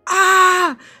once.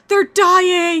 Ah! They're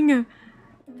dying!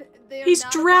 They are He's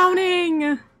not drowning!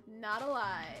 alive. Not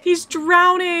alive. He's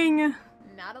drowning!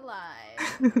 Not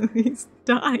alive. He's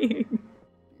dying.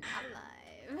 Not alive.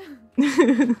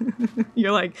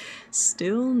 You're like,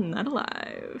 still not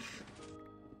alive.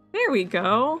 There we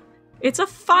go. It's a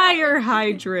fire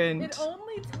hydrant. It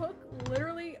only took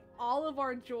literally all of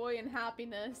our joy and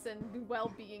happiness and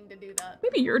well-being to do that.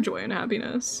 Maybe your joy and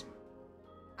happiness.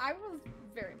 I was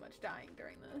very much dying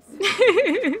during this.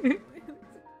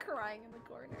 Crying in the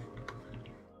corner.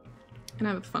 And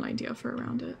I have a fun idea for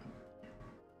around it.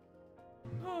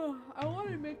 Oh, I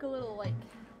wanted to make a little, like,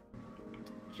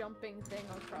 jumping thing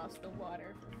across the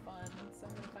water for fun, so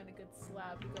I'm gonna find a good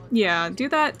slab to go Yeah, do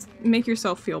that. Make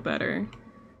yourself feel better.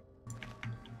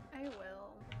 I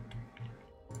will.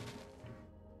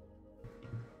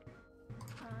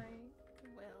 I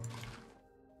will.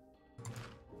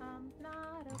 I'm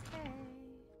not okay.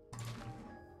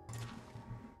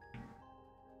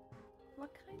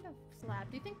 What kind of slab?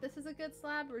 Do you think this is a good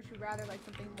slab, or would you rather like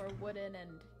something more wooden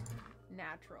and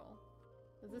natural?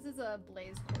 Because this is a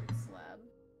blaze quartz slab.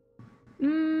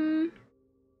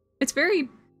 It's very,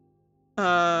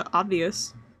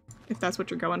 obvious, if that's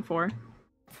what you're going for.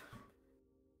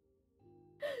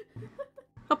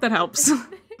 Hope that helps.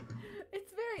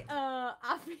 It's very,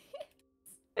 obvious.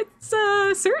 It's,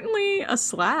 certainly a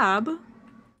slab.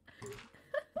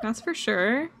 That's for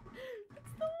sure.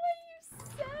 It's the way you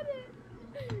said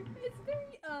it. It's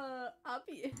very,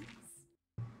 obvious.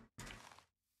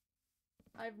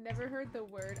 I've never heard the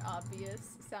word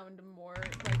obvious sound more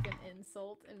like an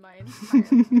insult in my entire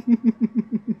life.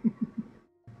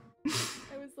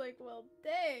 I was like, well,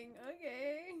 dang,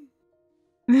 okay.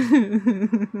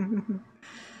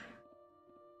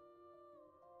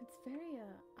 It's very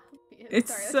obvious.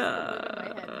 It's Sorry, that's just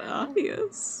living in my head now.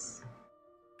 obvious.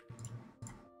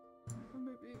 Or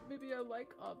maybe I like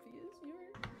obvious.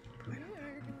 You're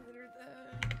consider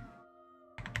that.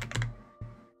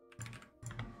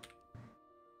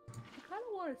 I kind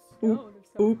of want a stone of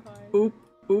some Oop, kind. oop,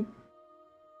 oop.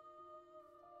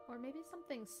 Or maybe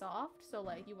something soft, so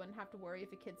like you wouldn't have to worry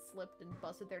if a kid slipped and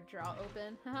busted their jaw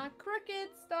open. Haha,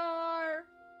 Cricket Star!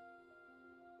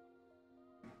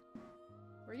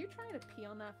 Were you trying to pee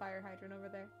on that fire hydrant over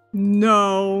there?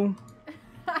 No.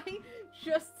 I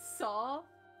just saw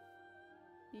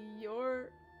your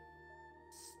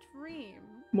stream.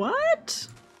 What?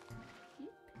 You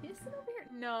pissing over here?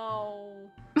 No.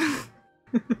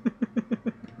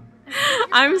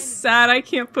 I'm sad I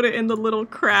can't put it in the little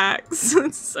cracks.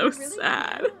 It's so You really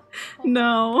sad. can't? Hold on,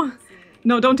 No. let me see.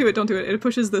 No, don't do it, don't do it. It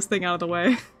pushes this thing out of the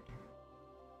way.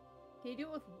 Can you do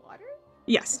it with water?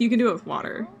 Yes, you can do it with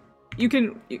water. You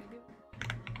can...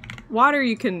 water,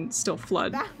 you can still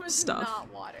flood That was stuff.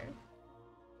 not water.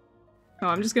 Oh,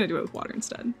 I'm just gonna do it with water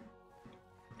instead.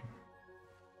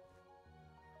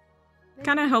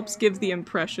 Kind of helps give the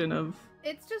impression of...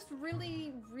 It's just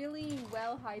really, really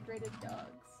well hydrated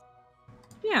dogs.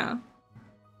 yeah.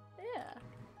 Yeah.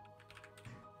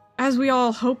 As we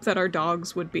all hope that our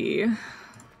dogs would be. Oh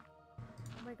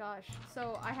my gosh.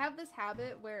 So I have this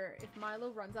habit where if Milo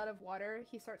runs out of water,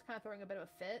 he starts kind of throwing a bit of a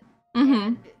fit. Mm-hmm.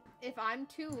 And if I'm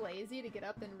too lazy to get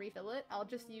up and refill it, I'll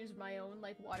just use my own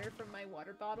like water from my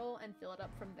water bottle and fill it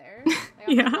up from there. Like,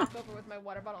 I'll Yeah. just walk over with my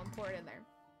water bottle and pour it in there.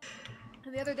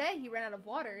 And the other day he ran out of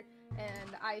water and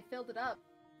I filled it up,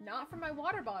 not from my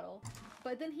water bottle,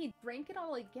 but then he drank it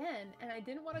all again and I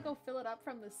didn't want to go fill it up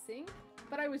from the sink,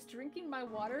 but I was drinking my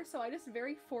water, so I just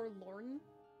very forlorn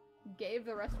gave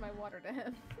the rest of my water to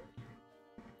him.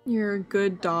 You're a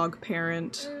good dog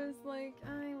parent. It was like,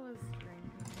 I was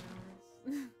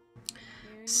drinking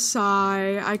this.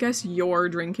 Sigh. I guess you're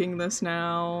drinking this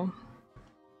now.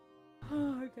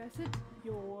 Oh, I guess it's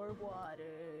your water.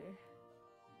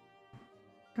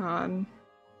 God.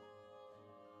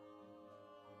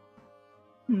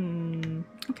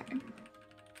 Okay.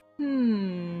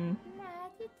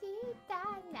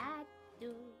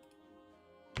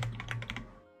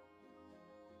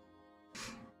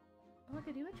 Oh, I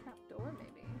could do a trapdoor,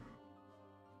 maybe.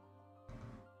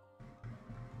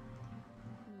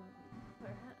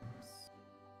 Perhaps.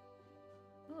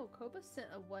 Oh, Koba sent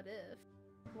a what if.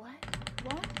 What?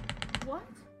 What?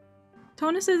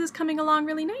 Tonus is coming along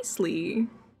really nicely.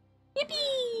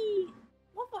 Yippee!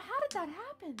 What? How did that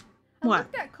happen? I What?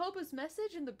 looked at Koba's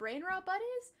message in the Brain Rot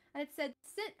Buddies, and it said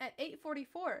sent at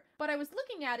 8:44, but I was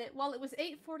looking at it while it was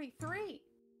 8:43.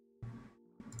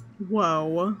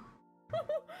 Whoa.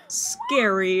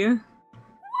 Scary. What?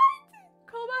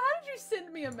 Koba, how did you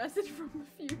send me a message from the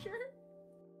future?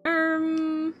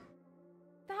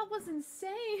 That was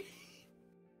insane.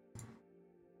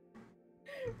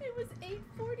 It was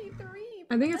 8:43.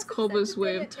 I think it's Koba's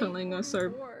way of telling us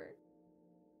our...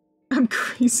 I'm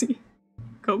crazy.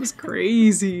 Koba's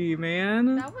crazy,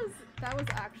 man. That was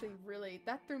actually really,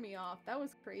 that threw me off. That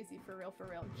was crazy for real, for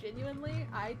real. Genuinely,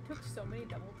 I took so many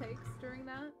double takes during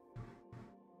that.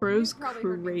 Bro's You probably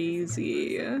heard me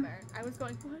crazy. for a second there. I was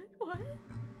going, what?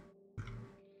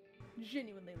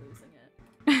 Genuinely losing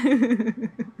it.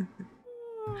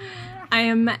 I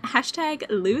am hashtag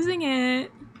losing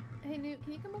it. Hey Newt,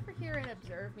 can you come over here and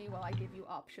observe me while I give you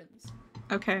options?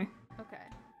 Okay. Okay.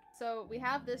 So we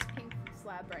have this pink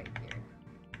slab right here.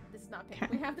 This is not pink.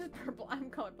 Okay. We have this purple. I'm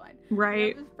colorblind.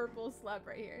 Right. We have this purple slab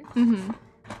right here. Mm-hmm.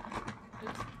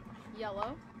 Oops.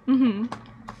 Yellow. Mm-hmm.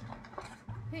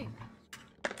 Pink.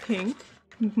 Pink.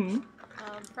 Mm-hmm.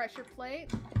 Pressure plate.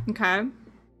 Okay.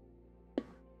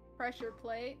 Pressure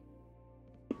plate.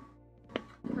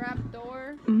 Trap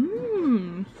door.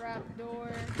 Trap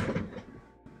door.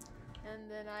 And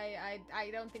then I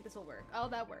don't think this will work. Oh,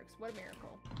 that works. What a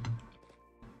miracle.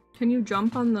 Can you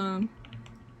jump on the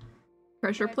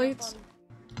pressure Can I jump plates?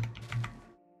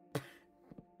 on-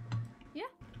 Yeah.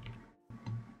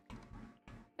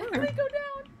 And they go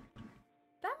down.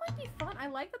 That might be fun. I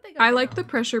like that they go I down. like the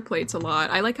pressure plates a lot.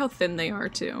 I like how thin they are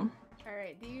too.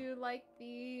 Alright, do you like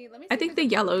the... Let me see I if think there's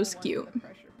the a purple yellow's one for cute. the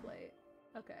pressure plate.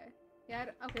 Okay. Yeah,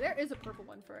 okay, there is a purple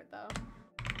one for it, though.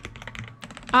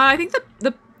 I think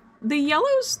the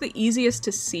yellow's the easiest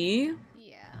to see.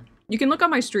 Yeah. You can look on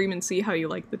my stream and see how you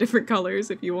like the different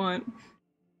colors if you want.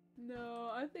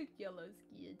 No, I think yellow's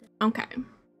good. Okay.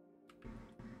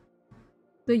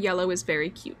 The yellow is very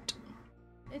cute.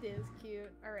 It is cute.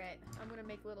 Alright, I'm gonna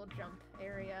make a little jump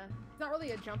area. It's not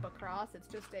really a jump across, it's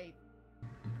just a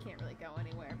can't really go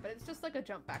anywhere. But it's just like a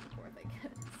jump back and forth, I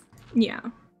guess. Yeah.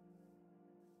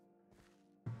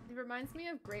 It reminds me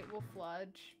of Great Wolf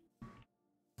Lodge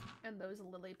and those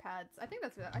lily pads. I think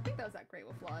that was at Great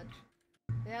Wolf Lodge.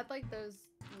 They had like those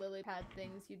lily pad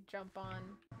things you'd jump on,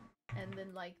 and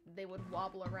then like they would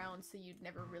wobble around, so you'd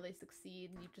never really succeed,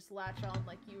 and you'd just latch on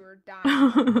like you were dying.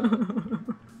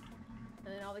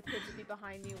 And then all the kids would be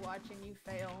behind you watching you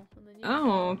fail. And then you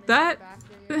fail, and then you're back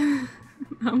to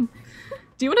you.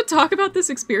 Do you want to talk about this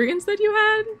experience that you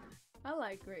had? I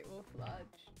like Great Wolf Lodge.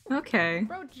 Okay.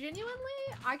 Bro, genuinely,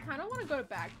 I kind of want to go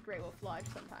back to Great Wolf Lodge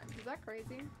sometimes. Is that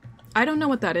crazy? I don't know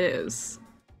what that is.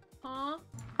 Huh?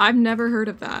 I've never heard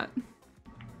of that.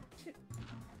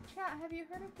 Chat, have you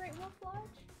heard of Great Wolf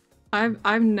Lodge?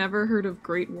 I've never heard of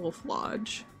Great Wolf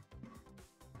Lodge.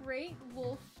 Great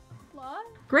Wolf Lodge?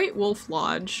 Great Wolf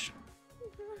Lodge.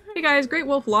 Hey guys, Great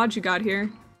Wolf Lodge you got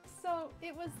here. So,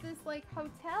 it was this, like,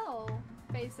 hotel,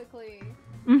 basically.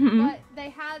 Mm-hmm. But they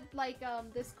had, like,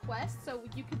 this quest, so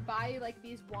you could buy, like,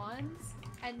 these wands,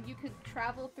 and you could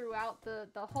travel throughout the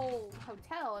whole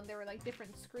hotel, and there were, like,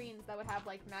 different screens that would have,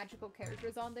 like, magical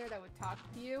characters on there that would talk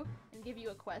to you and give you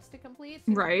a quest to complete.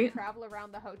 So you could travel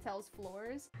around the hotel's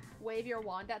floors, wave your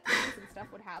wand at things, and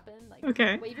stuff would happen. Like,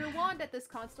 wave your wand at this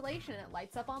constellation, and it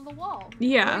lights up on the wall.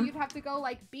 Yeah. Or you'd have to go,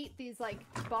 like, beat these, like,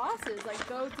 bosses, like,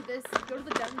 go to the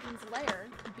dungeon's lair,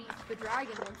 beat the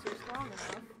dragon once you're strong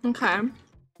enough. Okay.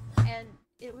 And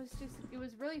it was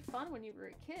really fun when you were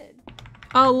a kid.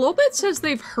 Lobit says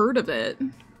they've heard of it.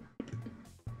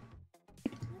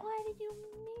 What did you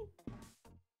mean?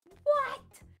 What?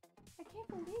 I can't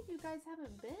believe you guys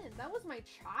haven't been. That was my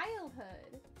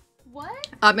childhood. What?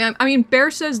 I mean,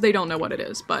 Bear says they don't know what it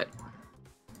is, but...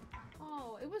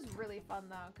 Oh, it was really fun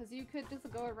though, because you could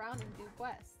just go around and do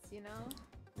quests, you know?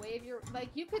 Wave your, like,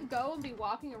 you could go and be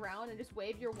walking around and just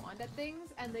wave your wand at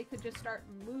things, and they could just start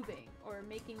moving, or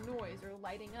making noise, or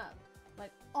lighting up.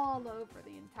 Like, all over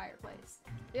the entire place.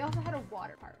 They also had a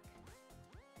water park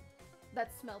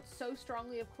that smelled so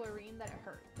strongly of chlorine that it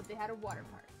hurt, but they had a water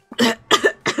park.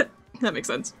 That makes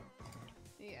sense.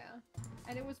 Yeah.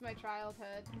 And it was my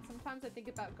childhood, and sometimes I think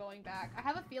about going back. I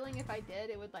have a feeling if I did,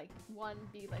 it would, like, one,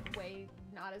 be, like, way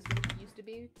not as good as it used to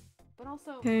be, but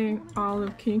also... Hey,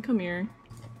 Olive, can you come here?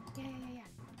 Yeah.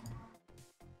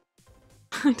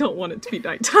 I don't want it to be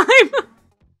nighttime.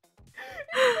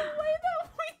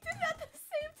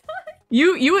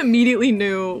 You immediately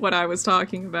knew what I was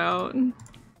talking about.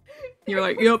 You were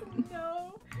like, yep.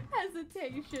 No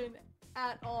hesitation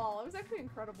at all. It was actually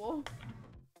incredible.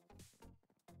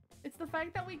 It's the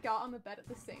fact that we got on the bed at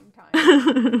the same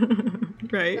time.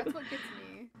 Right. That's what gets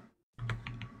me.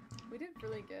 We did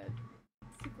really good.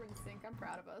 Super in sync. I'm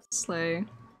proud of us. Slay.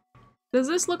 Does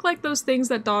this look like those things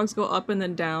that dogs go up and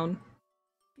then down?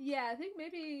 Yeah, I think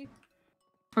maybe...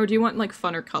 Or do you want, like,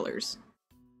 funner colors?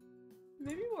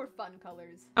 Maybe more fun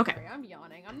colors. Okay. Sorry, I'm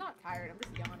yawning. I'm not tired, I'm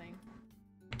just yawning.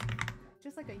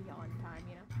 Just like a yawn time,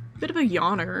 you know? Bit of a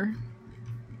yawner.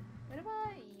 Bit of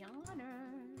a yawner.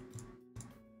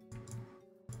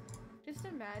 Just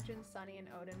imagine Sunny and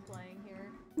Odin playing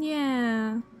here.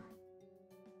 Yeah.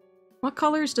 What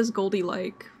colors does Goldie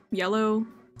like? Yellow?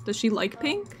 Does she like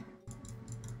pink?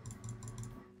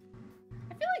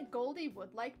 I feel like Goldie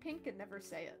would like pink and never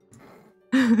say it.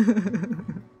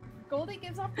 Goldie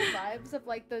gives off the vibes of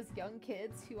like those young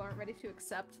kids who aren't ready to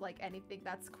accept like anything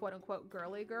that's quote-unquote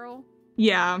girly girl.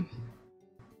 Yeah.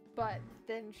 But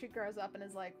then she grows up and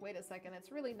is like, wait a second,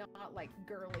 it's really not like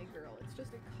girly girl, it's just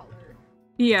a color.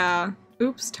 Yeah.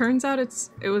 Oops, turns out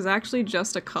it was actually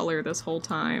just a color this whole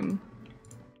time.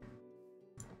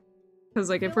 Because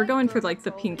like if we're going for like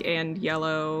the pink and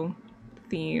yellow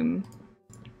theme.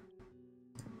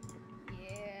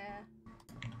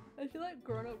 I feel like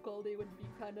grown-up Goldie would be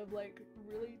kind of like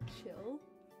really chill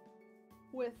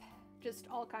with just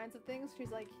all kinds of things. She's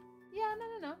like, yeah,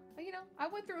 no. You know, I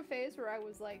went through a phase where I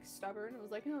was like stubborn and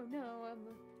was like, oh no,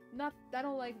 I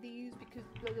don't like these because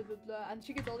blah blah blah blah. And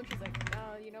she gets older and she's like,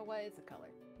 no, you know what? It's a color.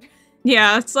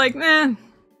 Yeah, it's like, eh.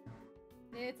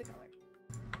 It's a color.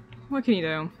 What can you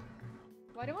do?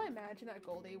 Why do I imagine that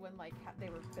Goldie, when like they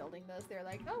were building this, they're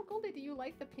like, oh Goldie, do you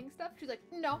like the pink stuff? She's like,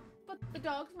 no, but the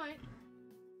dogs might.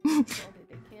 Goldie,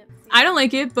 they can't see. I don't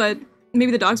like it, but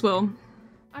maybe the dogs will.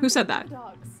 I'm Who said that?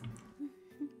 Dogs.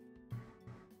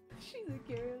 She's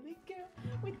a girly girl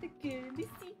with a girly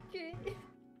secret.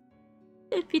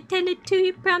 If you tell it to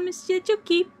you, promise that you'll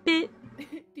keep it.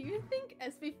 Do you think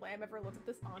SB Flam ever looked at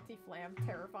this Auntie Flam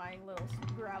terrifying little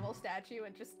gravel statue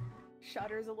and just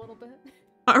shudders a little bit?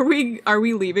 Are we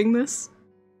leaving this?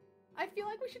 I feel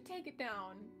like we should take it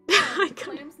down. I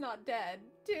Flam's not dead.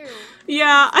 2.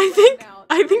 Yeah, I think Now.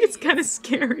 it's 3. kind of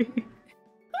scary.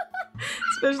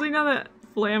 Especially now that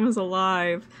Flam is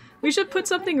alive. We should put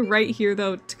something right here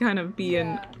though to kind of be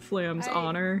in Flam's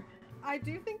honor. I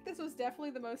do think this was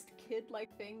definitely the most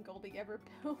kid-like thing Goldie ever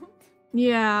built.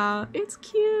 Yeah, it's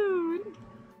cute.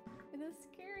 In a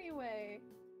scary way.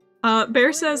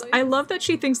 Bear says, I love that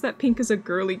she thinks that pink is a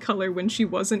girly color when she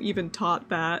wasn't even taught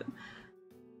that.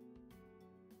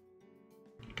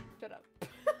 Shut up.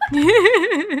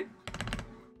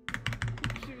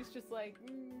 She was just like,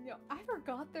 no, I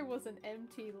forgot there was an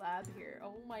MT lab here.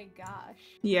 Oh my gosh.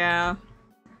 Yeah.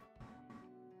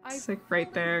 It's like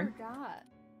right there. Forgot.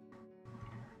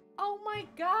 Oh my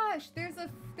gosh, there's a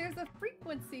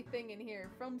frequency thing in here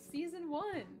from season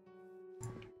 1.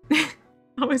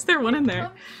 Oh, is there one in there?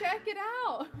 Come check it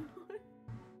out.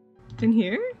 In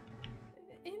here?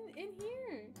 In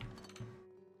here.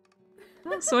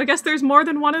 Oh, so I guess there's more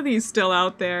than one of these still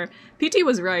out there. PT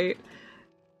was right.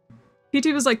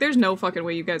 PT was like, there's no fucking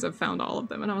way you guys have found all of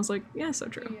them. And I was like, yeah, so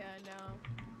true. Yeah,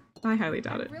 no. I highly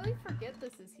doubt it. I really forget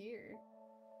this is here.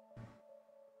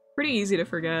 Pretty easy to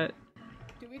forget.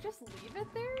 Do we just leave it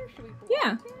there? Should we block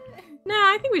Yeah. it? Nah,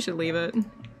 I think we should leave it.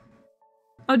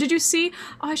 Oh, did you see?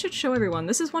 Oh, I should show everyone.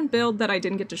 This is one build that I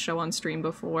didn't get to show on stream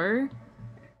before.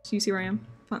 So you see where I am?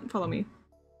 Follow me.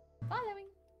 Following.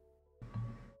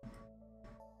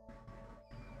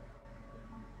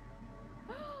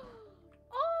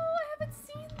 Oh, I haven't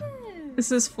seen this!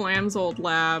 This is Flam's old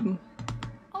lab.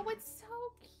 Oh, it's so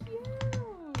cute!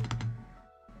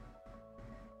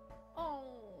 Oh.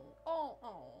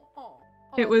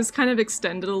 It was kind of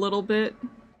extended a little bit.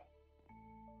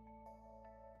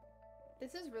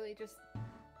 This is really just...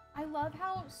 I love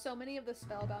how so many of the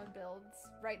Spellbound builds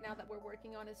right now that we're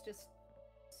working on is just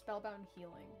Spellbound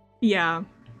healing. Yeah.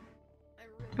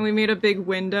 And we made a big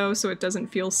window so it doesn't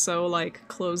feel so, like,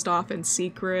 closed off and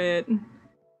secret.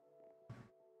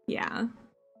 Yeah.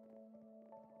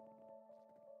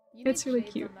 You It's need really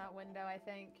shades cute. on that window, I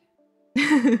think.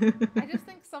 I just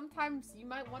think sometimes you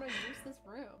might want to use this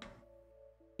room.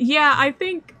 Yeah, I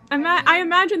think... I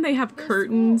imagine they have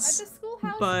curtains, the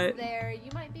schoolhouse but... is there.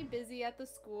 You might be busy at the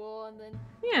school, and then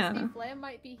Yeah. SB Flam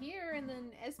might be here, and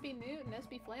then SB Newt and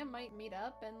SB Flam might meet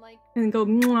up, and like... And go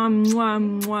mwah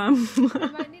mwah mwah You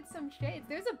mwah. might need some shades.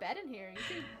 There's a bed in here. You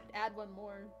should add one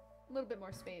more. A little bit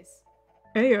more space.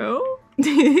 Ayo. I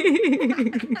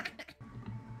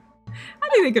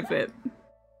think they could fit.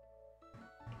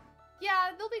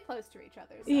 Yeah, they'll be close to each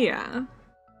other. So. Yeah.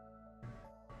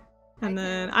 And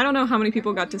then, I don't know how many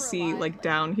people got to see, like,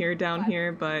 down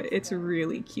here, but it's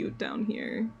really cute down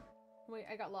here. Wait,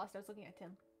 I got lost. I was looking at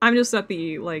Tim. I'm just at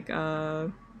the, like,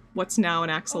 what's now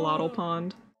an axolotl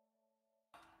pond.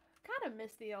 Kinda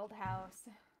miss the old house.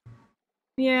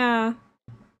 Yeah.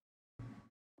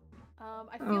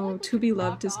 I feel like we to should be block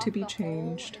loved is off to be the hole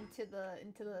changed.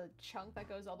 into the chunk that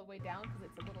goes all the way down because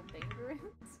it's a little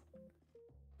dangerous.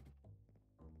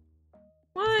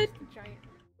 What?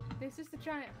 There's just a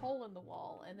giant hole in the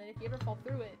wall, and then if you ever fall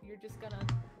through it, you're just gonna.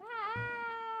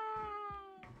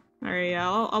 Alright, yeah,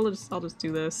 I'll just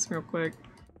do this real quick.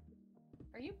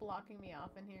 Are you blocking me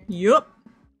off in here? Yup.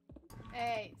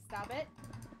 Hey, stop it!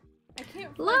 I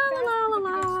can't La fly la fast la because la.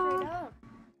 I go straight up.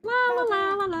 La la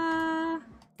la la la.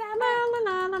 Stop La it!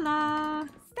 la la la la.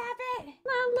 Stop it!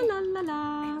 La la la la la.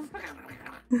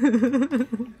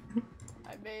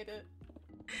 I made it.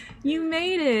 You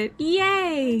made it!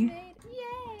 Yay! Yay!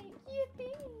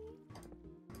 Yippee!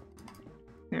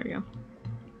 There we go.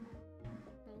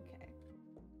 Okay.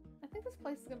 I think this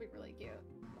place is gonna be really cute.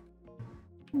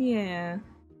 Yeah.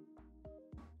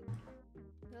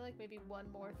 I feel like maybe one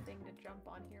more thing to jump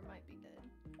on here might be good.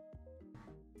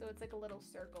 So it's like a little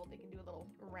circle, they can do a little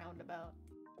roundabout.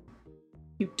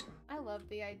 Cute. I love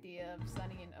the idea of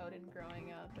Sunny and Odin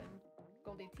growing up and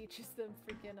Goldie teaches them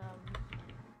freaking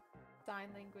sign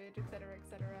language, etc,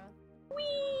 etc.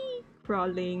 Whee!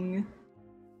 Crawling.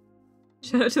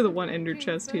 Shout out to the one ender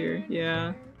chest here.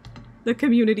 Yeah. The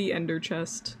community ender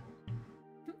chest.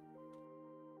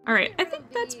 Alright, I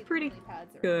think that's pretty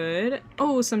good.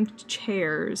 Oh, some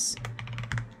chairs.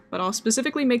 But I'll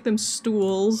specifically make them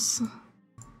stools.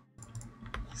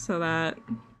 So that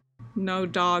no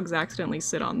dogs accidentally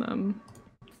sit on them.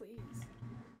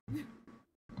 Please.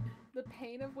 The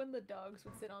pain of when the dogs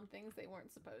would sit on things they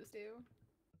weren't supposed to.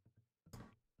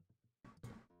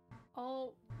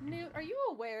 Oh, Newt, are you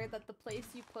aware that the place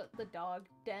you put the dog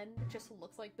den just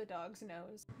looks like the dog's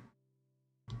nose?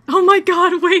 Oh my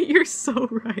god, wait, you're so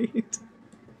right.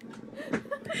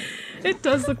 It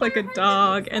does look like a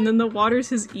dog, and then the water's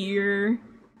his ear.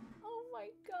 Oh my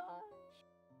gosh.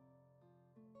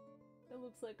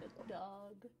 like a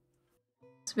dog.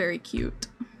 It's very cute.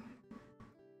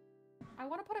 I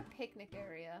want to put a picnic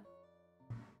area.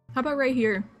 How about right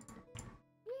here?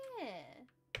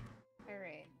 Yeah.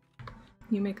 Alright.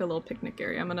 You make a little picnic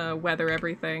area. I'm gonna weather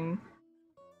everything.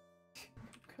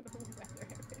 Gonna weather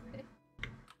everything.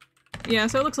 Yeah,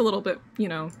 so it looks a little bit, you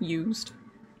know, used.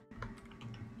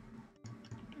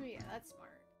 Oh, yeah, that's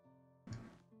smart.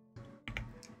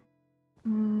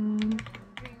 Mm.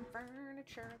 Bring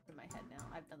furniture in my head now.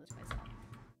 I've done this myself.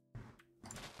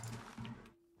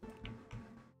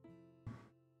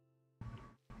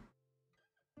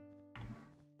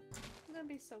 It's gonna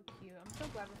be so cute. I'm so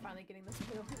glad we're finally getting this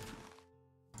built.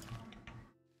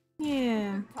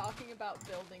 Yeah. We've been talking about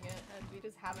building it, and we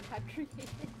just haven't had created.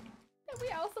 And we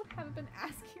also haven't been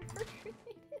asking for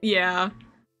created. Yeah.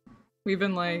 We've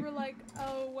been like... We were like,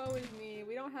 oh, woe is me.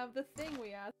 We don't have the thing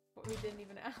we asked for. We didn't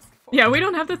even ask for. Yeah, we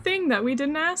don't have the thing that we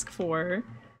didn't ask for.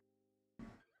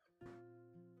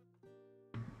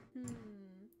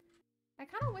 I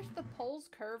kind of wish the poles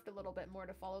curved a little bit more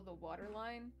to follow the water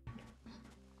line.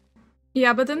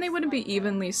 Yeah, but then they Just wouldn't like be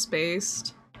evenly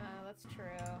spaced. That's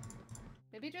true.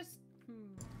 Maybe just, I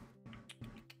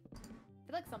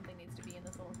feel like something needs to be in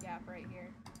this little gap right here.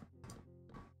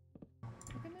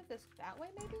 We can move this that way,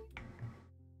 maybe?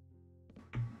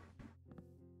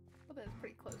 Well, that's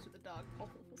pretty close to the dog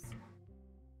poles.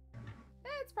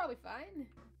 It's probably fine.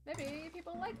 Maybe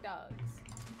people like dogs.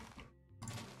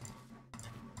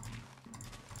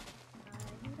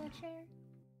 I need a chair.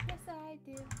 Yes, I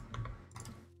do.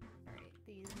 Alright,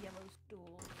 these yellow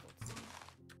stools. Let's see.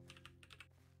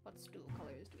 What stool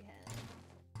colors do we have?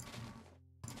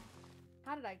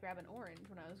 How did I grab an orange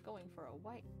when I was going for a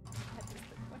white? That is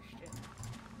the question.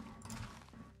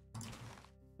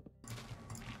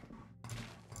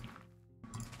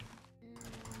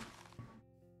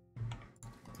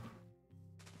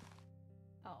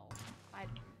 Oh,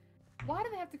 why do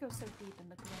they have to go so deep in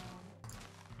the ground?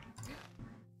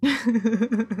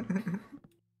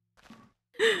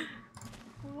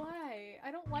 Why?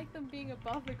 I don't like them being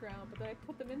above the ground, but then I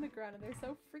put them in the ground and they're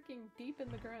so freaking deep in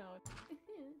the ground.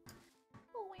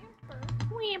 Whamper.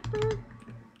 Whamper.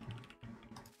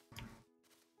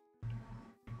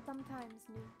 Sometimes,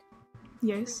 Newt.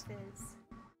 Yes. Truth is,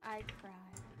 I cry.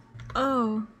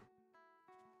 Oh.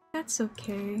 That's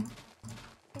okay.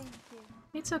 Thank you.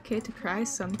 It's okay to cry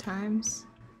sometimes.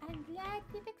 I'm glad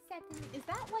you've accepted me. Is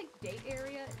that like date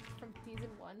area from season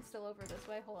 1 still over this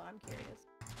way? Hold on, I'm curious.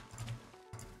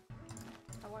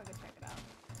 I want to go check it out.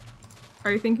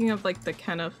 Are you thinking of like the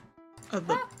Kenneth of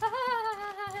the...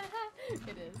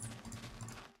 It is.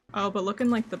 Oh, but look in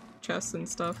like the chests and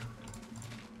stuff.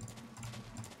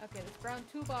 Okay, this brown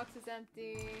toolbox is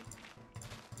empty.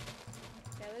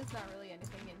 Yeah, there's not really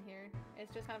anything in here.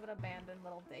 It's just kind of an abandoned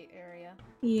little date area.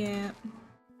 Yeah.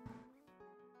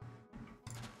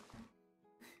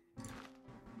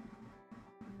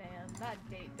 Man, that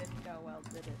date didn't go well,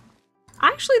 did it?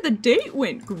 Actually, the date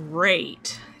went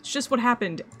great. It's just what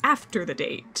happened after the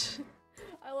date.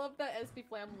 I love that SP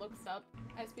Flam looks up.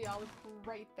 SP Olive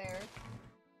right there.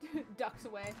 Ducks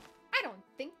away. I don't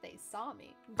think they saw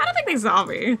me. I don't think they saw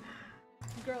me.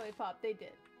 Girly Pop, they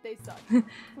did. They saw you.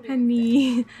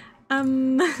 Honey,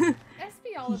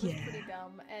 SP Olive is pretty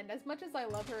dumb, and as much as I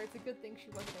love her, it's a good thing she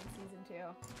wasn't in season 2.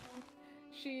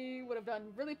 She would have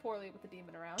done really poorly with the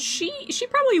demon around. She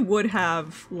probably would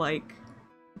have, like,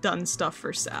 done stuff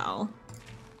for Sal.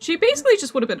 She basically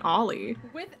just would have been Ollie.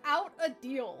 Without a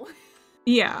deal.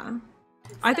 Yeah.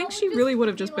 I think Sal she would really would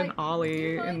have be just been like, Ollie "Do you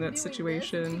in mind that doing this?"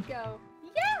 situation. And she'd go,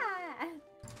 yeah!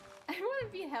 I want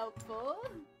to be helpful.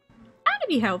 Trying to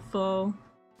be helpful.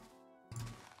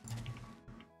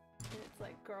 And it's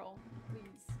like, girl,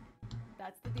 please.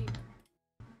 That's the demon.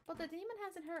 But the demon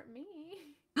hasn't hurt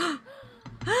me.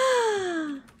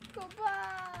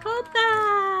 Goodbye! Kota!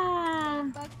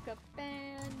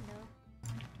 Copacabana.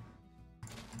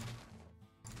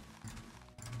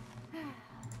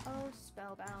 Oh,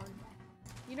 Spellbound.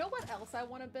 You know what else I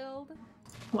want to build?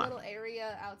 What? A little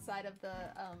area outside of the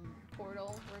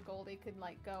portal where Goldie could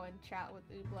like go and chat with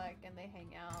Oobleck and they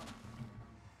hang out.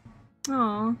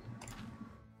 Aw.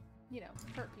 You know,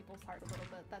 hurt people's hearts a little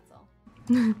bit, that's all.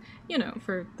 You know,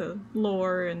 for the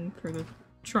lore and for the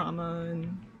trauma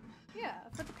and Yeah,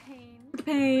 for the pain.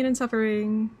 the pain and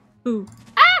suffering. Ooh.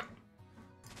 Hello?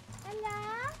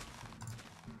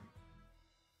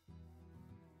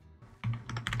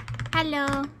 Hello.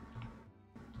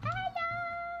 Hello!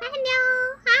 Hello.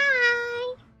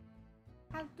 Hi.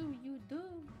 How do you do?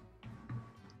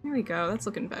 There we go. That's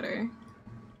looking better.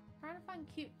 Trying to find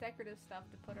cute decorative stuff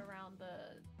to put around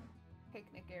the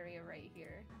picnic area right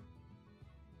here.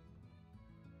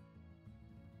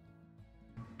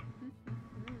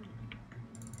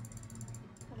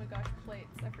 gosh,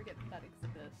 plates. I forget that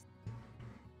exists.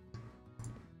 Oh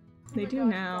They my do gosh,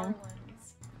 now.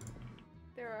 Garlands.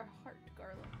 There are heart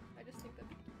garlands. I just think that'd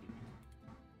be cute.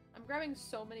 I'm grabbing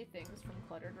so many things from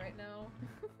Cluttered right now.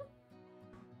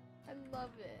 I love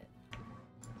it.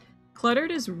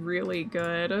 Cluttered is really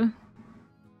good.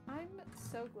 I'm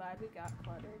so glad we got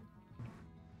Cluttered.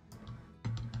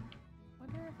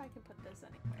 Wonder if I can put this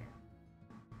anywhere.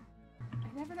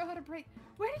 I never know how to break.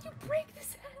 Where did you break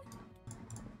this at?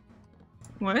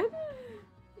 What?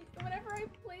 Whenever I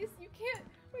place, you can't.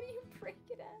 Where do you break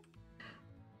it at?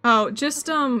 Oh, just,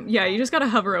 yeah, you just gotta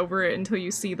hover over it until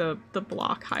you see the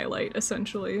block highlight,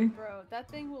 essentially. Bro, that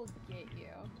thing will get you.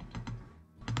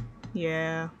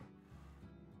 Yeah.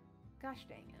 Gosh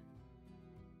dang it.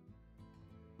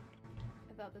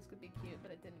 I thought this could be cute,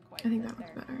 but it didn't quite I think fit that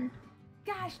one's there. better.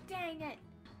 Gosh dang it!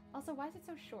 Also, why is it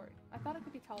so short? I thought it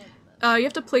could be taller than this. You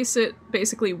have to place it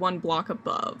basically one block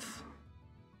above.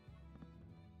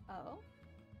 Oh?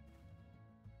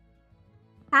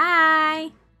 Hi!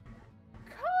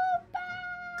 Koba!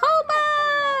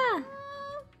 Koba!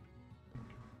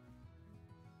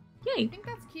 You Yay! think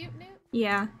that's cute, Newt?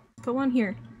 Yeah, put one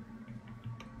here.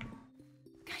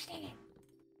 Gosh dang it!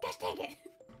 Gosh dang it!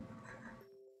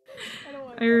 I don't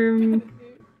want I to talk about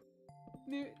it,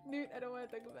 Newt. Newt, I don't want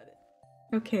to talk about it.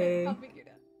 Okay. I'll figure it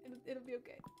out. It'll be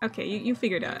okay. Okay, you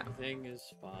figured it out. Everything is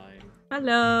fine.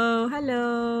 Hello,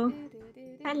 hello,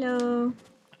 hello,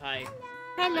 Hi.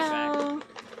 hello.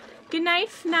 Good night,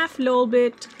 FNAF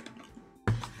Lolbit.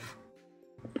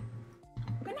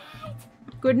 Good night!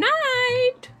 Good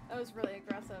night! That was really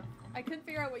aggressive. I couldn't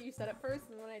figure out what you said at first,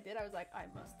 and when I did, I was like, I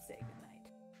must say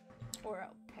goodnight. Or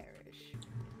I'll perish.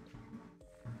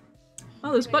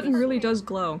 Oh, this Maybe button really wait. does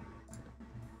glow.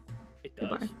 It does.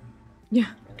 Goodbye. Yeah,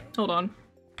 Really? hold on.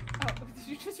 Oh, did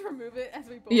you just remove it as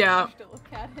we both Yeah. rushed to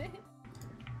look at it?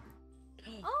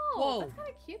 Oh, Whoa. that's kind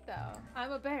of cute though.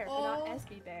 I'm a bear, but not Oh.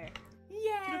 SB Bear.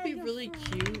 Yeah, It'd be you're really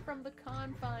free cute. from the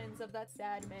confines of that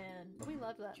sad man. But we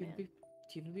love that Do you man. know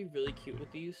what'd be really cute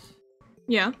with these?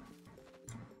 Yeah.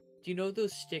 Do you know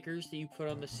those stickers that you put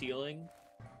on the ceiling?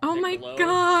 Oh Like my below?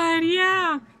 god,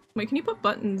 yeah! Wait, can you put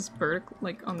buttons vertical,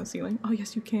 like, on the ceiling? Oh,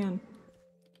 yes, you can.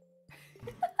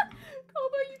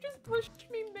 Kobo, you just pushed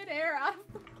me midair out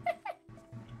of the bed.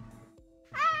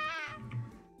 Ah!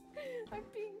 I'm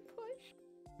being pushed.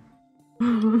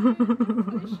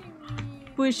 Pushing me.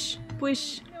 Push,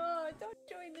 push. No, don't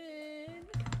join in.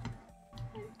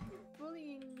 You're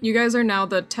bullying me. You guys are now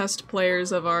the test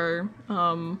players of our,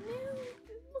 No,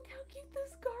 look how cute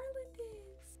this garland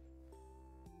is.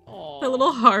 Aww. the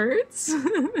little hearts.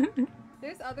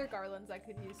 There's other garlands I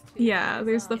could use too. Yeah,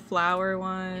 there's the flower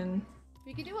one.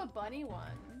 We could do a bunny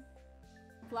one.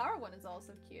 Flower one is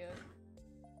also cute.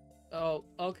 Oh,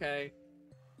 okay.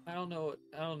 I don't know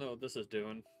what this is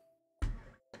doing.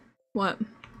 What?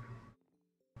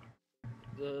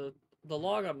 The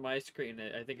log on my screen,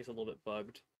 I think, is a little bit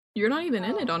bugged. You're not even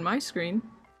in it on my screen.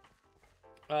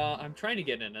 I'm trying to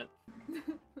get in it.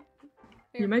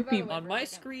 Here, might move out be- of the way On for a my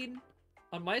second.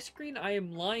 screen, I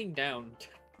am lying down.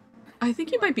 I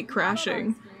think you might be Move out of our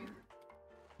crashing. screen.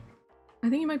 I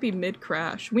think you might be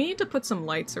mid-crash. We need to put some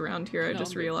lights around here, I No,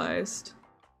 just I'm good. realized.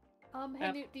 Hey,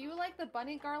 Yep. Newt, do you like the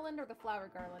bunny garland or the flower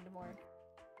garland more?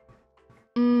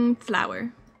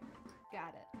 Flower.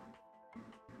 Got it.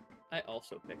 I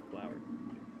also picked flower.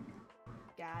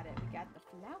 Got it. We got the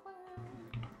flower.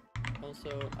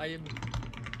 Also, I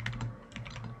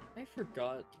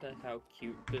forgot that how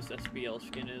cute this SBL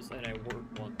skin is, and I wore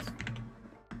it once.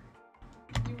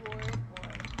 You wore it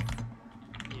once.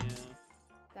 Yeah.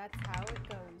 That's how it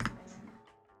goes, man.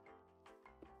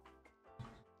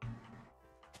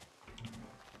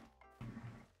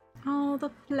 Oh, the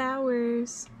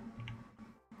flowers.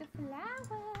 The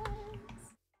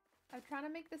flowers. I'm trying to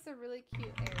make this a really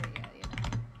cute area, you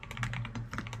know?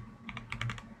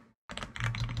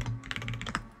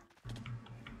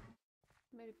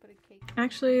 Maybe put a cake.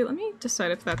 Actually, let me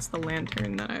decide if that's the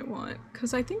lantern that I want.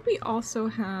 Because I think we also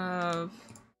have...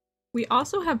 We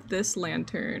also have this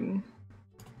lantern.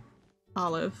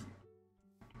 Olive.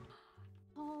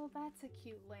 Oh, that's a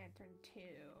cute lantern too.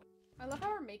 I love how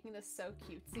we're making this so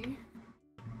cutesy.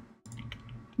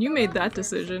 You Oh, made that that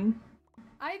deserves decision.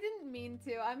 I didn't mean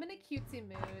to. I'm in a cutesy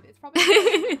mood. It's probably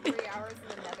been 3 hours in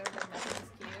the nether when nothing's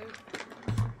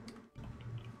cute.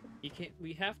 You can't.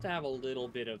 We have to have a little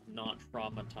bit of not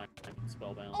trauma time in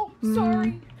Spellbound. Oh,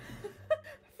 sorry.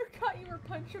 I forgot you were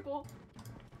punchable.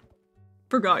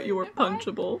 Forgot you were If I-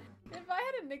 punchable. If I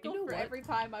had a nickel You know for what? every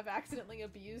time I've accidentally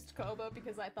abused Kobo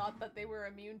because I thought that they were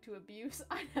immune to abuse,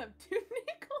 I'd have 2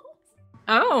 nickels.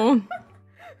 Oh.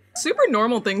 Super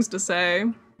normal things to say.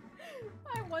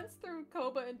 I once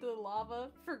lava,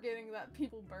 forgetting that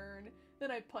people burn.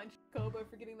 Then I punched Koba,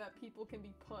 forgetting that people can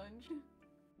be punched.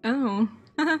 Oh.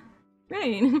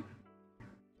 Right.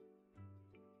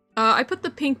 I put the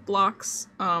pink blocks,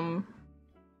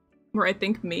 where I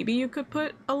think maybe you could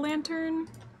put a lantern.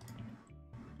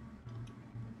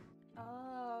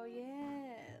 Oh,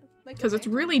 yeah. Like Because it's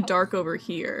really dark over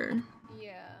here.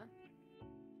 Yeah.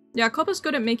 Yeah, Koba's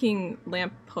good at making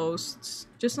lamp posts.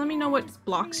 Just let me know what Yes,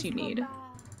 blocks please, you need. Koba.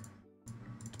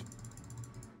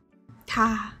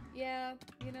 Ta. Yeah,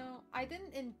 you know, I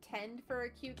didn't intend for a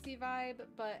cutesy vibe,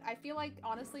 but I feel like,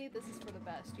 honestly, this is for the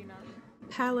best, you know?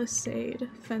 Palisade.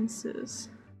 Fences.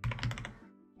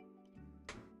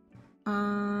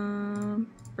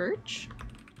 Birch?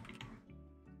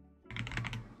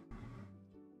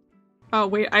 Oh,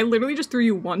 wait, I literally just threw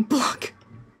you one block.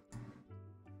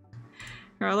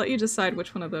 Here, I'll let you decide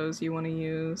which one of those you want to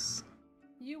use.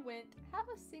 You went, have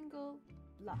a single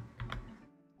block.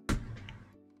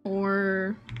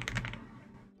 Or...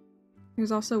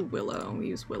 There's also willow. We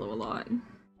use willow a lot.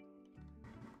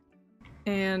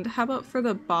 And how about for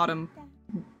the bottom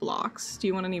blocks? Do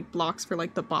you want any blocks for,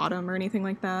 like, the bottom or anything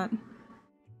like that?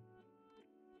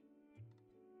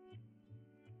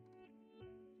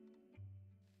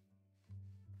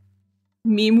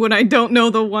 Meme when I don't know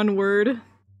the one word.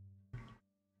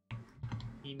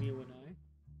 Mimi when I?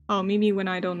 Oh, Mimi when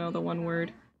I don't know the one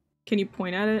word. Can you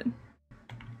point at it?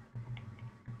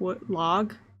 What?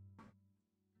 Log?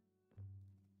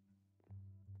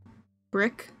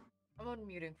 Brick? I'm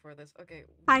unmuting for this. Okay.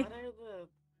 Hi. What are the...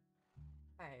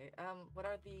 Hi. What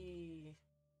are the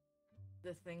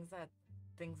things that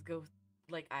things go...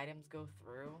 like, items go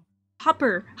through?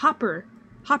 Hopper! Hopper!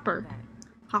 Hopper! That.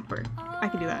 Hopper. I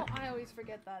can do that. I always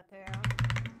forget that too.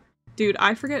 Dude,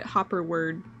 I forget hopper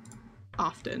word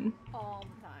often. All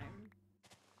the time.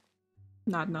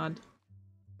 Nod nod.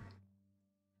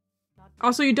 Not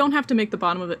Also, you don't have to make the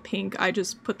bottom of it pink. I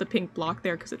just put the pink block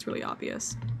there because it's really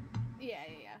obvious. Yeah.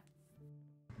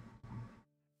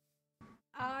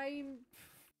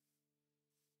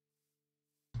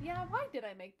 Yeah, why did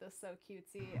I make this so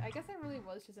cutesy? I guess I really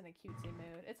was just in a cutesy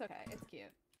mood. It's okay, it's cute.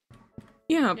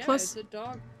 Yeah, Yeah, plus it's a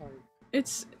dog park.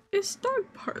 it's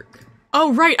dog park.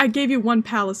 Oh right, I gave you one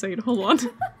palisade. Hold on.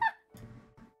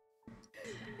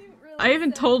 I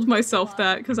even told myself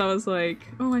that because I was like,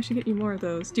 oh, I should get you more of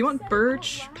those. Do you want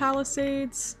birch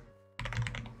palisades?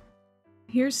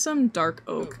 Here's some dark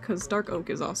oak, because dark oak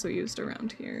is also used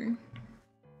around here.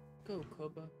 Go,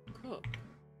 Koba, cook.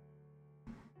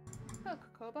 Cook,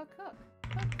 Koba, cook.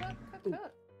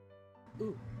 Cook.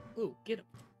 Ooh, get him.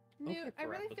 Newt, Okay, I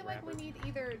really Parappa feel like we Grabber. need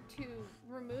either to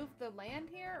remove the land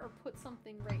here or put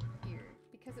something right here.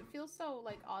 Because it feels so,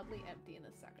 like, oddly empty in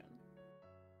this section.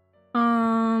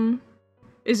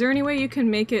 Is there any way you can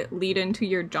make it lead into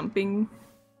your jumping?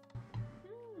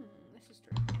 This is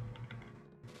true.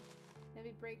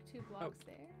 Maybe break 2 blocks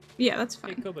there? Yeah, that's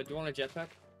Hey, fine. Koba, do you want a jetpack?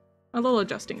 A little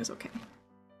adjusting is okay.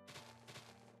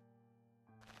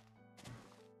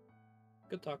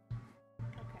 Good talk.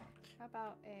 Okay. How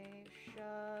about a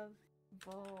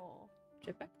shovel?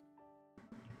 Jetpack?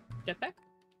 Jetpack?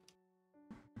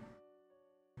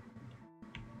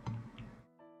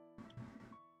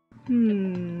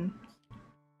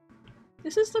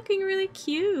 This is looking really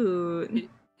cute.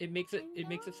 It makes it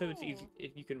so it's easy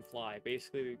if you can fly.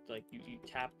 Basically, like you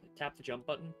tap the jump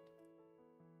button.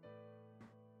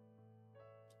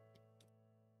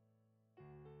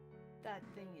 That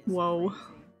thing is Whoa. crazy.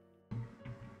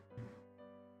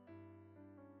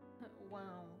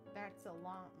 Wow, that's a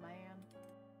lot, man.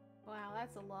 Wow,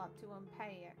 that's a lot to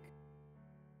unpack.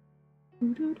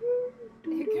 It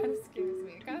kind of scares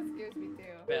me. It kind of scares me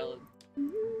too. Valid.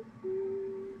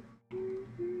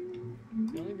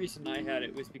 The only reason I had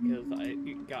it was because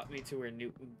it got me to where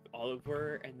Newt and Olive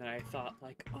were, and then I thought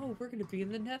like, oh, we're gonna be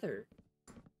in the Nether.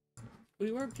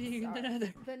 We weren't being in the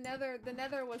Nether. The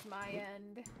nether was my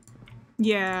end.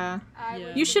 Yeah. I Yeah.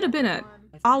 was You the should have been nether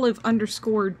at one.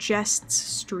 Olive_Jests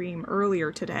stream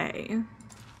earlier today.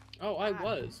 Oh, I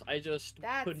was. I just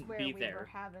That's couldn't where be we there. were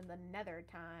having the nether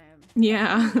time.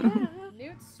 Yeah.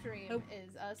 Newt's stream Oh.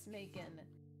 is us making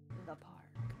the park.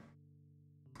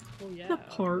 Oh yeah. The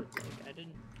park. Like,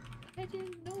 I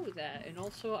didn't know that. And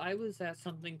also, I was at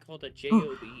something called a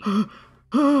JOB.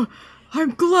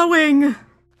 I'm glowing!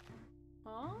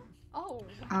 Huh? Oh,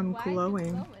 I'm why are you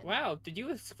glowing. Wow, did you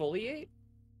exfoliate?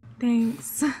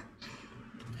 Thanks.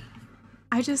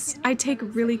 I take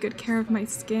really good care of my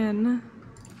skin.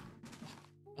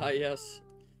 Ah, yes.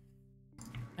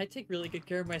 I take really good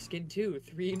care of my skin too.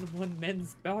 3-in-1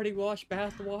 men's body wash,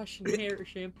 bath wash, and hair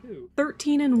shampoo.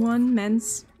 13 in 1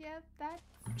 men's. Yeah, that's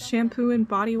shampoo and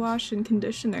body wash and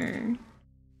conditioner.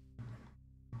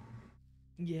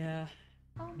 Yeah.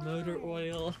 Oh Motor my.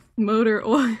 oil. Motor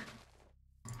oil.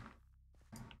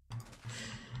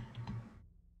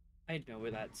 I know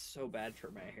that's so bad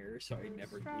for my hair, so I The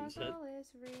never use it. struggle is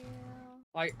real.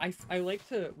 I like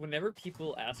to, whenever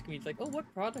people ask me, it's like, oh, what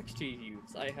products do you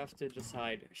use? I have to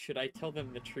decide, should I tell them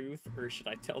the truth, or should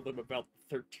I tell them about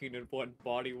 13-in-1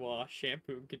 body wash,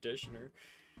 shampoo, and conditioner?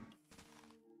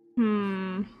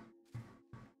 Hmm.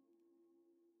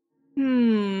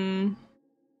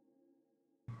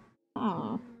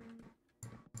 Oh.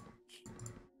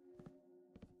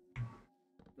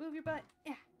 Move your butt.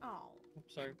 Yeah. Oh. I'm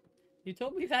sorry. You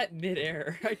told me that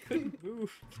midair. I couldn't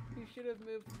move. You should have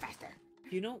moved faster.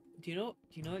 Do you know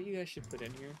what you guys should put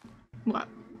in here? What?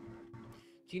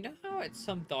 Do you know how at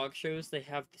some dog shows they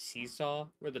have the seesaw,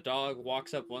 where the dog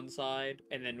walks up one side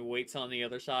and then waits on the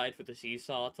other side for the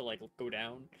seesaw to, like, go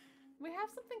down? We have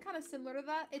something kind of similar to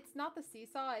that. It's not the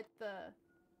seesaw, it's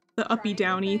The uppy triangle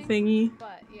downy thing, thingy.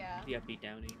 But yeah. The uppy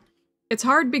downy. It's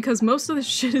hard because most of the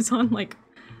shit is on like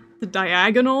the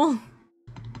diagonal.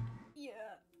 Yeah.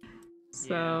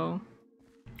 So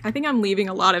I think I'm leaving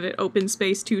a lot of it open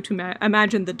space too to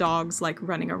imagine the dogs like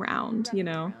running around, you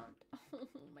know.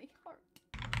 My heart.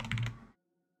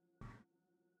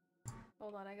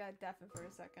 Hold on, I got deafen for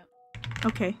a second.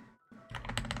 Okay.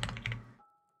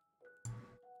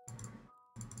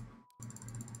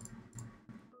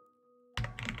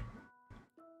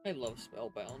 I love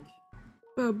Spellbound.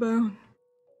 Bobo.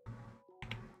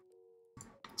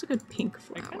 It's a good pink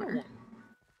I kinda flower. want...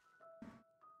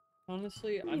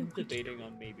 Honestly, I'm Yeah. debating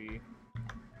on maybe...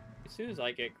 As soon as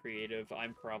I get creative,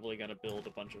 I'm probably gonna build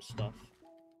a bunch of stuff.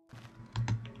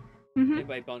 And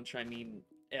by bunch, I mean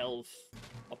elf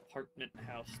apartment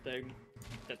house thing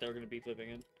that they're gonna be living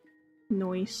in.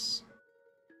 Nice.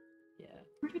 Yeah.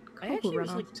 Where did I Coco actually run was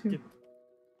off like... to?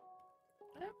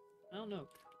 I don't know.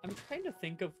 I'm trying to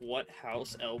think of what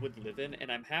house Elle would live in,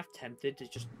 and I'm half tempted to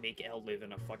just make Elle live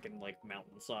in a fucking, like,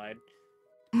 mountainside.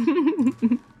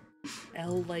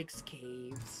 Elle likes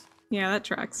caves. Yeah, that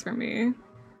tracks for me.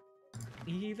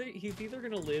 He's either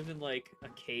gonna live in, like, a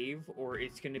cave, or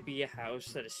it's gonna be a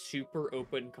house that is super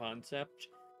open concept,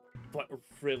 but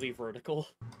really vertical.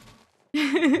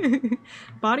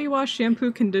 Body wash,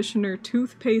 shampoo, conditioner,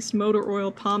 toothpaste, motor oil,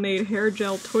 pomade, hair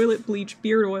gel, toilet bleach,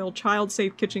 beard oil,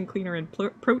 child-safe kitchen cleaner, and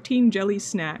protein jelly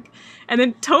snack. And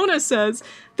then Tona says,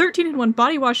 13-in-1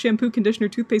 body wash, shampoo, conditioner,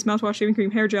 toothpaste, mouthwash, shaving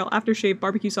cream, hair gel, aftershave,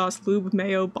 barbecue sauce, lube,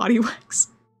 mayo, body wax.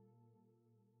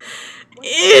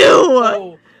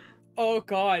 Ew! Oh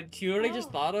god, do you know what I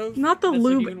just thought of? Not the That's,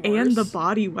 like, lube even and the worse?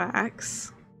 body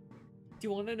wax. Do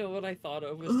you want to know what I thought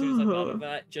of as soon as I thought Ugh. of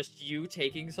that? Just you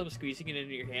taking some, squeezing it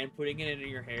into your hand, putting it in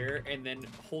your hair, and then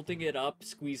holding it up,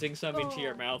 squeezing some into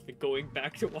your Oh. mouth, and going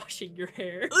back to washing your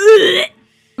hair.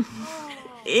 Ew!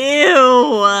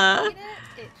 Eat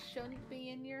it shouldn't be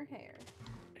in your hair.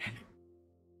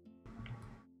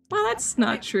 Well, that's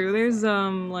not true. There's,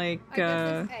 like, I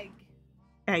guess there's egg.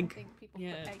 I egg. think people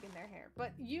Yeah. put egg in their hair.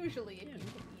 But usually if you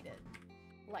can eat it.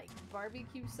 Like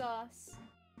barbecue sauce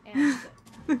and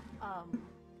I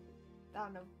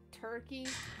don't know, turkey.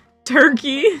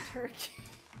 Turkey? Turkey.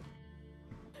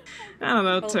 I don't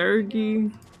know, Oh.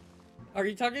 turkey. Are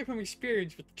you talking from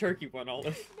experience with the turkey one,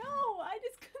 Olive? No, I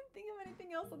just couldn't think of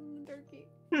anything else other than turkey.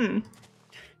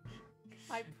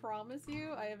 I promise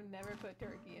you, I have never put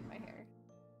turkey in my hair.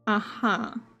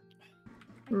 Uh-huh.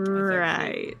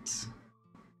 Right.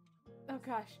 Oh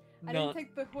gosh, I No. didn't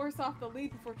take the horse off the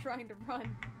lead before trying to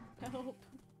run. Help.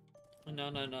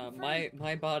 No.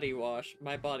 My body wash.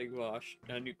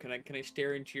 Can I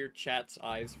stare into your chat's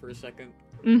eyes for a second?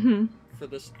 Mm-hmm. For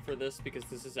this because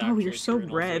this is Oh, actually you're so true,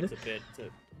 and also red. it's a bit to...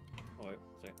 Oh, wait,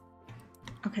 sorry.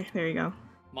 Okay, there you go.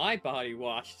 My body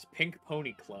wash is Pink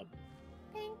Pony Club.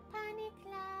 Pink Pony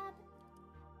Club.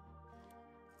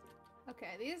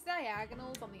 Okay, these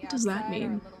diagonals on the What does that outside are a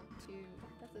mean? little too.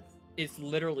 That's a... It's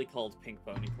literally called Pink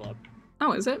Pony Club.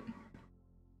 Oh, is it?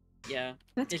 Yeah.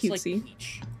 That's It's cutesy. like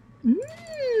peach. Mmm,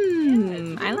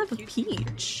 it's I really love a cute.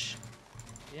 peach.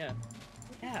 Yeah.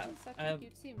 Yeah. Such a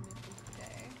cutesy movie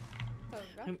today.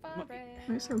 I'm-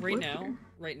 Where's her Right wood now, here?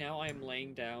 I'm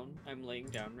laying down. I'm laying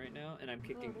down right now, and I'm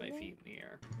kicking my really? feet in the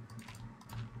air.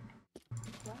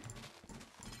 What?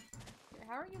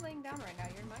 How are you laying down right now?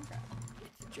 You're in Minecraft.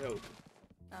 It's a joke.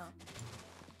 Oh.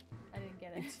 I didn't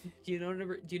get it. Do you know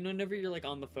whenever you're like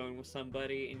on the phone with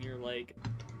somebody and you're like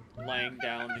lying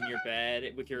down in your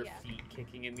bed with your Yeah. feet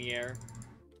kicking in the air?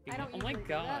 You I know, don't oh usually my do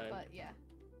god. that, but yeah.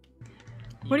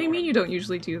 What do you know mean I'm- you don't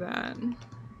usually do that?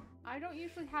 I don't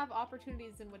usually have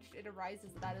opportunities in which it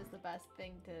arises that is the best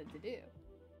thing to do.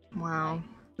 Wow. Like,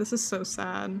 This is so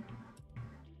sad.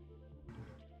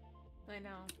 I know.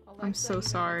 I'm Alexa, so you know what to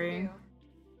sorry. do.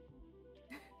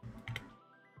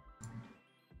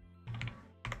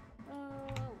 Oh,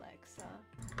 Alexa.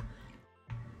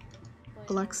 Playing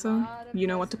a Alexa, lot of you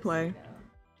know what to play.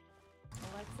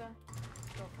 Despacito. Alexa,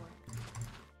 go for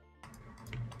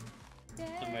it.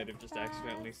 I might have just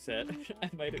accidentally said. I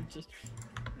might have just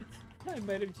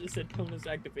said Tona's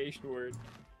activation word.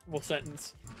 Well,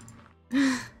 sentence.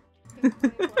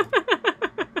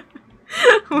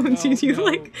 Oh, did you no.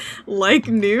 like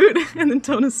Newt? And then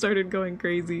Tona started going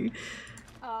crazy.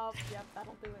 Yep,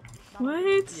 that'll do it.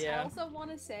 What? Yeah. I also want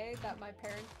to say that my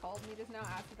parents called me just now,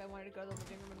 asked if I wanted to go to the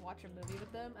living room and watch a movie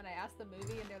with them, and I asked the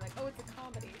movie, and they're like, oh, it's a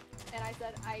comedy. And I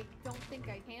said, I don't think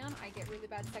I can. I get really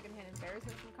bad secondhand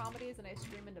embarrassment from comedies, and I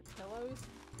scream into pillows.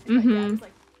 And my dad was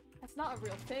like, that's not a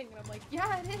real thing. And I'm like,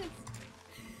 yeah, it is.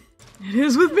 It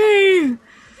is with me! It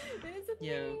is with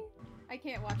me. I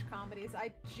can't watch comedies.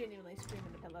 I genuinely scream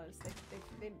into pillows.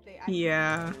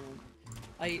 Yeah.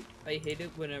 I hate it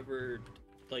whenever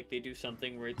like they do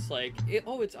something where it's like,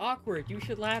 oh, it's awkward. You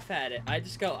should laugh at it. I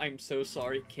just go, I'm so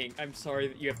sorry, King. I'm sorry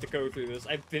that you have to go through this.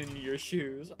 I've been in your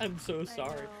shoes. I'm so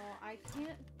sorry. I know. I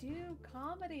can't do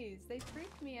comedies. They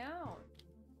freak me out.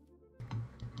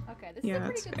 Okay, this is a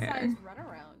pretty good sized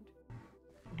runaround.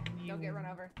 Don't get run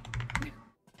over.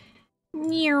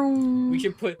 We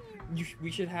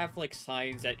should have like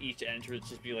signs at each entrance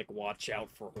just be like, watch out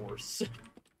for horse.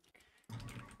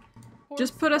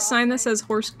 Just put a sign that says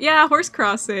horse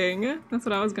crossing. That's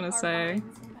what I was gonna say.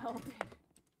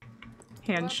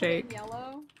 Handshake.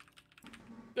 Yellow.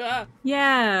 Ah!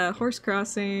 Yeah, horse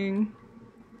crossing.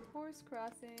 Horse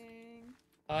crossing.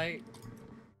 I'm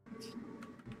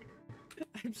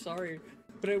sorry,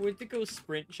 but I went to go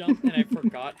sprint jump and I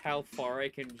forgot how far I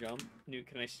can jump. Newt,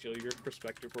 can I steal your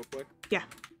perspective real quick? Yeah.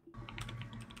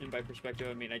 And by perspective,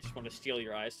 I mean I just want to steal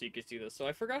your eyes so you can see this. So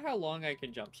I forgot how long I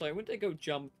can jump. So I went to go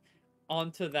jump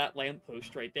onto that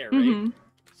lamppost right there, right?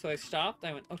 So I stopped,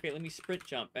 I went, okay, let me sprint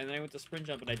jump. And then I went to sprint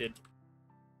jump and I did.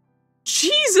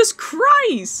 Jesus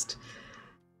Christ!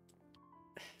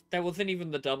 That wasn't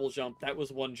even the double jump, that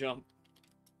was one jump.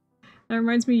 That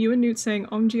reminds me, you and Newt saying,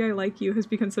 OMG, I like you has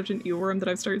become such an earworm that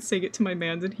I've started saying it to my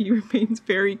man and he remains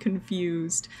very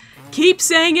confused. Keep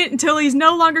saying it until he's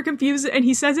no longer confused and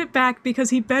he says it back because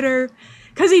he better.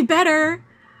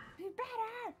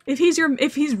 If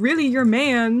he's really your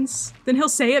man's, then he'll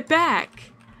say it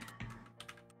back.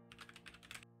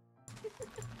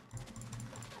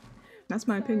 That's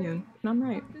my opinion, and I'm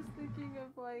right. I'm just thinking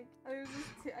of like,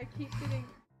 I keep getting,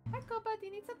 hi Koba, do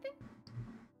you need something?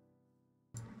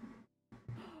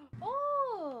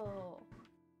 Oh!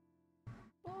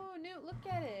 Oh, Newt, look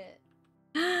at it.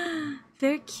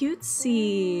 Very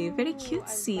cutesy, very Ooh,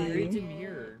 cutesy. I like Very it.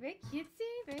 demure. Very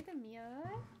cutesy, very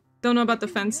demure. Don't know about the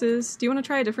fences. Do you want to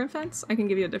try a different fence? I can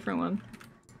give you a different one.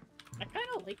 I kind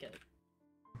of like it.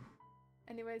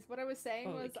 Anyways, what I was saying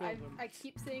Oh, they was killed him. I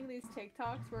keep seeing these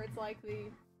TikToks where it's like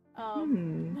the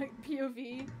like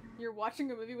POV, you're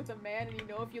watching a movie with a man and you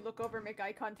know if you look over and make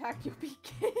eye contact you'll be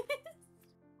kissed.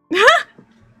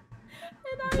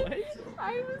 And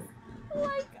I was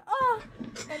like, oh,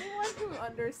 anyone who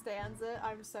understands it,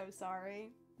 I'm so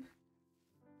sorry.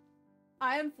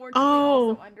 I unfortunately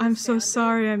also understand I'm so it.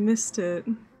 sorry I missed it.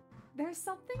 There's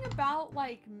something about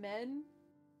like men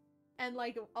and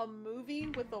like a movie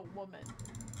with a woman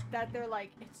that they're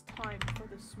like, it's time for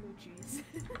the smoochies.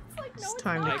 It's like, no, it's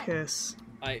time not. to kiss.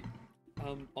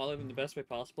 All in the best way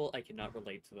possible, I cannot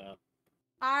relate to that.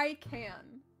 I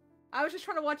can. I was just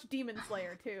trying to watch Demon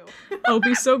Slayer too. I'll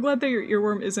be so glad that your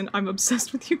earworm isn't I'm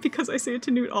obsessed with you because I say it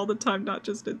to Newt all the time, not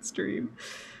just in stream.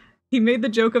 He made the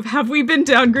joke of, have we been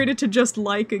downgraded to just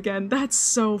like again? That's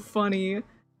so funny.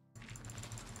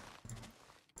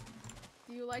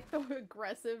 Do you like the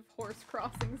aggressive horse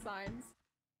crossing signs?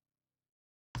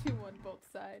 2 on both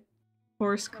sides.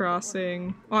 Horse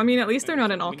crossing. Well, I mean, at least they're not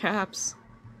in all caps.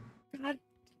 God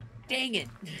dang it.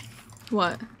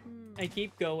 What? I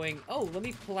keep going, oh, let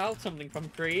me pull out something from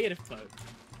creative mode.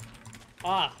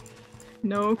 Ah.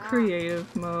 No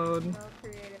creative mode. No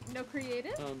creative. No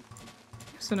creative?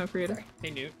 So no creative. Sorry. Hey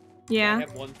Newt. Yeah? I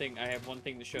have one thing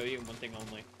to show you and one thing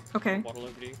only. Okay. Waddle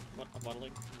over to you. I'm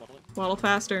waddling. Waddle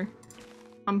faster.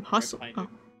 I'm hustling. behind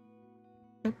Oh. you.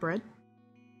 Is that bread?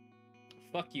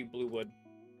 Fuck you, Bluewood.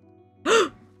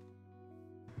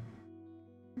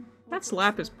 That's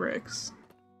lapis bricks.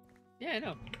 Yeah, I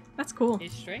know. That's cool.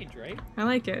 It's strange, right? I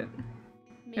like it.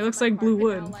 Me It and looks my like blue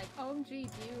partner now wood. Like, OMG, do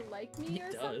you like me It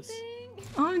or does. something?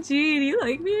 Oh, gee, do you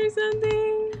like me or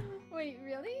something? Wait,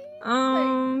 really?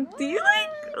 Do you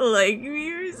like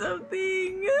me or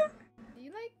something? Do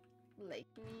you like like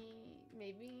me,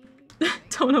 maybe.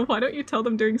 Tona, why don't you tell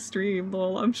them during stream?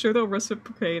 Lol, I'm sure they'll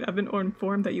reciprocate. I've been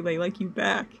informed that they like you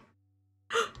back.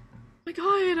 Oh my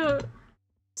god!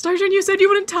 Starshine, you said you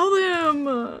wouldn't tell them!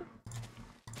 Oh my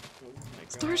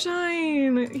god.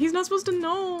 Starshine! He's not supposed to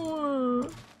know!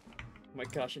 Oh my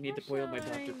gosh, I need to boil my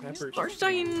Dr. Pepper.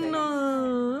 Starshine!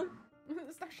 Starshine!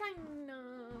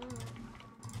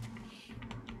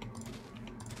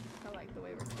 I like the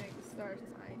way we're saying Starshine.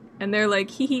 And they're like,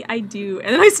 hee hee, I do.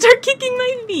 And then I start kicking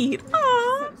my feet.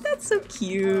 Aw, that's so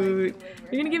cute.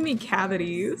 You're gonna give me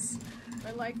cavities.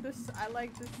 I like this. I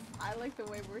like the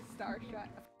way we're Starshine.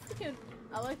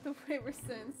 I like the way we're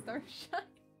saying Starshine.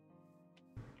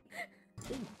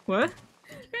 What?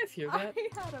 Did you guys hear that? I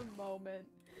had a moment.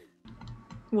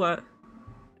 What?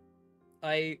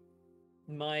 I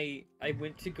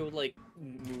went to go like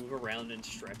move around and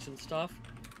stretch and stuff,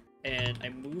 and I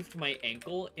moved my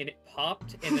ankle and it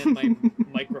popped, and then my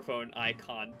microphone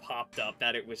icon popped up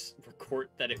that it was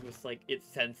like it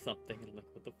sensed something, and I'm like,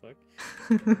 what the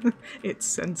fuck? It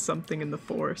sensed something in the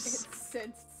force. It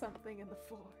sensed something in the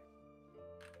floor.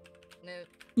 No,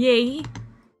 Yay!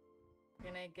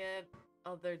 can I get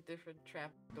other different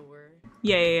trapdoor?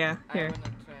 Yeah. I Here. wanna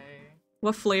try.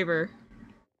 What flavor?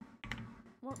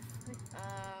 What?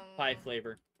 Pie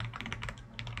flavor.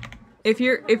 If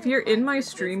you're in my This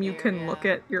stream, you can look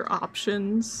area. at your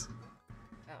options.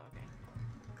 Oh, okay.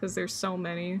 Because there's so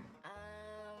many.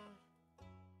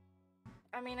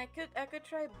 I mean, I could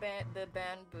try the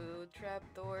bamboo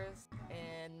trapdoors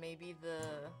and maybe the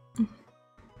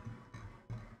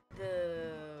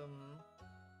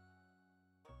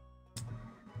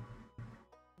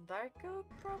dark oak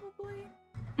probably.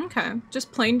 Okay.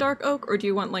 Just plain dark oak, or do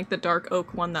you want like the dark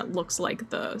oak one that looks like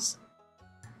the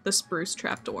spruce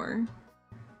trapdoor?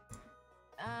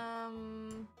 Let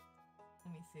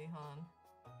me see, hold on.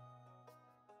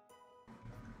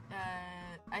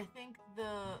 I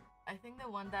think the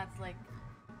one that's like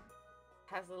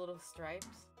has the little stripes,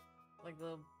 like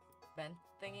the bent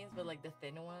thingies, but like the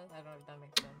thin ones. I don't know if that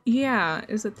makes sense. Yeah.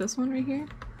 Is it this one right here?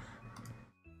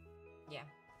 Yeah.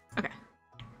 Okay.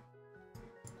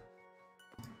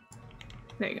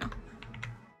 There you go.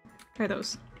 Try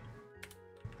those.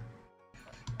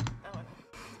 Oh, okay.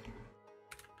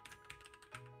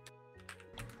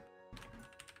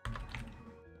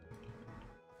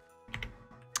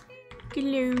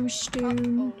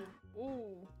 Glowstone. Oh,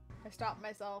 ooh! I stopped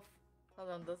myself. Hold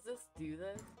on, does this do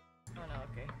this? Oh no,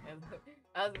 okay.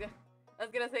 I was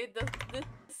gonna say,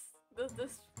 does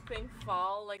this thing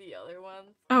fall like the other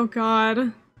ones? Oh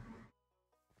god.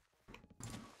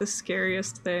 The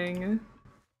scariest thing.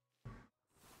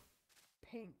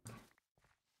 Pink.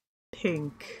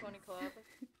 Pink. Pony Club?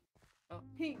 Oh.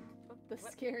 Pink. The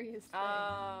What? scariest thing.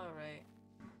 Oh, right.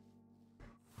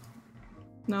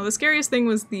 No, the scariest thing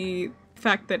was the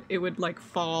fact that it would like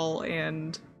fall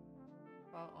and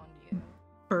Fall on you.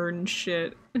 burn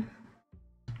shit.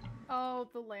 Oh,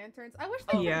 the lanterns. I wish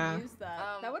they could Yeah. use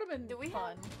that. That would have been do we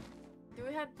fun. Do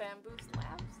we have bamboo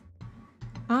slabs?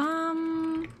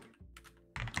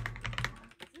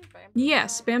 Is it bamboo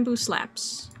Yes, slab? bamboo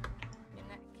slaps.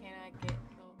 Can I get?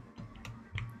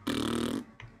 Oh.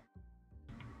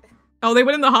 Oh, they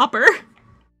went in the hopper.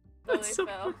 No, That's they so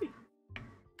fell. funny.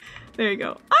 There you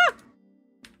go. Ah!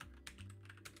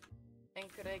 And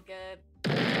could I get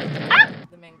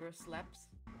the mangrove slabs?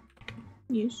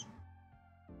 Yes.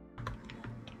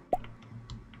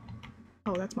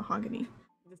 Oh, that's mahogany.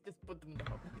 Just put them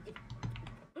down.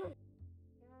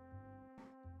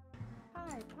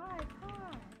 Pie.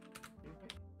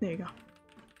 There you go.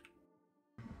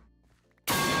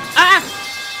 Ah!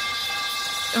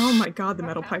 Oh my god, the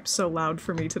metal pipe's so loud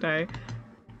for me today.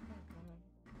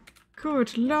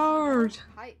 Good lord.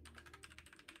 Pipe.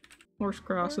 Horse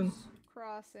crossing. Horse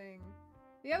crossing.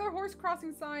 The other horse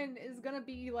crossing sign is gonna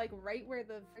be like right where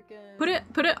the freaking. Put it,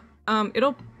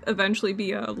 it'll eventually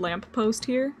be a lamp post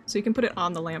here, so you can put it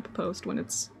on the lamp post when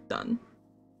it's done.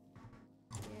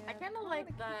 Yeah, I kind of wanna like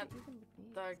keep that it even with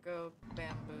these. dark oak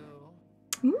bamboo.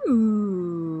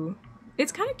 Ooh.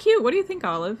 It's kind of cute. What do you think,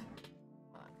 Olive?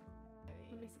 Hold on.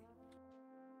 Let me see.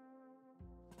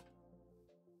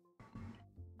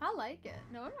 I like it.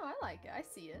 No, I like it. I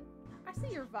see it. I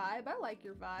see your vibe. I like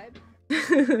your vibe.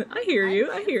 I hear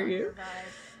you. I dance hear on you. your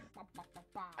vibe.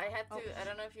 I had to. Oh. I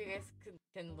don't know if you guys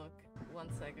can look 1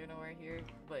 second over here,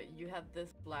 but you have this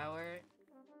flower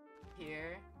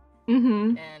here,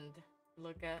 Mm-hmm. and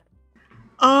look at.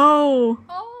 Oh.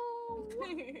 Oh.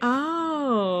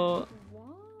 Oh. Wow.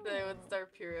 So it would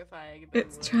start purifying. the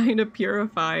It's wood. trying to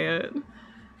purify it.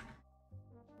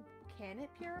 Can it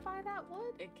purify that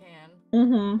wood? It can.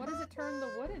 Mm-hmm. What does it turn the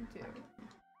wood into?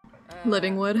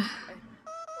 Living wood. Yeah,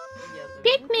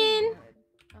 Pikmin!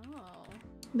 Oh.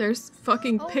 There's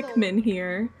fucking Oh, Pikmin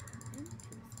here.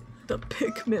 The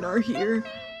Pikmin are here.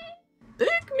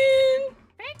 Pikmin!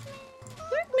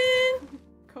 Pikmin!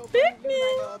 Cobra, you and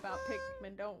I know about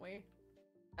Pikmin, don't we?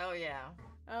 Oh yeah.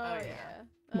 Oh, yeah. yeah.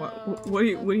 What do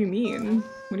you mean?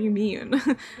 What do you mean?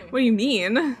 What do you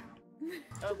mean?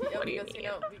 Oh, What do you because mean?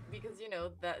 because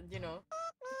that The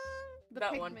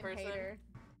that Pikmin one person. hater.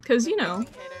 Cause The you know. Pikmin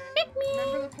hater.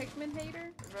 Remember the Pikmin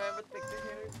hater? Remember the Pikmin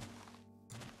hater?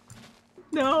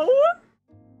 No.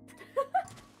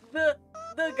 The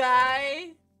guy.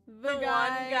 The One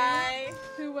guy.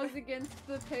 who was against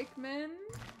the Pikmin?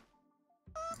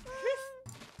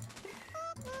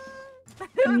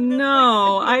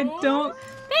 No, I don't.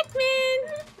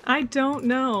 Pikmin. I don't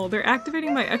know. They're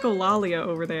activating my echolalia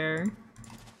over there.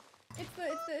 It's the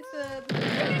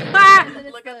Ah! and then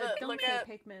it's Look at the- don't look say at-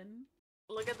 Pikmin.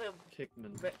 Look at the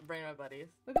Pikmin. brain rot buddies.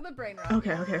 Look at the brain rot.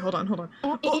 Okay, hold on.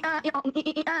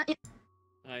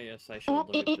 Ah, yes, I should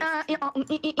look at this.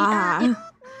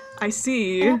 Ah, I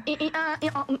see. Pikmin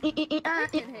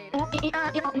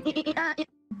hater.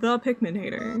 The Pikmin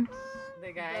hater.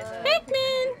 The guy. The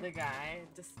Pikmin! The guy.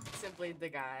 Just simply the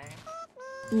guy.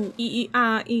 Ooh,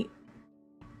 ah, ee.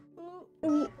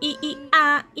 Ooh,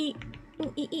 ah, ee.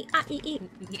 Ooh, ah, ee.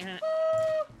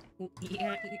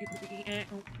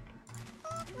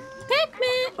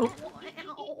 Pikmin! Oh,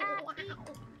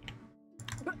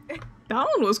 that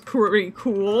one was pretty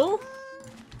cool.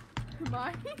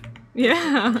 Mine?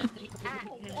 Yeah.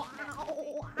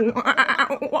 You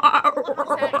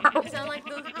sound like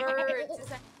those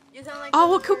birds. You sound like Oh, a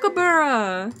those birds.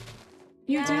 kookaburra!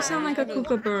 You do Yeah. sound like a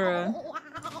kookaburra.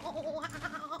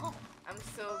 I'm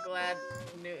so glad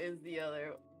Newt is the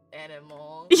other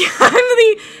animal. Yeah,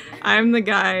 I'm the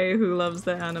guy who loves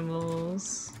the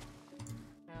animals.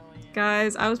 Hell yeah.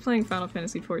 Guys, I was playing Final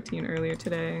Fantasy XIV earlier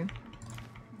today.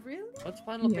 Really? What's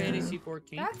Final Yeah. Fantasy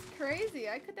 14? That's crazy.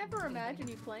 I could never imagine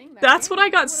you playing that. That's game. what I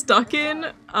got would've stuck never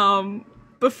in, thought.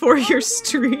 before Oh, your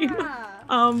stream.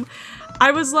 yeah.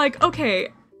 I was like, okay,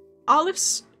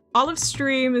 Olive's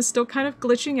stream is still kind of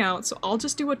glitching out, so I'll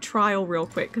just do a trial real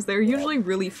quick, because they're usually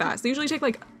really fast. They usually take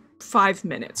like 5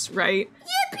 minutes, right?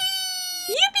 Yippee!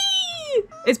 Yippee!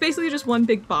 It's basically just one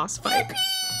big boss fight. Yippee!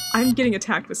 I'm getting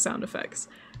attacked with sound effects.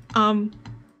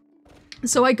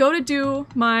 So I go to do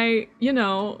my,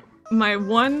 my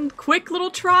one quick little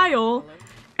trial,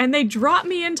 and they drop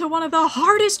me into one of the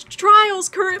hardest trials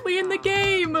currently in the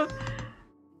game! Did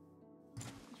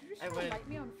you just I try to wouldn't- light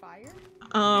me on fire?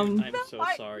 I'm so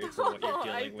I- sorry for what you're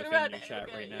I dealing with threw in out your chat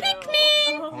egg right at now.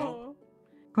 you. Oh.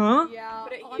 Huh? Yeah.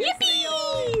 Put it here.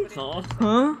 Honestly, Huh?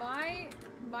 Huh?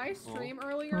 my stream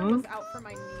earlier Huh? was out for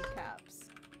my kneecaps.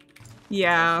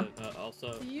 Yeah.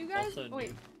 Also, Do you guys? also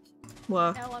Wait,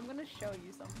 What? Elle, I'm gonna show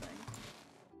you something.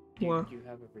 do What? you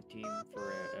have a redeem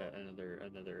for another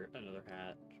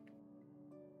hat?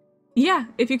 Yeah,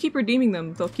 if you keep redeeming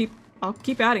them, I'll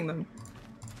keep adding them.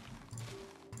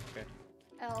 Okay.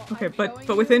 Elle, Okay, I'm but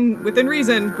showing within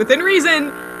reason. Within reason!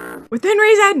 Within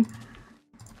reason!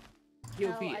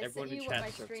 POV, Elle, I everyone sent in you what chat my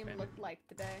starts stream spamming. looked like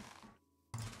today.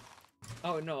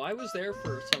 Oh no, I was there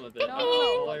for some of it.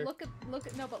 No, Like,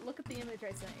 but look at the image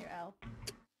I sent you, Elle.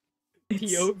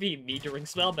 It's POV me during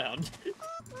Spellbound.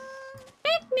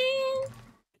 Pikmin!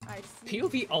 I see.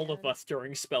 POV all of us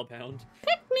during Spellbound.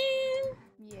 Pikmin!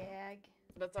 Yeah.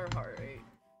 That's our heart rate.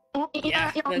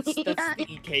 Yeah, that's the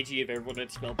EKG of everyone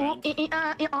at Spellbound. Oh, dude,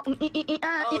 I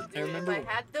remember- if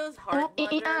I had those heart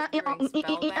blunders during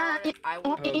Spellbound, I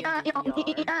would be in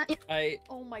the ER.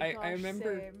 Oh my I gosh.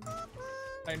 remember- Same.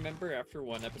 I remember after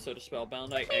one episode of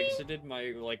Spellbound, I exited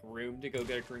my room to go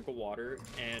get a drink of water,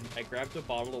 and I grabbed a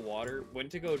bottle of water, went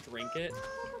to go drink it,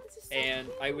 Oh, this is so and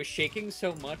cute. I was shaking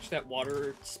so much that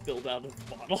water spilled out of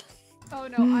the bottle. Oh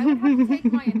no, I would have to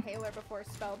take my inhaler before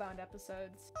Spellbound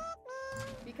episodes.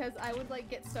 Because I would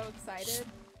get so excited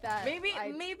that Maybe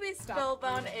stop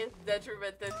Spellbound breathing. is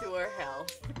detrimental to our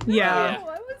health. Yeah. Oh,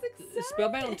 I was excited.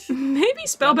 Spellbound. Maybe Spellbound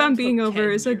Spellbound being took over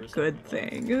 10 is a years good of my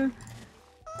thing. Don't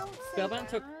say Spellbound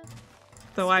took- that.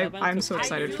 Though Spellbound I'm took so 10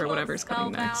 excited years for of my whatever's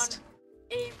coming next.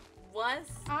 It was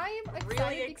I'm excited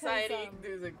really because, exciting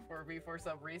music for me for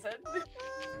some reason.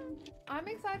 I'm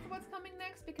excited for what's coming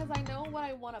next because I know what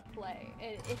I want to play,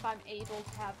 and if I'm able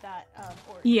to have that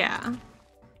order. Yeah.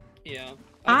 Yeah.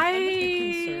 I- I'm a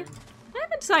bit concerned. I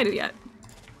haven't decided yet.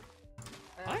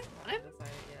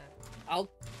 I'm-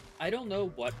 I don't know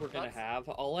what we're gonna have.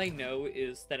 All I know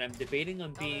is that I'm debating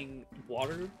on being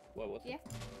water. What was Yeah. it?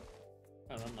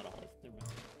 Oh, I'm not Olive. Never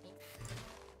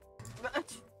mind.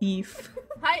 Eve.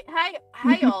 Hi,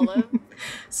 Olive.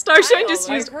 Starshine just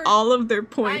Olive. used all of their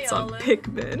points on Olive.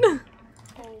 Pikmin.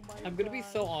 Oh my I'm gonna be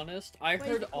so God. honest. I Wait,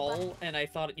 heard hold on. all, and I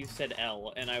thought you said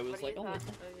L, and I was What do like, you oh, thought?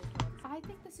 I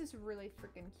think this is really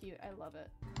freaking cute. I love it.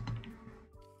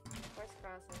 Where's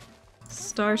Crossing?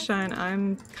 Starshine,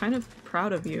 I'm kind of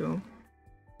proud of you.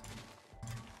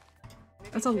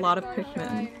 Maybe That's a you lot of should've gone, Pikmin.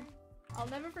 Starshine, I'll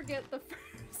never forget the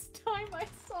first time I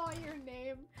saw your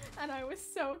name, and I was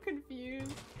so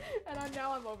confused. And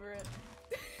now I'm over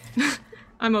it.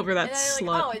 I'm over that And then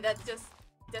slut. like, oh, that's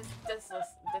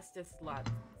just slut.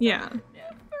 Yeah.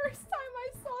 Yeah. First time I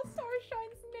saw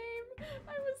Starshine's name,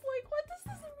 I was like, what does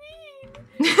this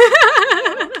mean?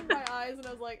 I opened my eyes and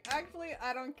I was like, actually,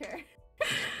 I don't care.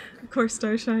 Of course,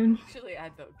 Starshine. Actually, I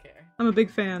don't care. I'm a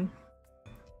big fan.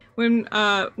 When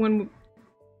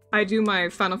I do my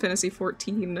Final Fantasy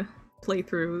XIV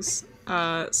playthroughs,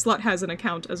 Slut has an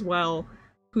account as well,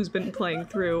 who's been playing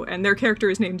through, and their character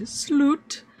is named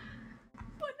Sloot.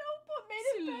 But no, what made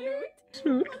it better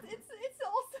Sloot. was it's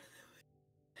also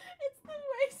it's the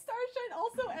way Starshine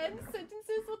also ends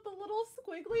sentences with the little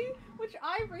squiggly, which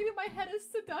I read in my head as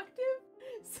seductive.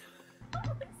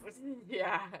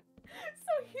 Yeah.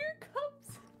 So here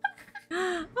comes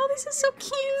Oh, this is so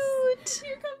cute!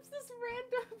 here comes this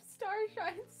random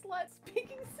Starshine slut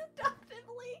speaking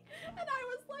seductively, and I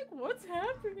was like, what's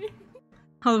happening?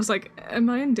 I was like, am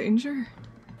I in danger?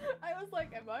 I was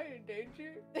like, am I in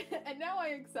danger? And now I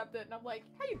accept it, and I'm like,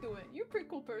 how you doing? You're a pretty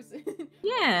cool person.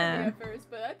 Yeah. At first,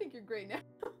 but I think you're great now.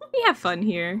 We have fun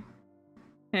here.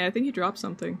 Hey, I think you dropped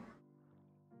something.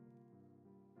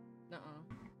 Nuh-uh.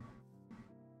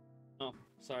 oh,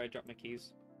 sorry, I dropped my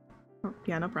keys. Oh,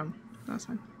 yeah, no problem. That's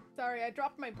fine. Sorry, I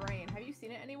dropped my brain. Have you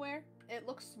seen it anywhere? It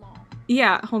looks small.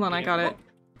 Yeah, hold on, I got it.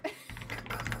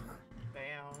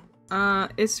 Damn.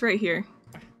 It's right here.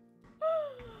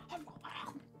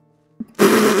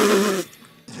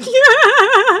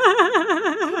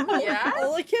 Yeah?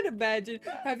 All I can imagine.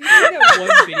 Have you seen that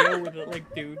one video where the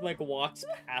like dude like walks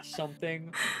past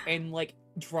something and like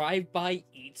drive by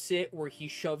eats it, where he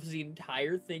shoves the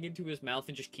entire thing into his mouth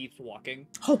and just keeps walking?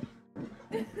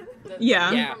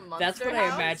 Yeah. Yeah, from that's Monster what I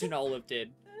House? imagine Olive did.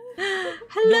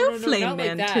 Hello, no, Flame not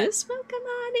like that. Mantis. Welcome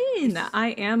on in. I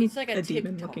am it's like a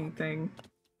demon-looking TikTok. thing.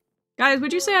 Guys,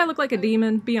 would you say I look like a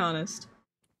demon? Be honest.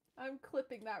 I'm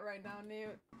clipping that right now,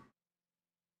 Newt.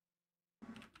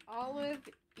 Olive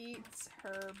eats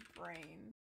her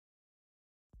brain.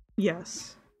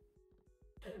 Yes.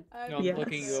 No, I'm Yes.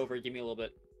 looking you over. Give me a little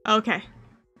bit. Okay.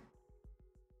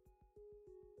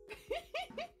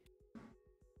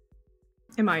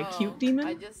 Am I a cute demon?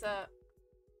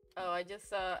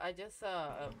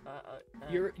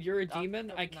 You're a demon.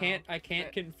 no, I can't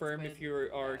wait, confirm if wait, you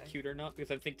are yeah. cute or not,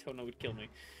 because I think Tono would kill me.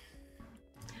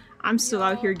 I'm still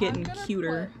out Yo, here I'm getting gonna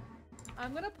cuter.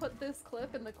 I'm gonna put this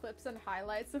clip in the clips and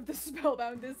highlights of the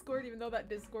Spellbound Discord, even though that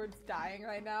Discord's dying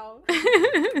right now.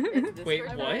 Wait,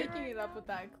 I'm what? making it up with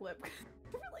that clip.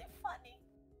 It's really funny.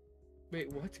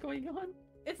 Wait, what's going on?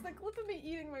 It's the clip of me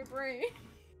eating my brain.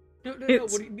 No.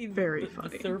 It's What do you mean? very the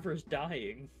funny. server's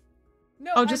dying.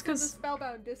 No, Oh, I just said 'cause- the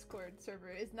Spellbound Discord server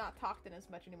is not talked in as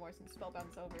much anymore since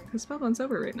Spellbound's over. The Spellbound's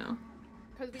over right now.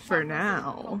 'Cause we For talk mostly now.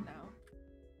 in cult now.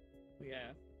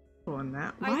 Yeah. Oh,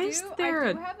 now. I Why do, is there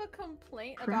I do a... have a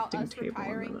complaint about crafting us table in the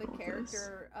retiring the middle of this?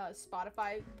 character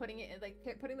Spotify, putting it in,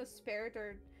 like putting the spirit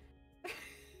or.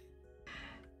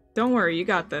 Don't worry, you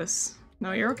got this.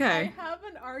 No, you're okay. I have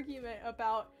an argument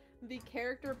about the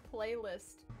character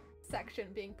playlist section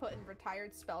being put in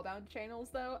retired Spellbound channels,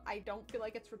 though. I don't feel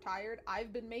like it's retired.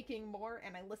 I've been making more,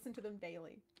 and I listen to them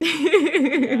daily.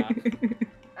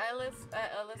 I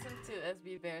listen to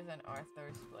SB Bears and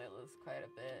Arthur's playlist quite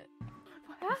a bit.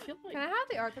 I feel like Can I have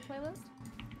the Arthur playlist?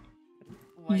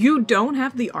 Why You not? don't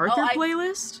have the Arthur I-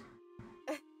 playlist?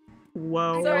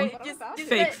 Whoa. Sorry, What just, about just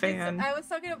Fake just- fan. I was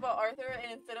talking about Arthur,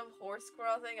 and instead of horse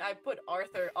crossing, I put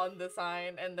Arthur on the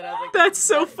sign, and then I was like, That's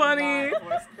so "That's funny." not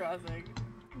horse crossing.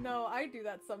 No, I do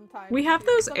that sometimes. We have too.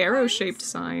 those Sometimes- arrow-shaped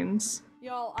signs.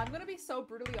 Y'all, I'm gonna be so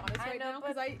brutally honest I right know, now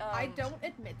because but, I don't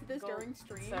admit to this go- during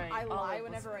stream. sorry, I lie Olive was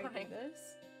whenever I do fine. this.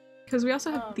 Because we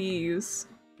also have Um, these.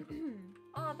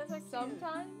 Oh, that's like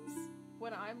Sometimes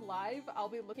when I'm live, I'll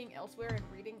be looking elsewhere and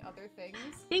reading other things.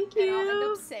 Thank And I'll end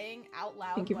you! up saying out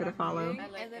loud Thank you what for the I'm follow. reading, I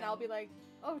like and then it. I'll be like,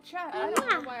 oh chat, I I don't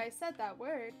know like- why I said that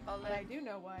word, but I do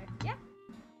know why. Yeah.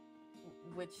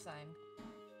 Which sign?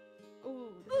 Ooh,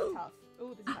 this is tough.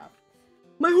 Ooh, this is tough.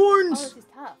 My Oh, horns! this is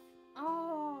tough.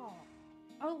 Oh.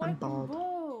 Oh, I'm like the bald.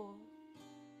 bow.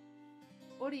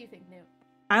 What do you think, Newt?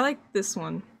 I like this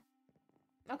one.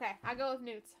 Okay, I go with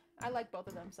Newt's. I like both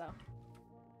of them, so.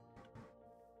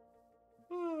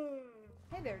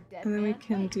 Hey, Hi there, dead And then we man.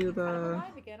 can Wait, do you're kind of the-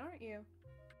 alive again, aren't you?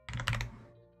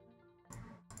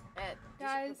 Guys,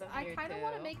 Guys, I kind of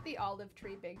want to make the olive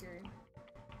tree bigger.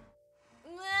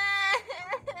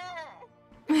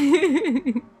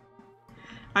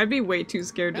 I'd be way too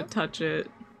scared to Nope. touch it.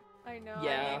 I know.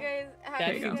 Yeah. You guys, That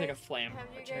There you seems go. like a flam Have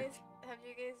you project. guys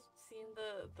seen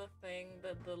the thing,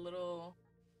 the little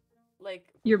like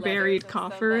Your letters buried and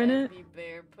stuff coffer that in it? SB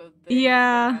Bear put there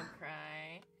Yeah. before I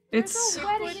cry? There's It's a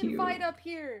wedding cute. invite up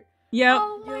here. Yep.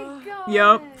 Oh my god.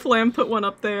 Yep. Flam put one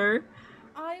up there.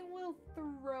 I will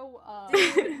throw up.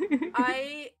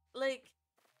 I like.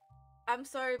 I'm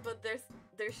sorry, but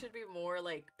there should be more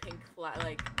like pink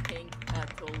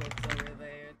tulips over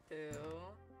there too.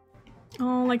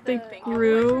 Oh, like they The Pink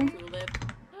grew. and white tulip.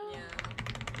 Yeah.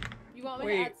 You want me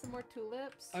Wait. to add some more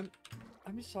tulips? I'm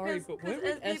sorry, but Because what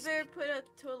would SB Bear put a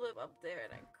tulip up there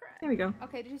and I cried. There we go.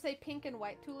 Okay, did you say pink and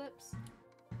white tulips?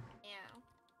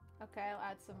 Yeah. Okay, I'll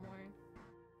add some more.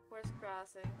 Horse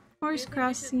crossing. Horse Do you think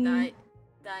we should crossing.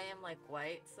 dye him like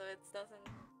white so it doesn't.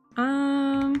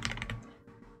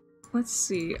 Let's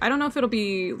see. I don't know if it'll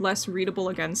be less readable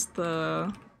against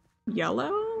the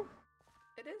yellow.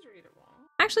 It is readable.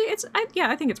 Actually, yeah,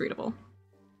 I think it's readable.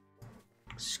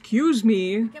 Excuse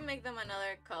me. We can make them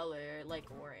another color, like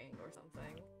orange or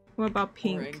something. What about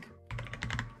pink? Orange.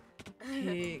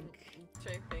 Pink.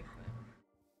 Try pink.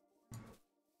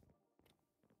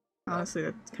 Honestly,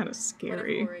 that's kind of What if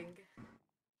scary. orange?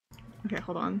 Okay,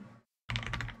 hold on. Because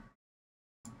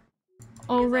I don't think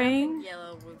Orang.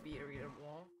 yellow would be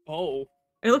readable. Oh.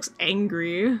 It looks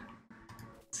angry.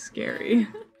 Scary.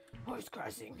 Horse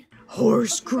crossing.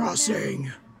 Horse Okay,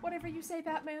 crossing. Whatever you say,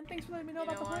 Batman. Thanks for letting me know You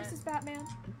about know the what? horses, Batman.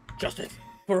 Justice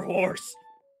for horse.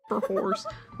 For horse.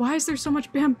 Why is there so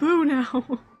much bamboo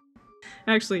now?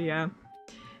 Actually, yeah.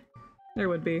 There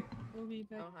would be. Oh,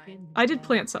 hi. I did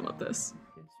plant some of this.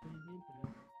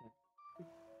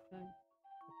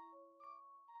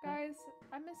 Guys,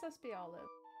 I miss SB Olive.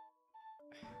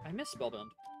 I miss Spellbound.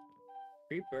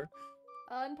 Creeper.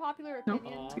 Unpopular No,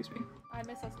 opinion. excuse me. I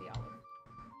miss SB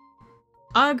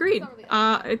Olive. Agreed. It's not really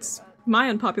unpopular, It's but my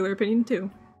unpopular opinion too.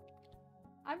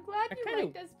 I'm glad I you kinda-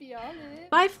 liked SB Olive.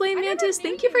 Bye, Flame I never Mantis. knew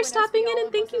Thank you you for when stopping SB in, and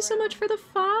Olive thank was you so much around. for the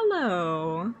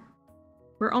follow.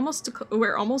 We're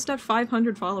almost at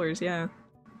 500 followers. Yeah,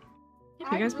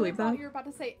 I you guys really believe thought that? you were about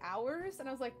to say hours, and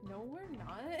I was like, no, we're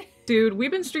not. dude,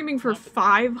 we've been streaming for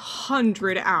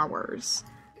 500 hours.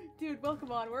 Dude, well,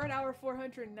 come on. We're at hour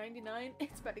 499.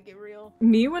 It's about to get real.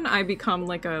 Me when I become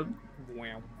like a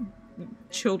Wow.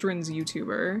 children's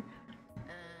YouTuber.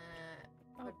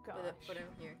 Oh, Put him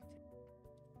here.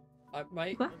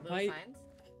 My What? Those my. signs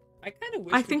I kind of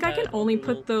wish. I we think I can had only a put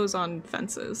little- those on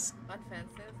fences. on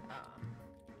fences.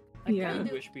 I Yeah. kind Can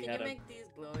of wish we you had a. make these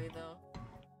glowy though?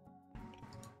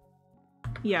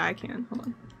 Yeah, I can. Hold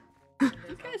on. I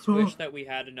just Oh. wish that we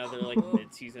had another like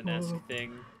mid-season-esque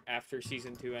thing after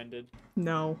season 2 ended.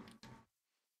 No.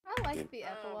 I like the Oh,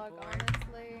 epilogue, boy.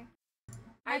 honestly.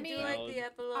 I mean, do like No. the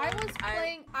epilogue.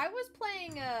 I was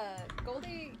playing,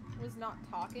 Goldie was not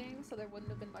talking, so there wouldn't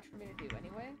have been much for me to do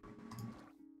anyway.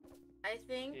 I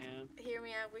think. Yeah. Hear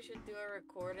me out. We should do a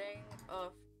recording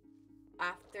of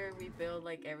after we build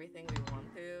like everything we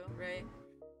want to, right?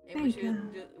 And we Thank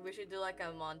you. should do like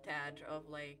a montage of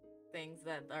like things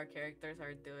that our characters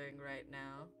are doing right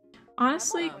now.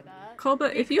 Honestly, I'm fine with that.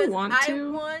 Koba, if you Because want I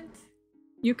to, want.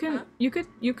 you can. Huh?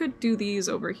 You could do these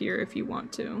over here if you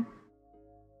want to.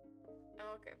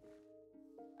 Oh, okay.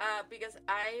 Because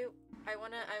I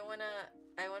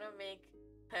wanna make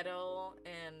Petal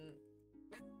and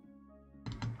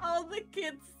all the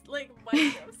kids like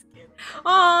Minecraft skins.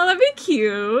 Oh, that'd be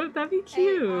cute. That'd be Hey,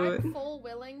 cute. I'm full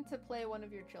willing to play one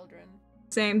of your children.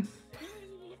 Same.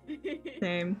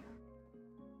 Same.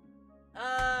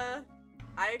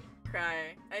 I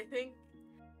cry. I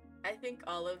think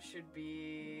Olive should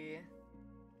be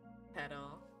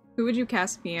Petal. Who would you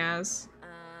cast me as?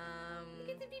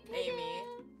 Get to be Amy.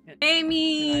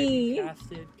 Amy.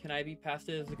 Can I be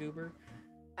casted as a goober?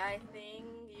 I think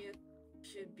you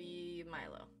should be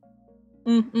Milo.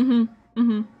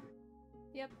 Mm-hmm.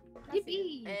 Yep.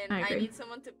 Yippee! And I I, agree. need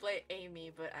someone to play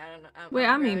Amy, but I don't know. Wait,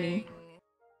 I'm Amy. grabbing-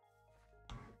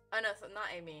 Oh no, so not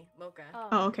Amy. Mocha.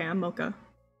 Oh, okay. I'm Mocha.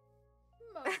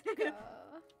 Mocha.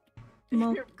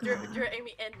 Mocha. You're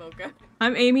Amy and Mocha.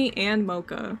 I'm Amy and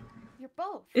Mocha. You're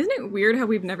both. Isn't it weird how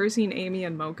we've never seen Amy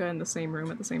and Mocha in the same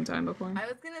room at the same time before? I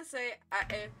was gonna say,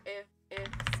 if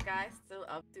Sky's still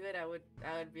up to it, I would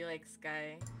be like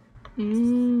Sky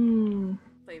Mmm.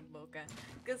 play Mocha,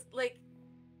 cause like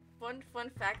fun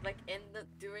fact, like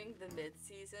during the mid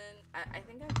season, I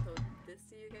think I told this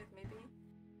to you guys maybe,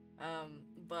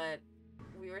 but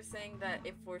we were saying that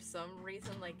if for some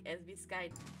reason like SB Sky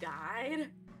died,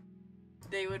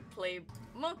 they would play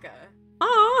Mocha.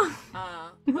 Oh.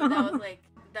 But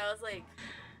that was like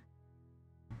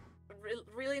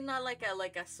really not like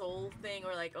a soul thing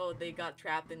or like, oh, they got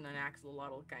trapped in an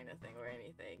axolotl kind of thing or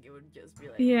anything. It would just be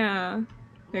like, Yeah,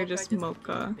 they're Mocha just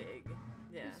Mocha. big.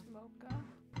 Yeah. Just Mocha.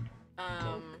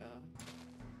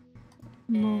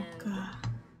 Mocha.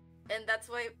 And that's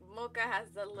why Mocha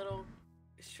has that little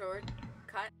short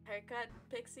haircut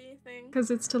pixie thing.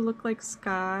 Because it's to look like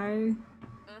Sky.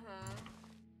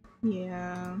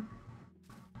 Yeah.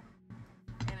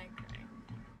 And I cried.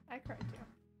 I cried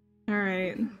too.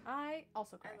 Alright. I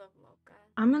also cried. I love Mocha.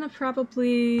 I'm gonna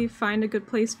probably find a good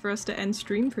place for us to end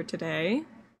stream for today.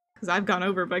 Because I've gone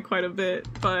over by quite a bit,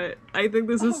 but I think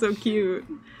this is so cute.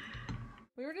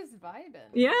 We were just vibing.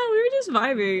 Yeah, we were just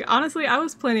vibing. Honestly, I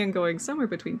was planning on going somewhere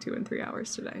between 2 and 3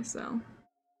 hours today, so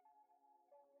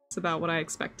it's about what I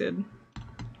expected.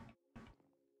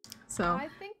 So I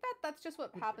think that's just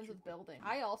what happens with building.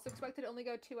 I also expected to only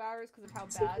go 2 hours because of how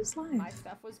So bad does life. my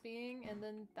stuff was being, and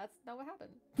then that's not what happened.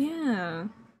 yeah.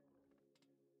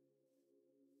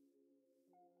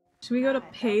 Should we go to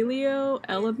Paleo,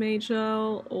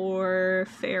 Elemagel, or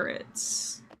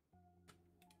Ferrets?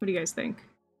 What do you guys think?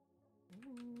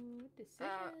 Ooh, decisions.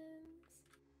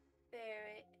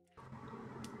 Ferret.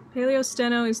 Paleo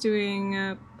Steno is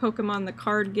doing Pokemon the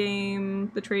card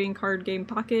game, the trading card game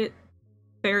Pocket.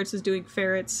 Ferrets is doing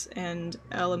Ferrets, and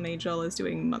Elemagel is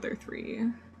doing Mother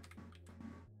 3.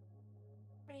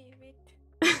 Ferret.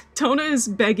 Tona is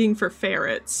begging for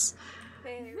Ferrets.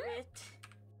 Ferret.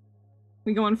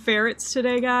 We going Ferrets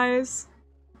today, guys?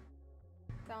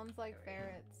 Sounds like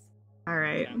ferrets.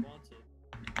 Alright. Chat wants it.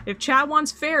 If chat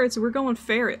wants Ferrets, we're going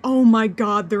Ferret. Oh my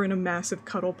god, they're in a massive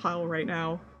cuddle pile right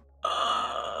now.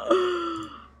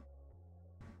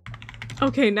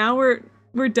 Okay, now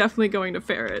we're definitely going to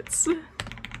Ferrets.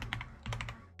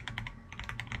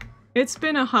 It's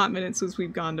been a hot minute since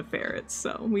we've gone to Ferrets,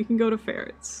 so we can go to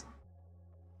Ferrets.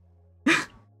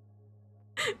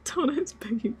 Tona is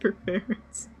begging for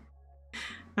Ferrets.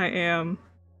 I am.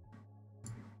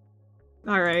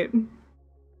 Alright.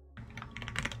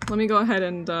 Let me go ahead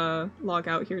and log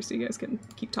out here so you guys can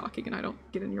keep talking and I don't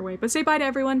get in your way. But say bye to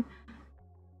everyone.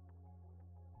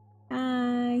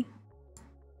 Bye.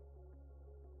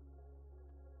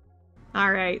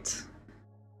 Alright.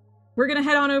 We're gonna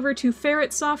head on over to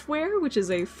Ferret Software, which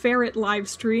is a ferret live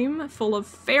stream full of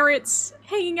ferrets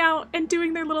hanging out and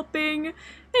doing their little thing. And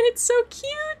it's so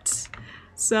cute!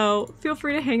 So feel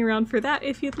free to hang around for that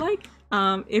if you'd like.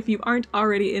 If you aren't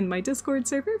already in my Discord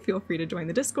server, feel free to join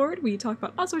the Discord. We talk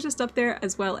about all sorts of stuff there,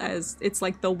 as well as it's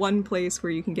like the one place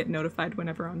where you can get notified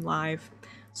whenever I'm live.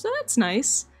 So that's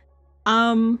nice.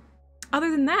 Other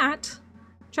than that,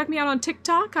 check me out on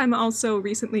TikTok. I'm also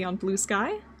recently on Blue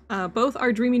Sky. Both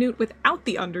are Dreamy Newt without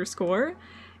the underscore.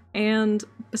 And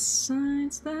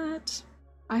besides that,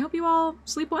 I hope you all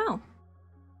sleep well.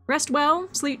 Rest well,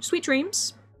 sleep sweet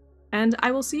dreams, and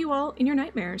I will see you all in your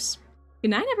nightmares.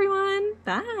 Good night, everyone!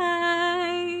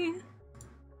 Bye!